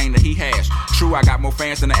same thing that he has. True, I got more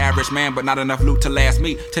fans than the average man, but not enough loot to last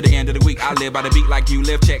me to the end of the week. I live by the beat like you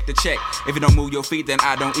live, check to check. If you don't move your feet, then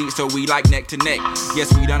I don't eat, so we like neck to neck.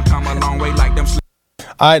 Yes, we done come a long way like them.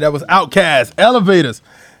 All right, that was Outkast, Elevators,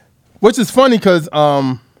 which is funny because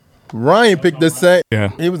Ryan picked the same.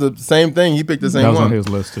 Yeah, it was the same thing. He picked the same one. That was one. on his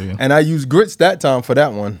list too. Yeah. And I used Grits that time for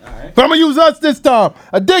that one. Right. But I'm gonna use Us this time.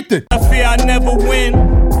 Addicted. I fear I never win.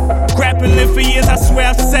 Grappling for years, I swear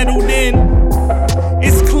I've settled in.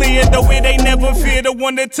 It's clear though it ain't never fear. The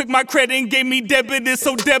one that took my credit and gave me debit is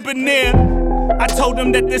so debonair. I told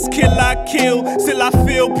him that this kill I kill. Still I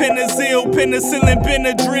feel penicillin,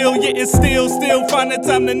 Benadryl. Yeah, it's still find the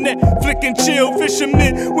time to net. Flick and chill,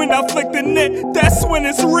 fisherman. When I flick the net, that's when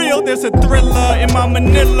it's real. There's a thriller in my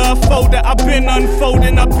manila folder. I've been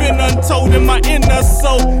unfolding, I've been untold. In my inner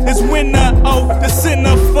soul is winner. Oh, the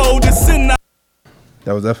centerfold, the sinner.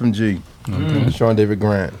 That was FMG. Sean David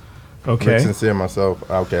Grant. Okay. Rick Sincere, myself,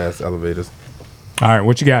 Outkast, Elevators. All right,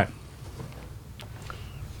 what you got?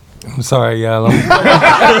 I'm sorry, y'all. It's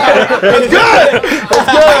good.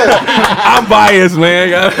 It's good. I'm biased,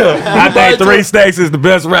 man. I think Three Stacks is the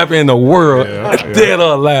best rapper in the world, dead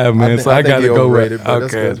or alive, man. So I gotta go with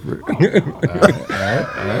Outkast.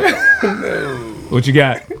 What you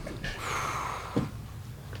got?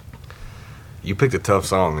 You picked a tough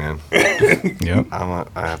song, man. Yep. I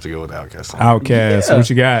have to go with Outkast. Outkast. What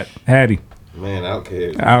you got, Hattie? Man,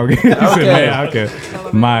 Outkast.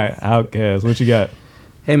 Outkast. My Outkast. What you got?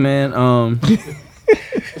 Hey man,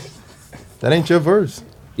 that ain't your verse.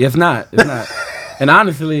 It's not. It's not. And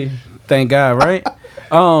honestly, thank God, right?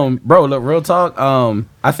 Bro, look, real talk.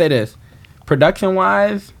 I say this, production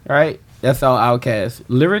wise, right? That's all Outkast.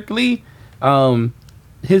 Lyrically,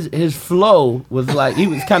 his flow was like he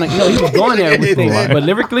was kind of he was going there with things, but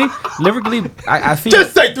lyrically, I see.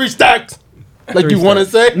 Just say 3 Stacks. Like you want to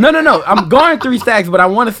say? No. I'm going 3 Stacks, but I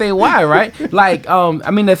want to say why, right? Like, I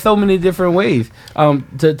mean, there's so many different ways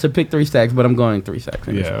to pick 3 Stacks, but I'm going 3 Stacks.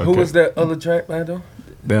 Yeah. Okay. Who was that other track, man? Though?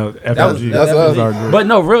 That's us. But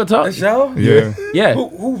no, real talk. That's y'all? Yeah.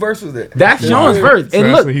 Who verse was that? That's Sean's verse.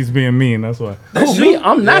 And look, he's being mean. That's why. Who me?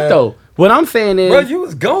 I'm not though. What I'm saying is, bro, you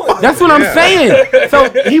was going. That's what I'm saying. So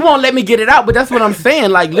he won't let me get it out, but that's what I'm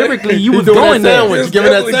saying. Like lyrically, you was going there. Sandwich. Give me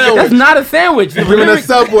that sandwich. That's not a sandwich. Give me that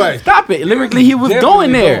Subway. Stop it. Lyrically, he was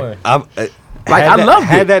going there. I loved it.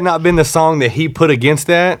 Had that not been the song that he put against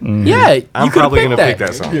that, yeah, I'm probably gonna pick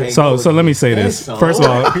that song. So let me say this. First of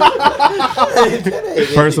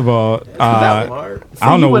all, I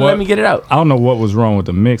don't know what. Let me get it out. I don't know what was wrong with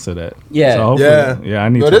the mix of that. Yeah. So hopefully, I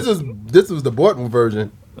need. No, to, this was the Borton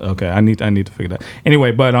version. Okay, I need to figure that.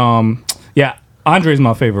 Anyway, but yeah, Andre's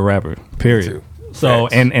my favorite rapper. Period. So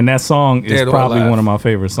and that song is probably one of my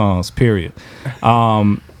favorite songs. Period.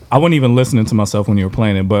 I wasn't even listening to myself when you were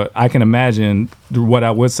playing it, but I can imagine what I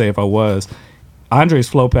would say if I was. Andre's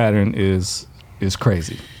flow pattern is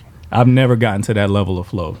crazy. I've never gotten to that level of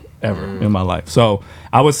flow ever in my life. So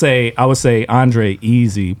I would say Andre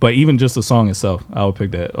easy, but even just the song itself, I would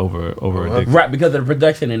pick that over Addiction. Right, because of the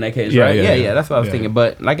production in that case, right? Yeah, that's what I was thinking.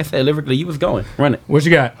 But like I said, lyrically, you was going. Run it. What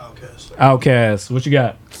you got? Outkast. What you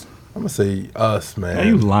got? I'm gonna say us, man. Are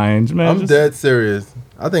you lying, man? I'm dead serious.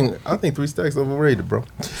 I think 3 Stacks overrated, bro.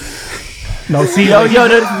 No, see, yo,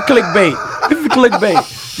 this is clickbait. This is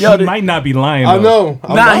clickbait. Yo, he might not be lying. I though.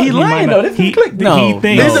 know. He lying though. This is clickbait. No, he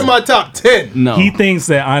thinks, these are my top 10. No, he thinks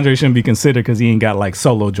that Andre shouldn't be considered because he ain't got like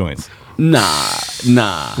solo joints. Nah.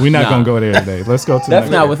 We're not gonna go there today. Let's go to. That's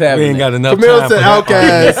not what's happening. We ain't got enough Camille time. said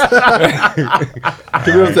Outkast.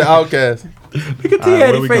 Camille said Outkast. Look at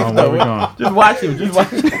T.A.'s face though. Just watch him.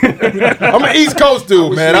 I'm an East Coast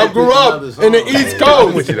dude, man. I grew up in the East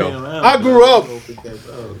Coast.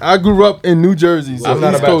 I grew up in New Jersey, so I'm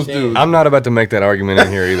not East Coast dude. I'm not about to make that argument in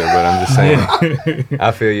here either, but I'm just saying.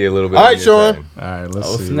 I feel you a little bit. All right, Sean. All right, let's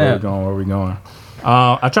see. Where we going?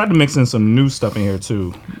 I tried to mix in some new stuff in here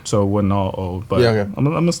too, so it wasn't all old. But I'm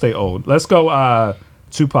gonna stay old. Let's go.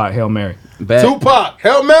 Tupac, Hail Mary. Tupac,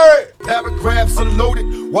 Hail Mary. Paragraphs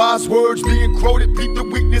unloaded, wise words being quoted. Peep the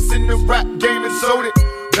weakness in the rap game and sold it.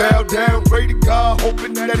 Bow down, pray to God,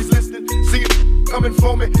 hoping that he's listening. See it coming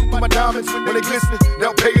for me, my diamonds when they glistening.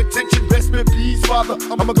 Now pay attention, best in peace, Father.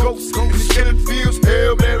 I'm a ghost in the killing fields.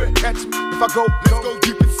 Hail Mary, catch me if I go. Let's go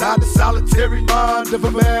deep inside the solitary mind of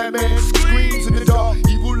a madman. Screams in the dark,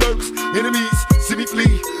 evil lurks, enemies see me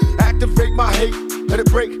flee. Activate my hate, let it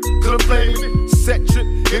break till I'm flaming. Set trip,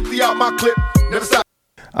 empty out my clip, never stop.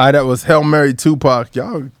 All right, that was Hail Mary Tupac.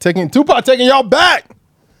 Tupac taking y'all back.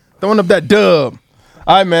 Throwing up that dub.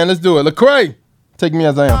 All right, man, let's do it. Lecrae, take me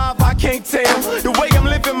as I am. I can't tell the way I'm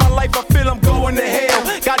living my life. I feel I'm going to hell.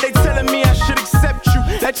 God, they telling me I should accept you.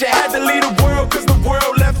 That you had to leave the world cause the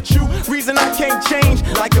world left you. Reason I can't change,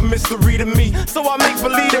 like a mystery to me. So I make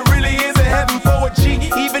believe there really is a heaven for a G.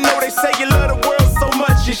 Even though they say you love the world so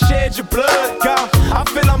much, you shed your blood. God, I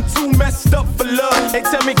feel I'm too messed up for love. They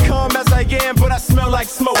tell me come as I am, but I smell like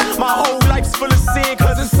smoke. My whole life's full of sin,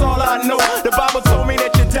 cause it's all I know. The Bible told me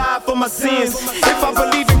that you died for my sins. If I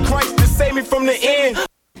believe in Christ to save me from the end. All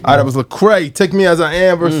right, that was Lecrae, Take Me As I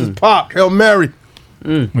Am versus Pac, Hail Mary.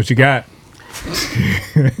 What you got?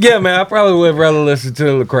 Yeah, man, I probably would rather listen to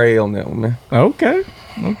Lecrae on that one, man. Okay.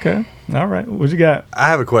 All right, what you got? I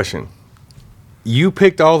have a question. You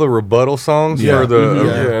picked all the rebuttal songs for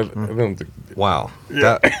the. Wow.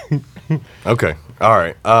 Okay. All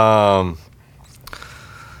right.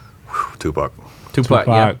 Tupac.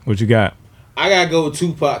 Yeah. What you got? I gotta go with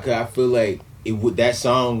Tupac because I feel like that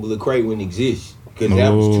song Lecrae wouldn't exist because that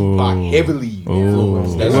was Tupac heavily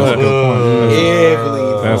influenced. That's heavily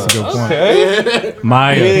That's a good point. Okay.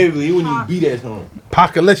 Maya. Yeah, he wouldn't even be that song.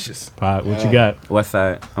 Pacolicious. Pot, what you got? West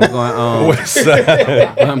Side. I'm going West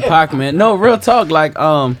Side. Pac, man. No, real talk. Like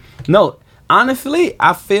no. Honestly,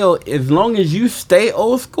 I feel as long as you stay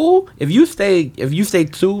old school, if you stay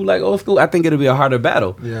too like old school, I think it'll be a harder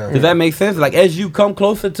battle. Yeah. Does that make sense? Like as you come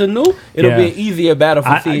closer to new, it'll be an easier battle for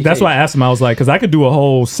CHH. That's why I asked him. I was like, because I could do a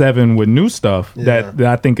whole 7 with new stuff that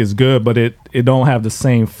I think is good, but it don't have the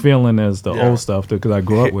same feeling as the old stuff because I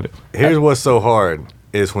grew up with it. Here's what's so hard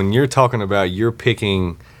is when you're talking about you're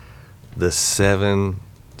picking the 7,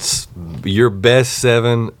 your best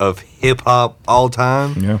 7 of hip hop all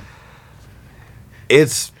time. Yeah.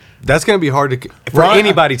 That's going to be hard for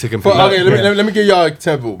anybody to compete. Okay, let me give y'all an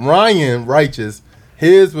example. Ryan Righteous,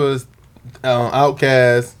 his was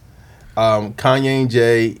Outkast, Kanye and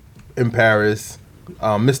Jay in Paris,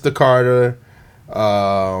 Mr. Carter,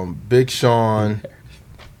 Big Sean,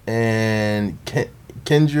 and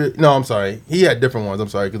Kendrick. No, I'm sorry. He had different ones. I'm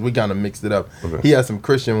sorry because we kind of mixed it up. Okay. He had some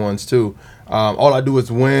Christian ones too. All I Do Is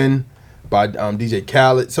Win by DJ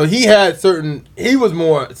Khaled. So he had he was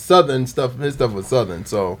more Southern stuff. His stuff was Southern.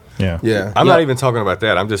 So yeah. I'm not even talking about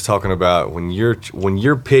that. I'm just talking about when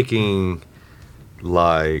you're picking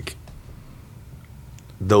like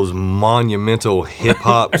those monumental hip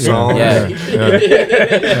hop songs. Yeah.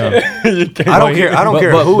 I don't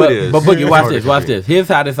care who it is. But Boogie, watch this. Here's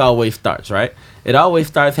how this always starts, right? It always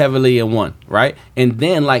starts heavily in one, right? And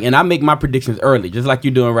then and I make my predictions early, just like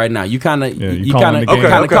you're doing right now. You kind of call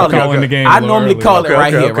it. I normally call it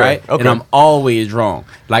right here, right? And I'm always wrong.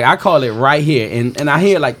 Like I call it right here, and I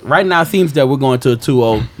hear like right now it seems that we're going to a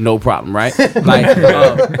 2-0, no problem, right? Like,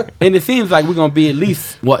 and it seems like we're gonna be at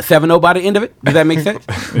least 7-0 by the end of it. Does that make sense?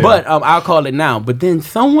 But I'll call it now. But then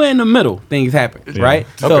somewhere in the middle, things happen, right?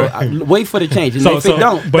 So wait for the change. And if it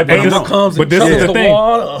don't, but this is the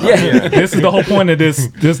thing. This is the whole point of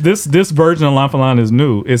this version of Line for Line is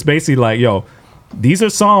new. It's basically like, these are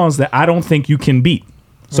songs that I don't think you can beat.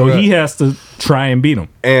 So he has to try and beat them.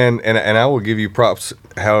 And I will give you props,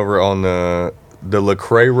 however, on the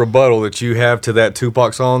Lecrae rebuttal that you have to that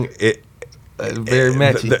Tupac song. Very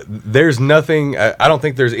matchy. There's nothing. I don't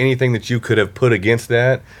think there's anything that you could have put against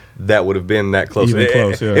that would have been that close.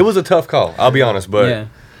 It was a tough call. I'll be honest, but.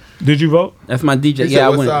 Did you vote? That's my DJ. Yeah, I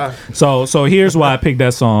went. So here's why I picked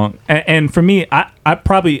that song. And for me, I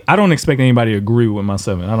don't expect anybody to agree with my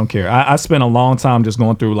 7. I don't care. I spent a long time just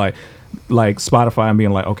going through like Spotify and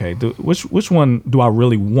being like, okay, which one do I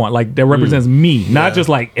really want? Like that represents me, not just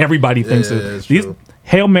like everybody thinks it.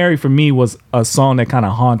 Hail Mary for me was a song that kind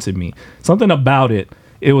of haunted me. Something about it.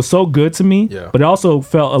 It was so good to me, but it also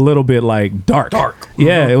felt a little bit like dark.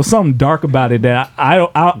 Yeah, it was something dark about it that I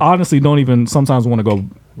honestly don't even sometimes want to go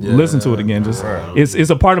listen to it again. Just it's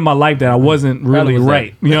a part of my life that I wasn't really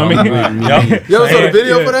right. You know what I mean? You ever saw the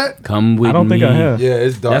video for that? Come with me. I don't think I have. Yeah,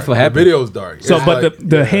 it's dark. That's what happened. The video's dark. So, but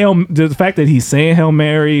the fact that he's saying Hail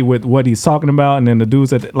Mary with what he's talking about, and then the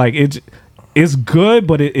dudes that like it's good,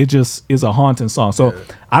 but it just is a haunting song. So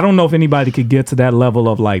I don't know if anybody could get to that level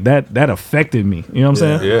of like that affected me. You know what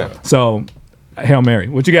I'm saying? Yeah. So Hail Mary,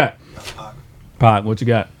 what you got? Pot, what you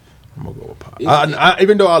got? I'm gonna go with Pop.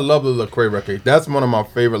 Even though I love the Lecrae record, that's one of my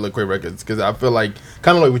favorite Lecrae records because I feel like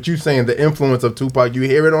kind of like what you saying, the influence of Tupac. You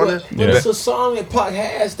hear it on it. But it's a song that Pac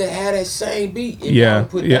has that had that same beat. If I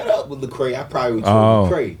put that up with Lecrae, I probably would choose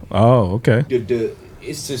Lecrae. Oh, okay.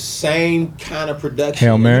 It's the same kind of production.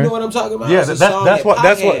 Hail Mary. You know what I'm talking about? Yeah,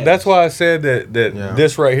 that's why I said that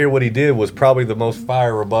this right here, what he did was probably the most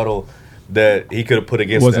fire rebuttal that he could have put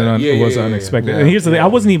against that. It wasn't unexpected. And here's the thing, I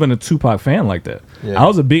wasn't even a Tupac fan like that. I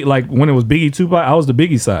was a big, like when it was Biggie Tupac, I was the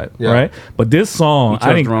Biggie side, right? But this song,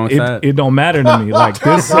 I think it don't matter to me. Like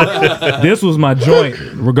this was my joint,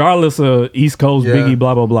 regardless of East Coast Biggie,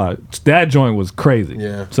 blah blah blah. That joint was crazy.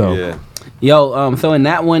 So in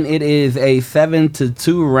that one, it is a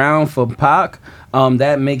 7-2 round for Pac.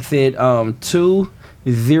 That makes it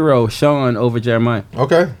 2-0 Sean over Jeremiah.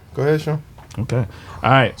 Okay, go ahead, Sean. Okay. All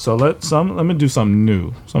right, so let me do something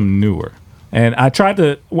new, something newer. And I tried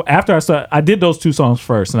to, after I did those 2 songs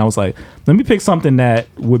first, and I was like, let me pick something that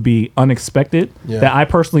would be unexpected, that I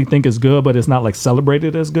personally think is good, but it's not like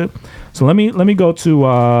celebrated as good. So let me go to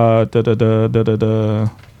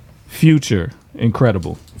the Future,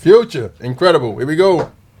 Incredible. Future, Incredible. Here we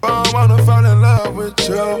go. I wanna fall in love with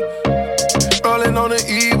you. Rolling on the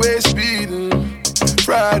E-way speeding.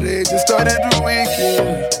 Friday just started the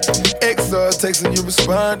weekend. XR texting you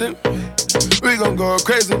responding. We gon' go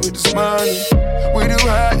crazy with this money. We do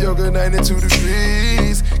hot yoga 92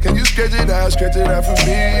 degrees. Can you stretch it out for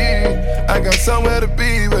me? I got somewhere to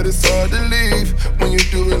be, but it's hard to leave. When you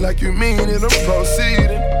do it like you mean it, I'm proceeding.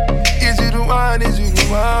 Is you the one? Is you the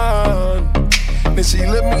one? Then she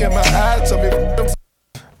looked me in my eyes, told me. All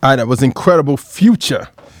right, that was incredible. Future.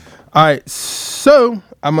 All right, so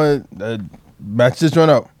I'm going to match this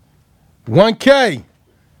joint up. 1K.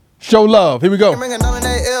 Show love. Here we go. I'ma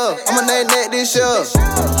name this year.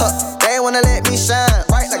 They wanna let me shine,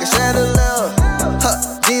 bright like a chandelier.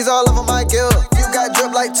 G's all over my gear. You got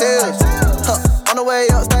drip like tears. On the way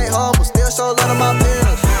up, stay humble, still show love to my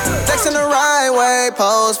peers. Flexing the right way,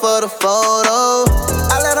 pose for the photo.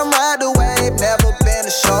 I let them ride the wave, never been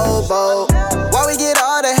a showboat. Why we get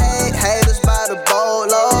all the hate, haters by the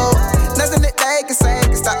boatload. Nothing that they can say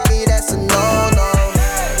can stop me, that's a no-no.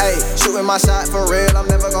 Hey, shooting my shot for real, I'm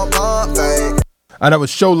never gonna pump fake. All right, that was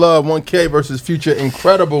Show Love, 1K versus Future.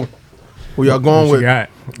 Incredible. Who y'all going what with? You got?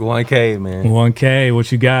 1K, man. 1K,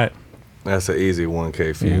 what you got? That's an easy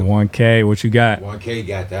 1K for you. 1K, what you got? 1K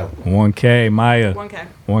got that one. 1K, Maya. 1K.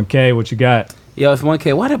 1K, what you got? Yo, it's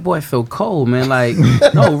 1K. Why that boy feel cold, man? Like,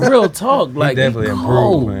 no, real talk. Like, he definitely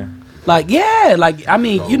improved, man. Like, yeah, like, I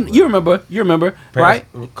mean, you remember, right?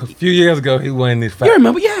 A few years ago, he wasn't this fat. You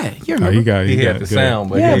remember, yeah, you remember. He had the sound,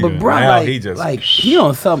 but yeah, but bro, now like, he just he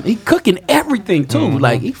on something. He cooking everything too.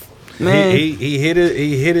 Like, man, he hit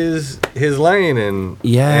his lane, and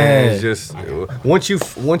it's just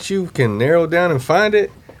once you can narrow down and find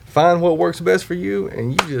what works best for you,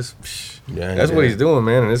 and you just that's what he's doing,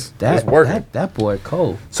 man, and it's working. That boy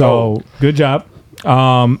cold. So good job.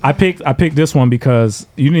 I picked this one because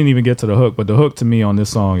you didn't even get to the hook, but the hook to me on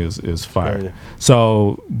this song is fire. Yeah.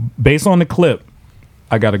 So based on the clip,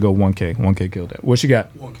 I got to go 1K. 1K killed that. What you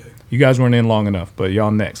got? 1K. You guys weren't in long enough, but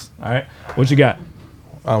y'all next. All right. What you got?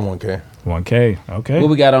 I'm 1K. 1K. Okay.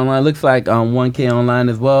 What we got online? Looks like 1K online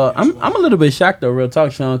as well. I'm a little bit shocked though, real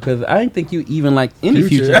talk, Sean, because I didn't think you even like any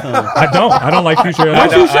Future song. I don't like Future. I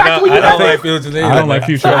don't like Future. I don't like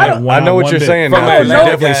Future. I know what you're saying. Now. You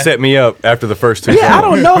definitely set me up after the first two. Yeah, I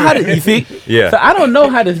don't know how to. You see? Yeah. So I don't know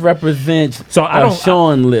how this represents. So I don't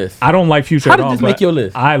Sean list. I don't like Future how at all. How did this make your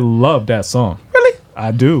list? I love that song. Really?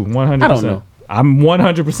 I do. 100%. I don't know. I'm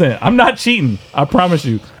 100%. I'm not cheating. I promise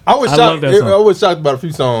you. I was shocked about a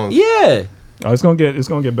few songs. Yeah. Oh, it's gonna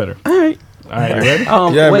get better. All right. You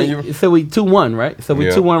ready? Wait. So we 2-1, right? So we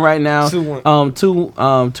 2-1 right now.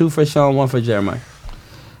 2-1. 2 for Sean, 1 for Jeremiah.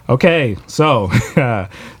 Okay. So I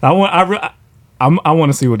want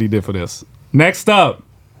to see what he did for this. Next up,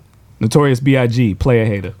 Notorious B.I.G. Player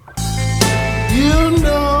Hater. You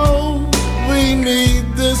know we need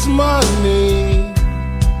this money,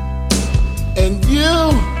 and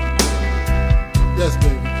yes,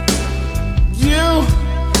 baby, you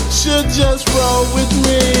should just roll with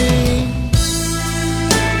me.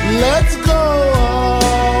 Let's go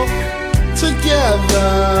off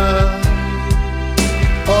together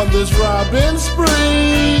on this robbing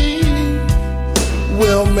spree.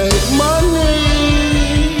 We'll make money.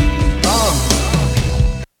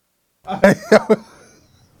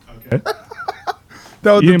 Okay.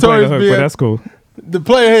 That was you didn't play the Notorious hook, B.I.G. but that's cool. The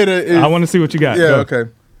Player Hater is. I want to see what you got. Yeah, Go.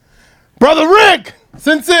 okay. Brother Rick,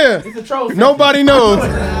 sincere. Nobody knows.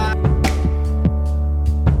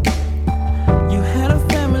 You had a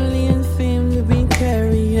family and seemed to be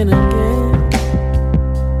carrying again.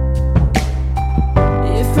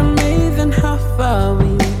 It's amazing how far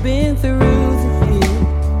we've been through the years.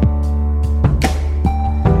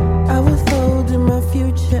 I was holding my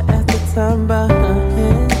future at the time by her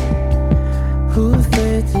hand. Who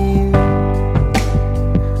said to you,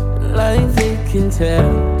 like they can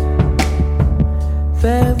tell?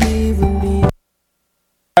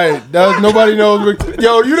 Hey, nobody knows.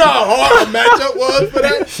 Yo, you know how hard the matchup was for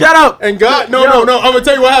that? Shut up. And God, no. I'm gonna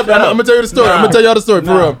tell you what happened. I'm gonna tell you the story. I'm gonna tell y'all the story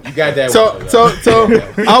for real. You got that. So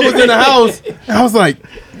I was in the house and I was like,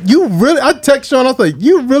 you really? I text Sean. I was like,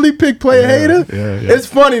 you really picked Player Hater? Yeah. It's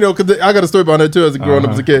funny though, because I got a story about that too as a growing up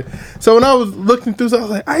as a kid. So when I was looking through, I was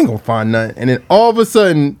like, I ain't gonna find nothing. And then all of a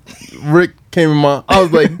sudden, Rick came in my. I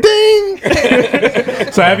was like, ding.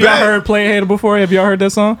 So have y'all heard Player Hater before? Have y'all heard that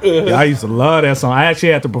song? Yeah, I used to love that song. I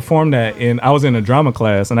actually had to perform that, and I was in a drama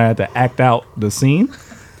class, and I had to act out the scene.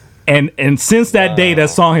 And since that day, that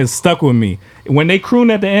song has stuck with me. When they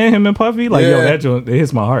croon at the end, him and Puffy, like, yo, that joint, it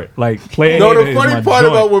hits my heart. Like, Player Hater the funny is my part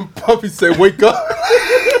joint. about when Puffy said, wake up.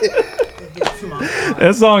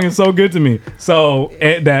 That song is so good to me. So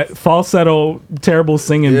that falsetto, terrible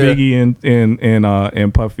singing Biggie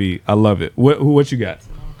and Puffy, I love it. What you got?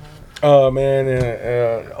 Man,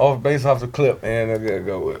 based off the clip, man, I gotta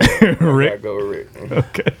go with Rick.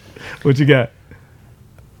 Okay, what you got?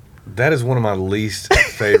 That is one of my least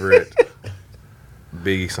favorite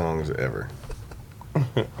Biggie songs ever.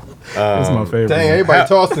 That's my favorite. Dang, everybody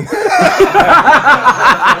tossing.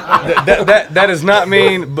 That does not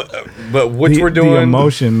mean But which we're doing the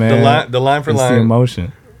emotion, man. The line for it's line. The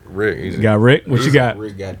emotion. Rick, easy. You got Rick. What you got?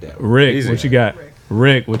 Rick got that. Rick, Easy. what you got?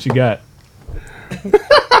 Rick, what you got?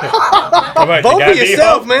 Vote for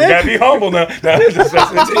yourself, man. You gotta be humble now.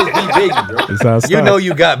 You know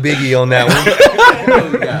you got Biggie on that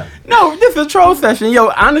one. No, this is a troll session. Yo,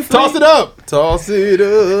 honestly. Toss it up. Toss it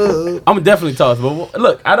up. I'm definitely toss. But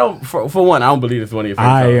look, I don't, for one, I don't believe it's one of your favorite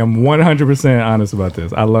I songs. am 100% honest about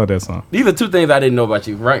this. I love that song. These are two things I didn't know about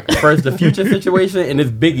you, right? First, the Future situation and this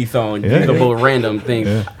Biggie song. Yeah. These are both random things.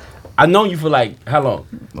 Yeah. I've known you for like, how long?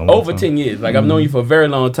 Over 10 years. Like, I've known you for a very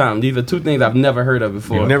long time. These are two things I've never heard of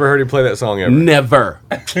before. You've never heard him play that song ever? Never.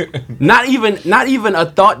 not even a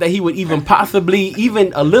thought that he would even possibly,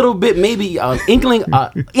 even a little bit, maybe an inkling,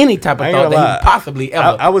 any type of I ain't thought gonna that he lie. would possibly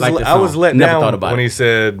ever I was like this I was song. let Never down thought about when it. he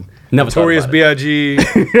said Never thought Notorious about B.I.G.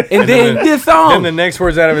 And then this song. Then the next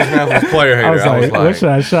words out of his mouth was player hater. I was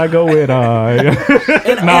like, should I go with? I'm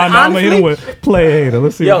gonna hit him with play hater.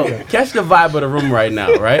 Let's see. Yo, what we got. catch the vibe of the room right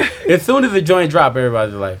now, right? As soon as the joint drop,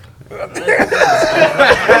 everybody's like,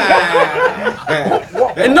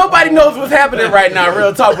 and nobody knows what's happening right now,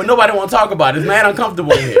 real talk, but nobody want to talk about it. It's mad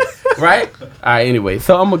uncomfortable in here, right? All right, anyway,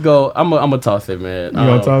 so I'm gonna toss it, man. You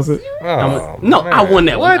gonna toss it? No, I won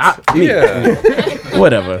that one. Yeah.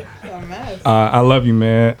 Whatever. I love you,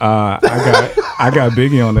 man. I got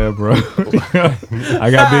Biggie on that, bro. I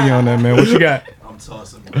got Biggie on that, man. What you got? I'm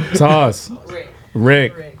tossing. Toss.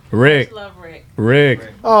 Rick. Rick.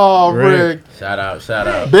 Oh, Rick. Shout out.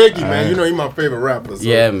 Biggie, man. You know he's my favorite rapper. So.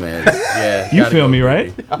 Yeah, man. Yeah. You feel me,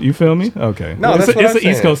 right? You feel me? Okay. No, it's that's what I'm an East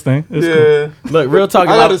saying. Coast thing. It's cool. Look, real talk.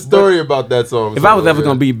 I got a story about that song. If I was ever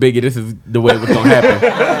gonna be Biggie, this is the way it was gonna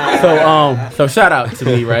happen. So shout out to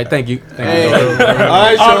me, right? Thank you. All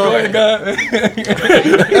right, Sean. Go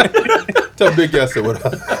ahead. Tell Big I said what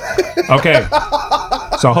up. Okay.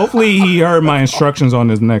 So hopefully he heard my instructions on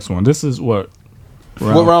this next one. This is what?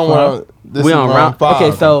 What round one? This we is on round 5.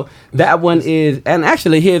 Okay, so that one is, and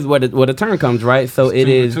actually here's where the turn comes, right? So it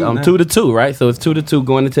is 2-2, right? So it's 2-2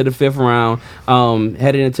 going into the 5th round.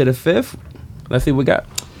 Headed into the 5th. Let's see what we got.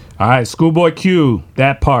 All right, Schoolboy Q,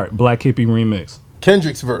 that part, Black Hippie remix.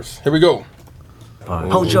 Kendrick's verse. Here we go.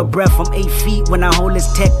 Hold your breath from 8 feet when I hold this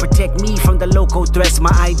tech. Protect me from the local threats.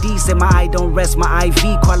 My ID said my eye don't rest. My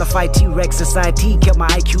IV qualified T-Rex society. Kept my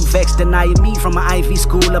IQ vexed. Denying me from my Ivy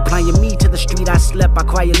school. Applying me to the street I slept. I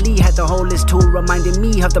quietly had to hold this tool. Reminding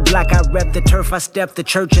me of the block I rep. The turf I stepped. The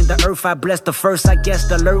church and the earth I blessed. The first I guess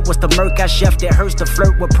the alert was the murk I chefed. It hurts to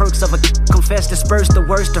flirt with perks of a confess. Disperse the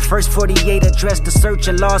worst. The first 48 address. The search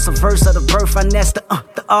and loss. A verse of the birth I nest.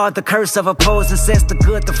 The curse of opposing sense. The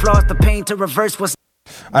good, the flaws, the pain to reverse was.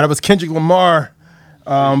 That was Kendrick Lamar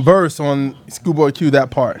verse on Schoolboy Q,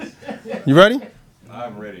 that part. You ready?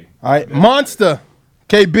 I'm ready. All right, Monster,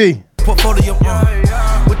 KB. Portfolio,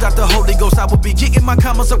 without the Holy Ghost, I would be getting my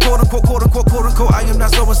commas up, quote unquote, quote unquote, quote unquote. I am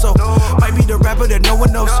not so and so. Might be the rapper that no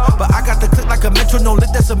one knows, but I got the click like a metronome, lit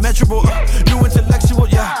that's immeasurable. New intellectual,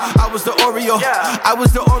 yeah. I was the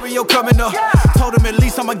Oreo coming up. Told him at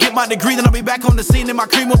least I'ma get my degree, then I'll be back on the scene and my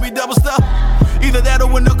cream will be double stuffed. Either that or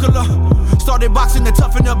Winnocular. Started boxing to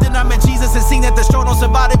toughen up, then I met Jesus and seen that the strong don't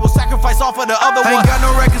survive, they will sacrifice all for the other one. Ain't got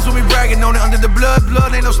no records when we bragging on it. Under the blood,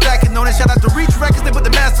 ain't no stacking on it. Shout out to Reach Records, they put the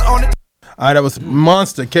master on it. All right, that was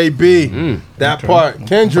Monster, KB. That part,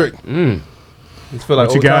 Kendrick. Just feel like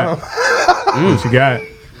What you got? What you got?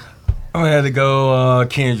 I'm gonna have to go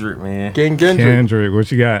Kendrick, man. Kendrick,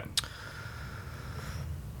 what you got?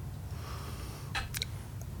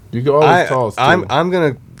 You can always toss. Too. I'm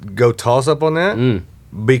gonna go toss up on that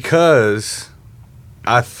because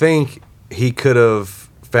I think he could have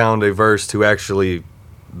found a verse to actually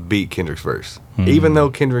beat Kendrick's verse. Even though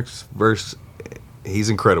Kendrick's verse, he's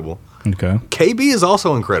incredible. Okay. KB is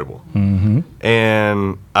also incredible. Mm-hmm.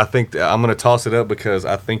 And I think I'm going to toss it up because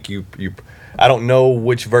I think I don't know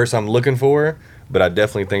which verse I'm looking for, but I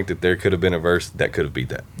definitely think that there could have been a verse that could have beat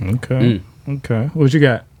that. Okay. Okay. What you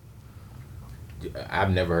got? I've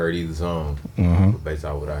never heard either song. Mm-hmm. Based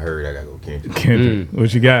on what I heard, I gotta go Kendrick. Kendrick.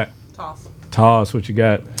 What you got? Toss. What you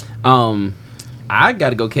got? I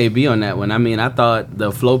gotta go KB on that one. I mean, I thought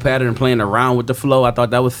the flow pattern, playing around with the flow, I thought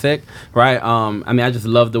that was sick, right? I mean, I just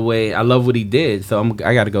love the way, I love what he did. So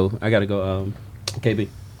I gotta go KB.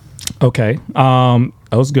 Okay. That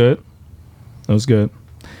was good. That was good.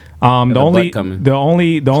 The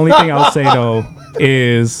only thing I'll say though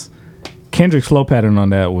is Kendrick's flow pattern on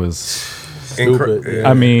that was stupid.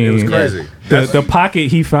 I mean, it was crazy. The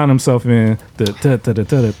pocket he found himself in, like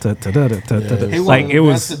it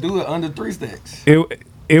was to do it under 3 stacks.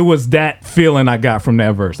 It was that feeling I got from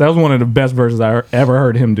that verse. That was one of the best verses I ever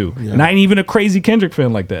heard him do. Yeah. And I ain't even a crazy Kendrick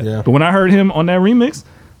fan like that. Yeah. But when I heard him on that remix,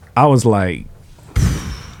 I was like,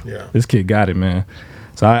 yeah, this kid got it, man.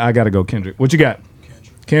 So I got to go Kendrick. What you got?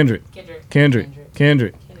 Kendrick. KB.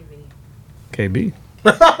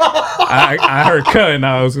 I heard cut and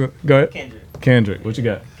I was go ahead. Kendrick. What you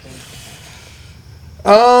got?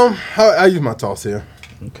 I use my toss here.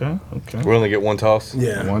 Okay. We only get one toss?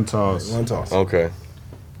 Yeah. One toss. Okay.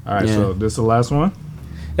 All right, so this is the last one?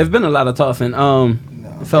 It's been a lot of tossing. So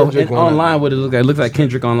online, what it looks like? It looks like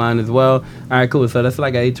Kendrick online as well. All right, cool. So that's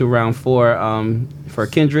like a 8-2 round 4 for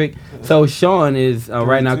Kendrick. So Sean is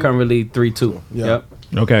right now currently 3-2. Yep.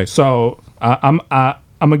 Okay, so I'm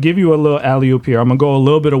gonna give you a little alley oop here. I'm gonna go a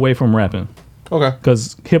little bit away from rapping. Okay.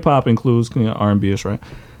 Because hip hop includes R&B-ish, right?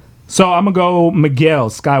 So I'm gonna go Miguel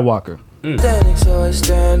Skywalker. Standing so I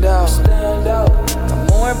stand out.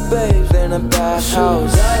 Got more babes than a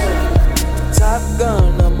bathhouse. Top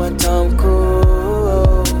Gun on my Tom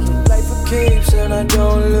Cruise. Life for keeps and I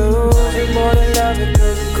don't lose. You're more than love it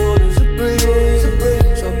cause it's cool as a breeze.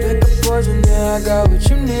 So pick a poison, yeah, I got what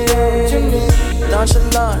you need.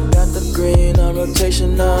 Nonchalant, got the green on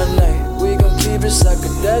rotation all night. We gon' keep it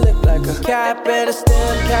psychedelic like a cap and a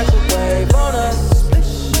stem. Catch a wave on us.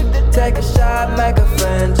 Take a shot, make a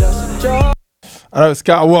friend, just enjoy. I know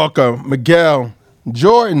Skywalker, Miguel,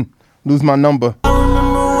 Jordan, lose my number. I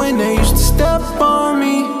remember when they used to step on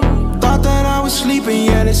me. Thought that I was sleeping,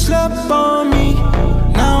 yeah, they slept on me.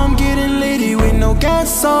 Now I'm getting litty with no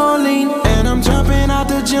gasoline. And I'm jumping out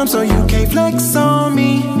the gym so you can't flex on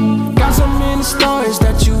me. Got so many stories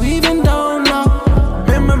that you even don't know.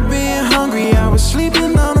 Remember being hungry, I was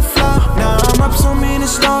sleeping on the floor. Now I'm up so many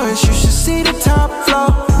stories, you should see the top floor.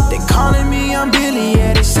 They calling me, I'm Billy,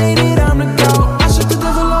 yeah, they say that I'm the GOAT. I shook the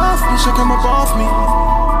devil off, he should come up off me.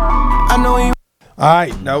 I know he. All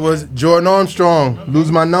right, that was Jordan Armstrong,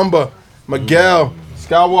 lose my number. Miguel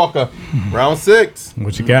Skywalker, round 6.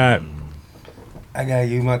 What you got? I gotta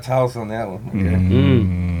use my toss on that one. Okay.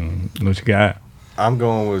 What you got? I'm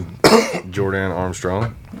going with Jordan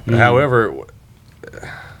Armstrong. However,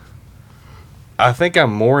 I think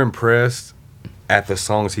I'm more impressed at the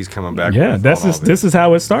songs he's coming back with. This is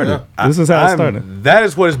how it started. This is how it started. That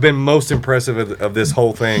is what has been most impressive of this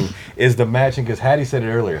whole thing is the matching, because Hattie said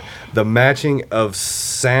it earlier, the matching of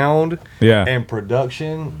sound and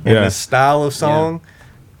production and the style of song.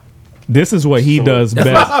 This is what he does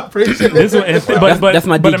best. That's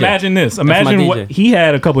my DJ. But imagine this. Imagine what he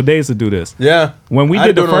had a couple of days to do this. Yeah. When we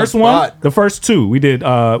did the first one, the first two, we did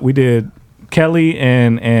Kelly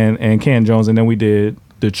and Ken Jones, and then we did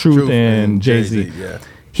The Truth and Jay-Z. Yeah.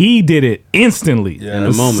 He did it instantly. Yeah. In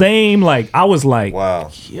the moment. Same, I was like,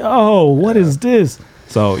 wow, yo, what is this?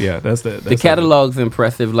 So yeah, that's the catalog's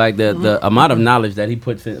impressive. Like the amount of knowledge that he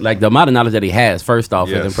puts in, like the amount of knowledge that he has. First off,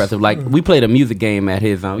 is impressive. Like we played a music game at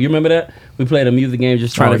his. You remember that? We played a music game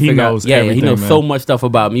just trying to figure out. Yeah, he knows so much stuff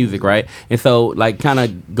about music, right? And so like kind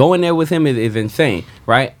of going there with him is insane,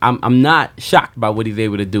 right? I'm not shocked by what he's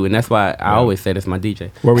able to do, and that's why I always say that's my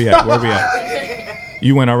DJ. Where we at?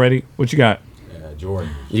 You went already? What you got?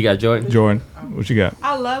 Jordan. You got Jordan? Jordan. What you got?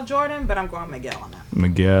 I love Jordan, but I'm going Miguel on that.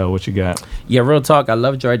 Miguel, what you got? Yeah, real talk. I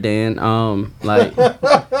love Jordan. Like,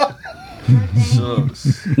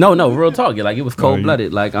 no, real talk. Like it was cold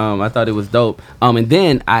blooded. Like I thought it was dope. And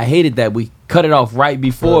then I hated that we cut it off right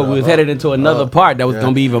before we was headed into another part that was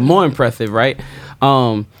gonna be even more impressive, right?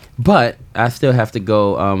 But I still have to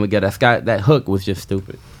go Miguel. That hook was just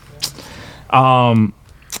stupid.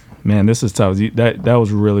 Man, this is tough. That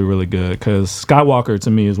was really, really good because Skywalker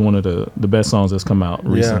to me is one of the best songs that's come out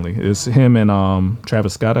recently. Yeah. It's him and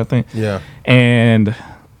Travis Scott, I think. Yeah. And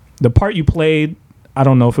the part you played, I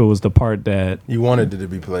don't know if it was the part that you wanted it to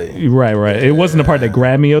be played. Right. Yeah. It wasn't the part that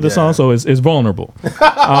grabbed me of the song, so it's vulnerable.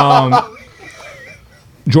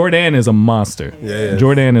 Jordan is a monster. Yeah.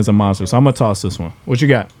 Jordan is a monster. So I'm gonna toss this one. What you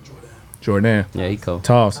got? Jordan. Yeah, he cool.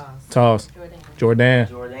 Toss. Jordan.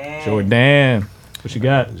 What you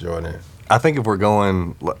got? Jordan. I think if we're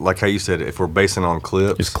going, like how you said, if we're basing on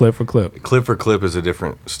clips. It's clip for clip. Clip for clip is a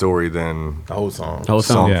different story than the whole song.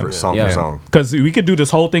 Song for song. Because we could do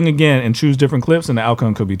this whole thing again and choose different clips and the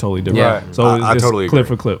outcome could be totally different. Yeah. So I totally clip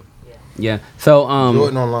agree. for clip. Yeah. So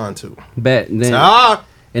Jordan online too. Bet. Then,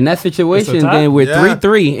 in that situation, then we're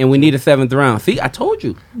 3-3 and we need a 7th round. See, I told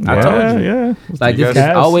you. Yeah. Like this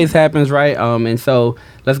always happens, right? And so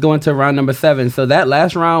let's go into round number 7. So that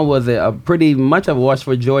last round was a pretty much of a wash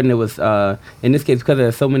for Jordan. It was in this case because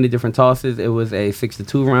there's so many different tosses. It was a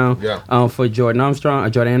 6-2 round for Jordan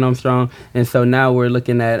Armstrong. And so now we're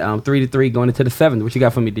looking at 3-3 going into the 7th. What you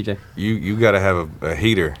got for me, DJ? You got to have a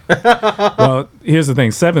heater. Well, here's the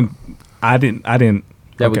thing. 7th, I didn't.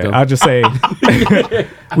 There we go. I'll just say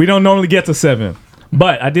we don't normally get to 7,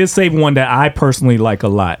 But I did save one that I personally like a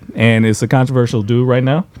lot, and it's a controversial dude right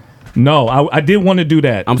now. No, I did want to do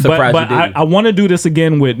that. I'm surprised but you didn't. I want to do this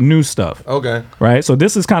again with new stuff. Okay. Right? So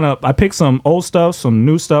this is kind of, I picked some old stuff, some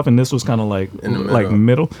new stuff, and this was kind of like In the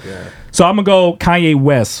middle. Yeah. So I'm going to go Kanye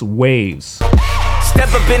West, Waves.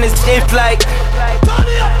 Step up in his dick like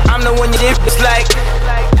I'm the one you dip like.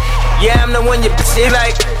 Yeah, I'm the one you bitch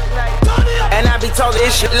like. And I be talking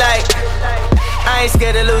this shit like I ain't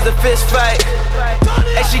scared to lose a fist fight.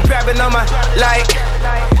 And she grabbing on my like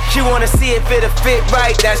she wanna see if it'll fit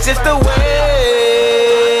right. That's just the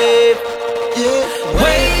way. Yeah.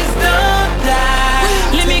 Waves don't die.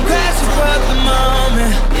 Let me grasp for the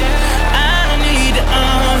moment. I don't need to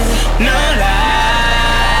own no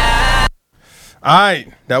lie. All right,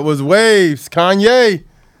 that was Waves, Kanye.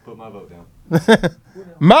 Put my vote down.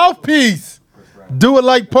 Mouthpiece. Do it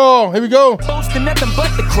like Paul. Here we go. Boasting nothing but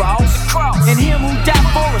the cross. And him who died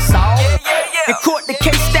for us all. And court the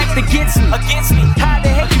case stacked against me. How the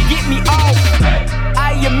heck you get me off?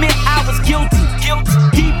 I admit I was guilty.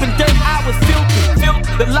 Deep in dirt I was filthy.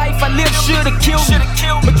 The life I lived should've killed me.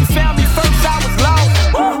 But you found me first, I was lost.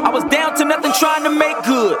 I was down to nothing trying to make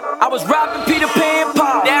good. I was robbing Peter Pan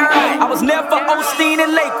Paul. I was never Osteen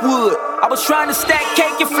and Lakewood. I was trying to stack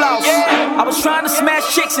cake and floss. I was trying to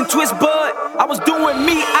smash chicks and twist bud. I was doing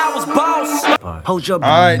me, I was boss. Hold your All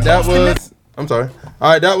right, that was. I'm sorry.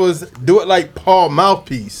 All right, that was Do It Like Paul,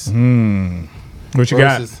 Mouthpiece. What you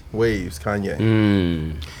got? Versus Waves, Kanye.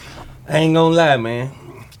 I ain't gonna lie, man.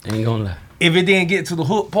 Ain't gonna lie. If it didn't get to the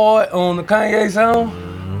hook part on the Kanye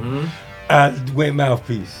song, I went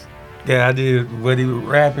Mouthpiece. Yeah, I did what he was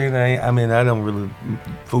rapping. I mean, I don't really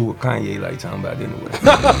fool with Kanye like talking about anyway.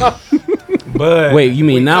 But Wait, you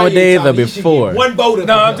mean nowadays or before? One voter.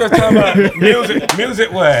 no, I'm just talking about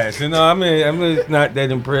music wise. You know, I mean, I'm just not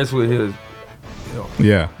that impressed with his.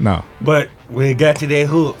 Yeah, no. But when it got to that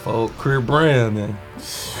hook for Chris Brown, man,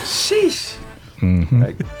 sheesh.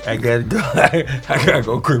 I gotta go. I gotta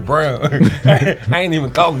go Chris Brown. I ain't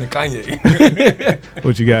even talking to Kanye.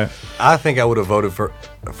 What you got? I think I would have voted for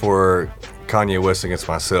Kanye West against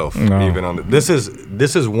myself. No. Even on this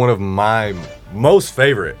is one of my most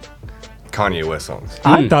favorite Kanye West songs.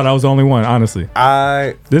 I thought I was the only one, honestly.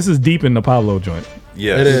 This is deep in the Pablo joint.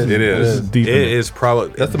 Yes, it is. Deep in It is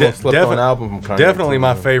probably That's the most slept on album from Kanye. Definitely too,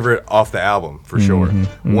 my man. favorite off the album for sure,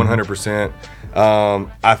 100%.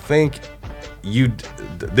 I think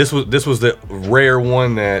this was the rare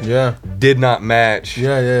one that did not match. With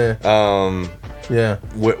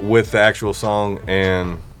the actual song,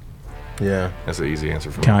 and that's an easy answer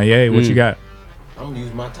for me. Kanye, what you got? I'm gonna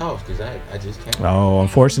use my toss because I just can't. Oh,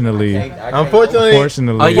 unfortunately.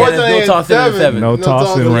 Unfortunately. Oh yeah, there's no tossing in 7. No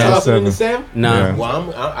tossing in round 7. Nah. Yeah.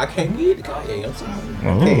 Well, I can't get it, Kanye. I'm sorry.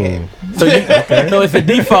 Oh. So it's a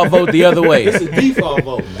default vote the other way. It's a default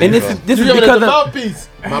vote. And this is because of Mouthpiece.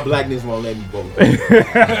 My blackness won't let me vote.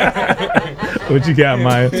 What you got,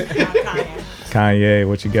 Maya? Kanye,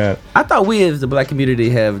 what you got? I thought we as the black community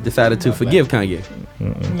have decided to forgive Kanye.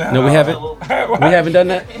 No, we haven't. We haven't done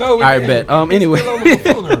that. No, we I bet. Anyway.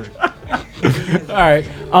 All right.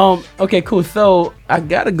 Okay. Cool. So I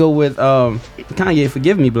gotta go with Kanye.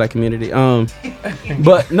 Forgive me, black community.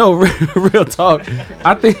 But no, real talk.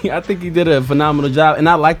 I think he did a phenomenal job, and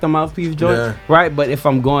I like the Mouthpiece joint, right? But if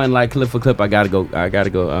I'm going like clip for clip, I gotta go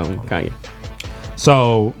Kanye.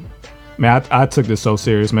 So, man, I took this so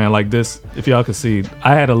serious, man. Like this, if y'all could see,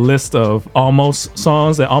 I had a list of almost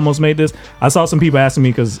songs that almost made this. I saw some people asking me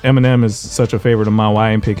because Eminem is such a favorite of mine, why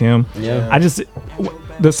I didn't pick him. Yeah.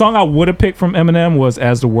 The song I would have picked from Eminem was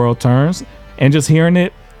As the World Turns, and just hearing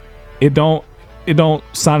it don't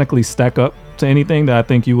sonically stack up to anything that I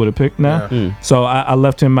think you would have picked now. So I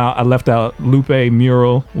left him out. I left out Lupe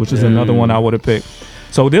Mural, which is another one I would have picked.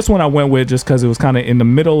 So this one I went with just because it was kind of in the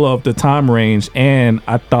middle of the time range, and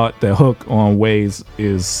I thought the hook on Waves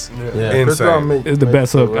is insane. Is the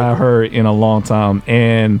best hook I heard in a long time,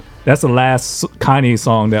 and that's the last Kanye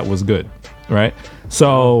song that was good, right?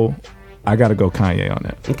 So I got to go Kanye on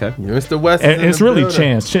that. Okay, Mr. West. And it's really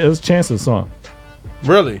Chance. It was Chance's song.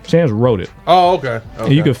 Really? Chance wrote it. Oh, okay.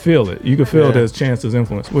 And you could feel it. You could feel there's Chance's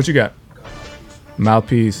influence. What you got?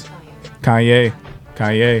 Mouthpiece, Kanye.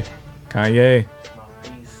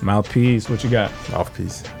 Mouthpiece, what you got?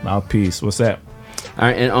 Mouthpiece, what's that? All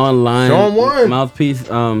right, and online, Sean won. Mouthpiece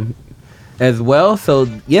as well. So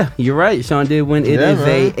yeah, you're right. Sean did win. It is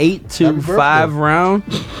a 8-5 round.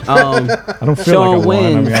 I don't feel Sean like I won.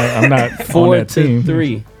 I wins. mean, I'm not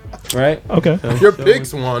 4-3. Right? Okay. Your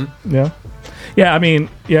picks won. Yeah, I mean,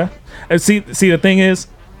 yeah. And see, the thing is,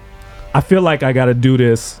 I feel like I got to do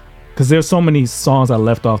this because there's so many songs I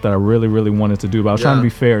left off that I really, really wanted to do. But I was trying to be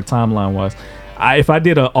fair timeline wise. if I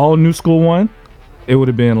did an all new school one, it would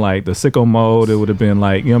have been like the Sicko Mode. It would have been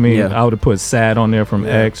like, you know what I mean? Yeah. I would have put Sad on there from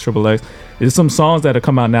X, Triple X. There's some songs that have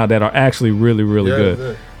come out now that are actually really, really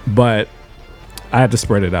good. But I had to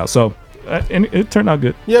spread it out. So, and it turned out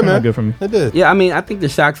good. Yeah, turned man. out good for me. It did. Yeah, I mean, I think the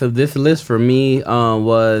shocks of this list for me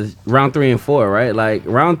was round 3 and 4, right? Like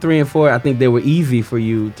round 3 and 4, I think they were easy for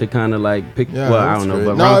you to kind of like pick. Yeah, well, I that's don't know, great.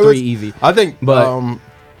 but No, round it 3 was- easy. I think, but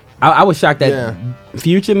I was shocked that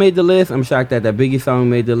Future made the list. I'm shocked that Biggie song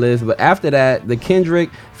made the list. But after that, the Kendrick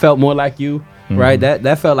felt more like you. Right,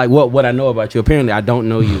 that felt like what I know about you. Apparently, I don't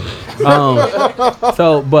know you.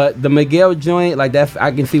 So, but the Miguel joint, like that,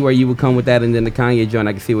 I can see where you would come with that, and then the Kanye joint,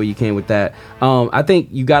 I can see where you came with that. I think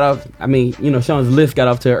you got off. I mean, you know, Sean's list got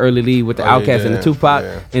off to an early lead with the Outkast and the Tupac,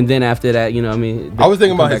 and then after that, you know, I mean, I was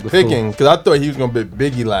thinking about his comeback was picking because I thought he was gonna be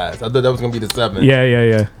Biggie last. I thought that was gonna be the 7th.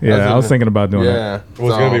 Yeah. I was thinking about doing that. Yeah,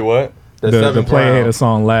 What's gonna be what? The seventh Play round. Hater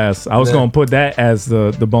song last. I was Yeah. gonna put that as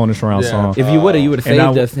the bonus round song. If you would have, you would have And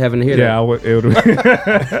saved I- us having to hear yeah, that. I would. It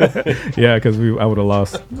would. Yeah, because I would have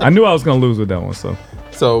lost. I knew I was gonna lose with that one.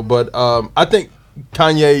 So But I think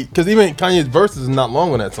Kanye, because even Kanye's verses is not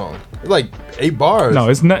long on that song. It's like 8 bars. no,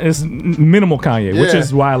 it's not. It's minimal Kanye, which Yeah.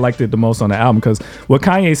 is why I liked it the most on the album. Because what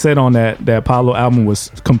Kanye said on that Apollo album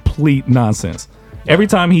was complete nonsense. Every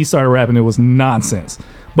time he started rapping, it was nonsense.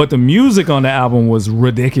 But the music on the album was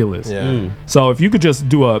ridiculous. Yeah. So if you could just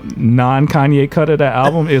do a non-Kanye cut of that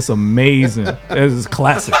album, it's amazing. It's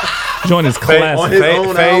classic. Joint is classic.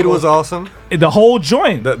 Fade was awesome. The whole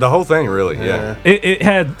joint. The whole thing, really. Yeah. It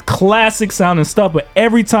had classic sounding stuff, but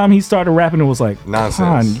every time he started rapping, it was like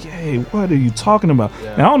Nonsense. Kanye, what are you talking about?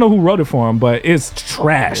 And I don't know who wrote it for him, but it's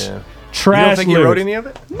trash. Trash. You don't think he wrote lyrics. any of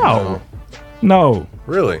it? No.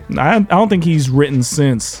 Really? I don't think he's written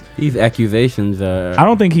since. These accusations are. I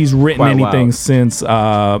don't think he's written quite anything wild. since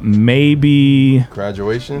maybe.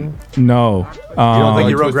 Graduation? No. You don't think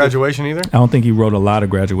he wrote Graduation either? I don't think he wrote a lot of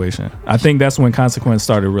Graduation. I think that's when Consequence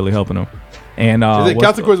started really helping him. And I think what's-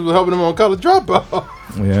 Consequence was helping him on College Dropout.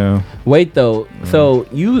 Yeah. Wait though, so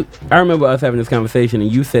I remember us having this conversation,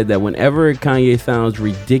 and you said that whenever Kanye sounds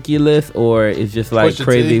ridiculous or is just like Pusha T.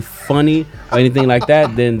 crazy funny or anything like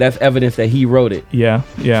that, then that's evidence that he wrote it. Yeah.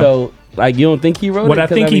 So like, you don't think he wrote What it? I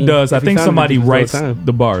 'Cause, think he mean, does, I if he think sounded somebody ridiculous all writes the time.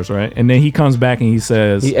 the bars, right? And then he comes back and he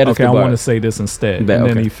says, He edits okay, the I want to bars. say this instead. Bet, and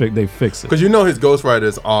then okay. they fix it. Because you know his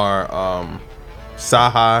ghostwriters are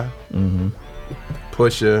Saha,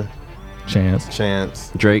 Pusha,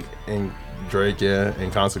 Chance, Drake, and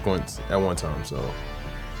and Consequence at one time. So,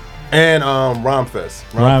 and Rhymefest.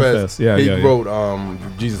 Rhymefest, yeah, He yeah, yeah. wrote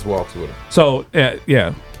Jesus Walks with him. So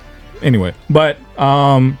yeah. Anyway, but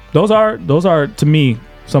those are to me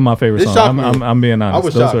some of my favorite It songs. shocked me. I'm being I honest.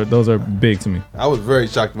 was Those shocked. are big to me. I was very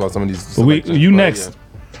shocked about some of these. But selections, you but next.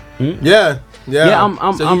 Yeah. Yeah, I'm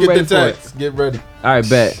so you I'm get ready the for text. Get ready. All right,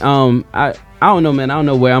 bet. I don't know, man. I don't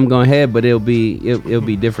know where I'm gonna head, but it'll be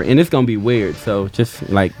different, and it's gonna be weird. So just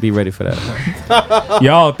like be ready for that.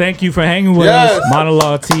 Y'all, thank you for hanging with Yes. us.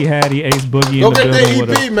 Monologue, T Hattie, Ace Boogie Go in the get building with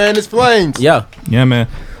the us. EP, man. It's flames. Yeah, man.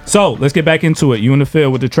 So let's get back into it. You in the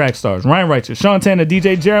field with the track stars: Ryan Righteous, Sean Tanner,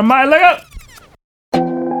 DJ Jeremiah. Leg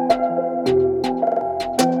up.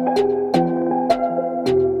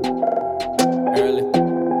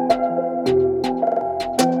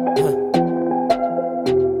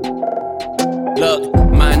 Look,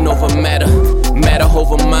 mind over matter, matter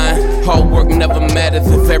over mind. Hard work never matters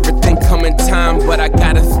if everything come in time. But I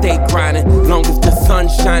gotta stay grinding, long as the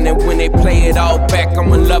sun's shining. When they play it all back,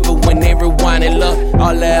 I'ma love it when they rewind it. Look,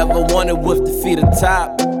 all I ever wanted was to see the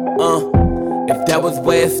top. If that was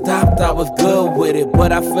where it stopped, I was good with it.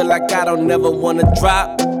 But I feel like I don't never wanna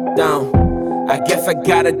drop down. I guess I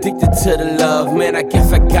got addicted to the love, man. I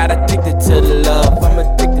guess I got addicted to the love. I'm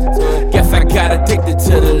addicted to it. Guess I got addicted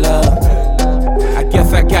to the love. I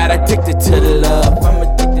guess I got addicted to the love. I'm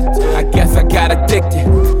addicted to it. I guess I got addicted.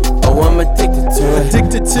 Oh, I'm addicted to it.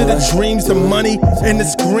 Addicted to the dreams, the money, and the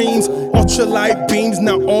screams. Ultralight beams,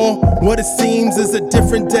 now all what it seems is a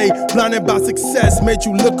different day. Blinded by success, made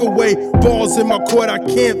you look away. Balls in my court, I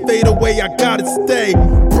can't fade away, I gotta stay.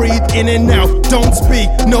 Breathe in and out, don't speak,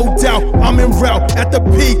 no doubt. I'm en route at the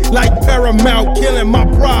peak, like Paramount. Killing my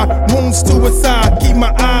pride, wounds suicide. Keep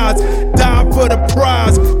my eyes, die for the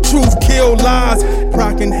prize. Truth kill lies.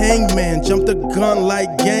 Proc and hangman, jump the gun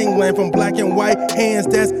like gangland. From black and white hands,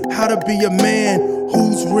 that's how to be a man.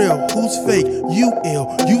 Who's real, who's fake? You ill,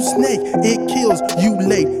 you snake, it kills. You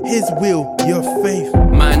late, his will, your faith.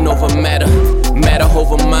 Mind over matter, matter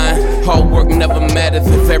over mind. Hard work never matters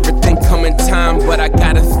if everything come in time. But I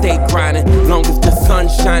gotta stay grinding, long as the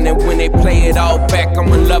sun's shining. When they play it all back,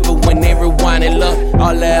 I'ma love it when they rewind it. Look,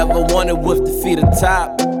 all I ever wanted was to see the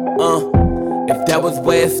top. If that was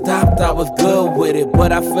where it stopped, I was good with it.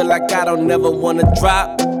 But I feel like I don't never wanna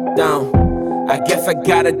drop down. I guess I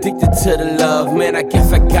got addicted to the love, man. I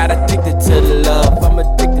guess I got addicted to the love. I'm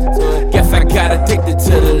addicted to it. Guess I got addicted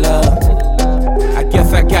to the love. I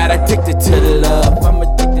guess I got addicted to the love. I'm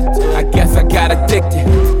addicted to it. I guess I got addicted.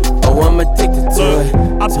 Oh, I'm addicted to it.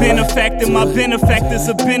 I've been affected, my benefactors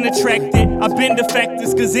have been attracted. I've been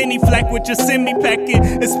defectors, cause any flack would just send me packing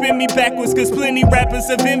and spin me backwards, cause plenty rappers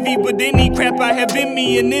have envy. But any crap I have in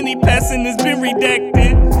me and any passing has been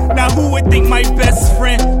redacted. Now who would think my best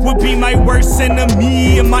friend would be my worst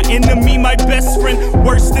enemy? And my enemy, my best friend,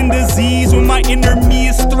 worse than disease. When my inner me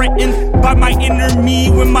is threatened by my inner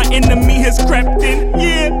me, when my enemy has crept in,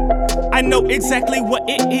 yeah. I know exactly what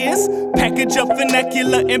it is. Package up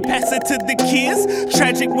vernacular and pass it to the kids.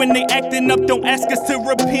 Tragic when they acting up, don't ask us to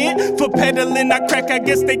repent. For peddling, I crack, I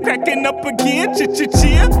guess they cracking up again.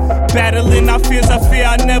 Cheer. Battling our fears, I fear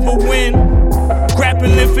I never win.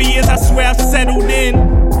 Grappling for years, I swear I've settled in.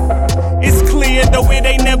 It's clear, though it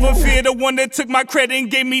ain't never fear. The one that took my credit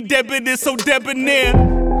and gave me debit is so debonair.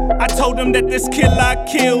 I told him that this kill I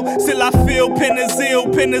kill. Still I feel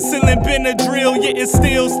penicillin, Benadryl. Yeah, it's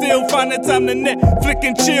still find the time to net, flick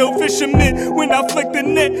and chill. Fisherman, when I flick the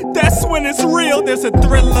net, that's when it's real. There's a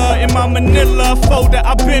thriller in my manila folder.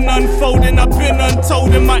 I've been unfolding, I've been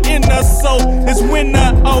untold. In my inner soul is when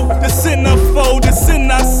I owe the centerfold. The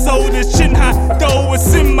sin I sold, the chin high, though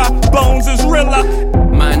it's in my bones is realer.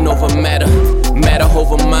 Mind over matter, matter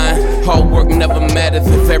over mind. Hard work never matters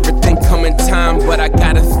if everything come in time. But I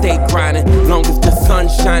gotta stay grinding, long as the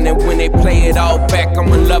sun's shining. When they play it all back,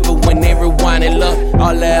 I'ma love it when they rewind it. Look,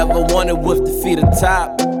 all I ever wanted was to see the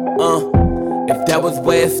top. If that was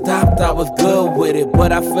where it stopped, I was good with it.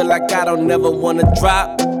 But I feel like I don't never wanna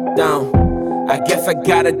drop down. I guess I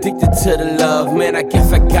got addicted to the love, man. I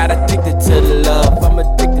guess I got addicted to the love. I'm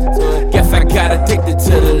addicted to it. Guess I got addicted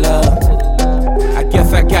to the love. I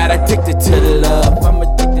guess I got addicted to the love. I'm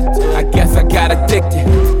addicted to it. I guess I got addicted.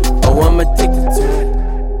 Oh, I'm addicted to it.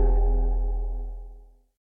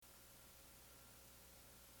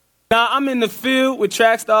 Now, I'm in the field with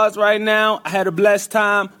track stars right now. I had a blessed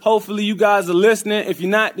time. Hopefully, you guys are listening. If you're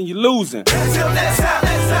not, then you're losing. Until next time,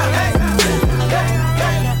 hey.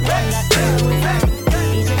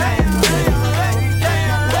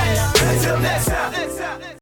 Until next time.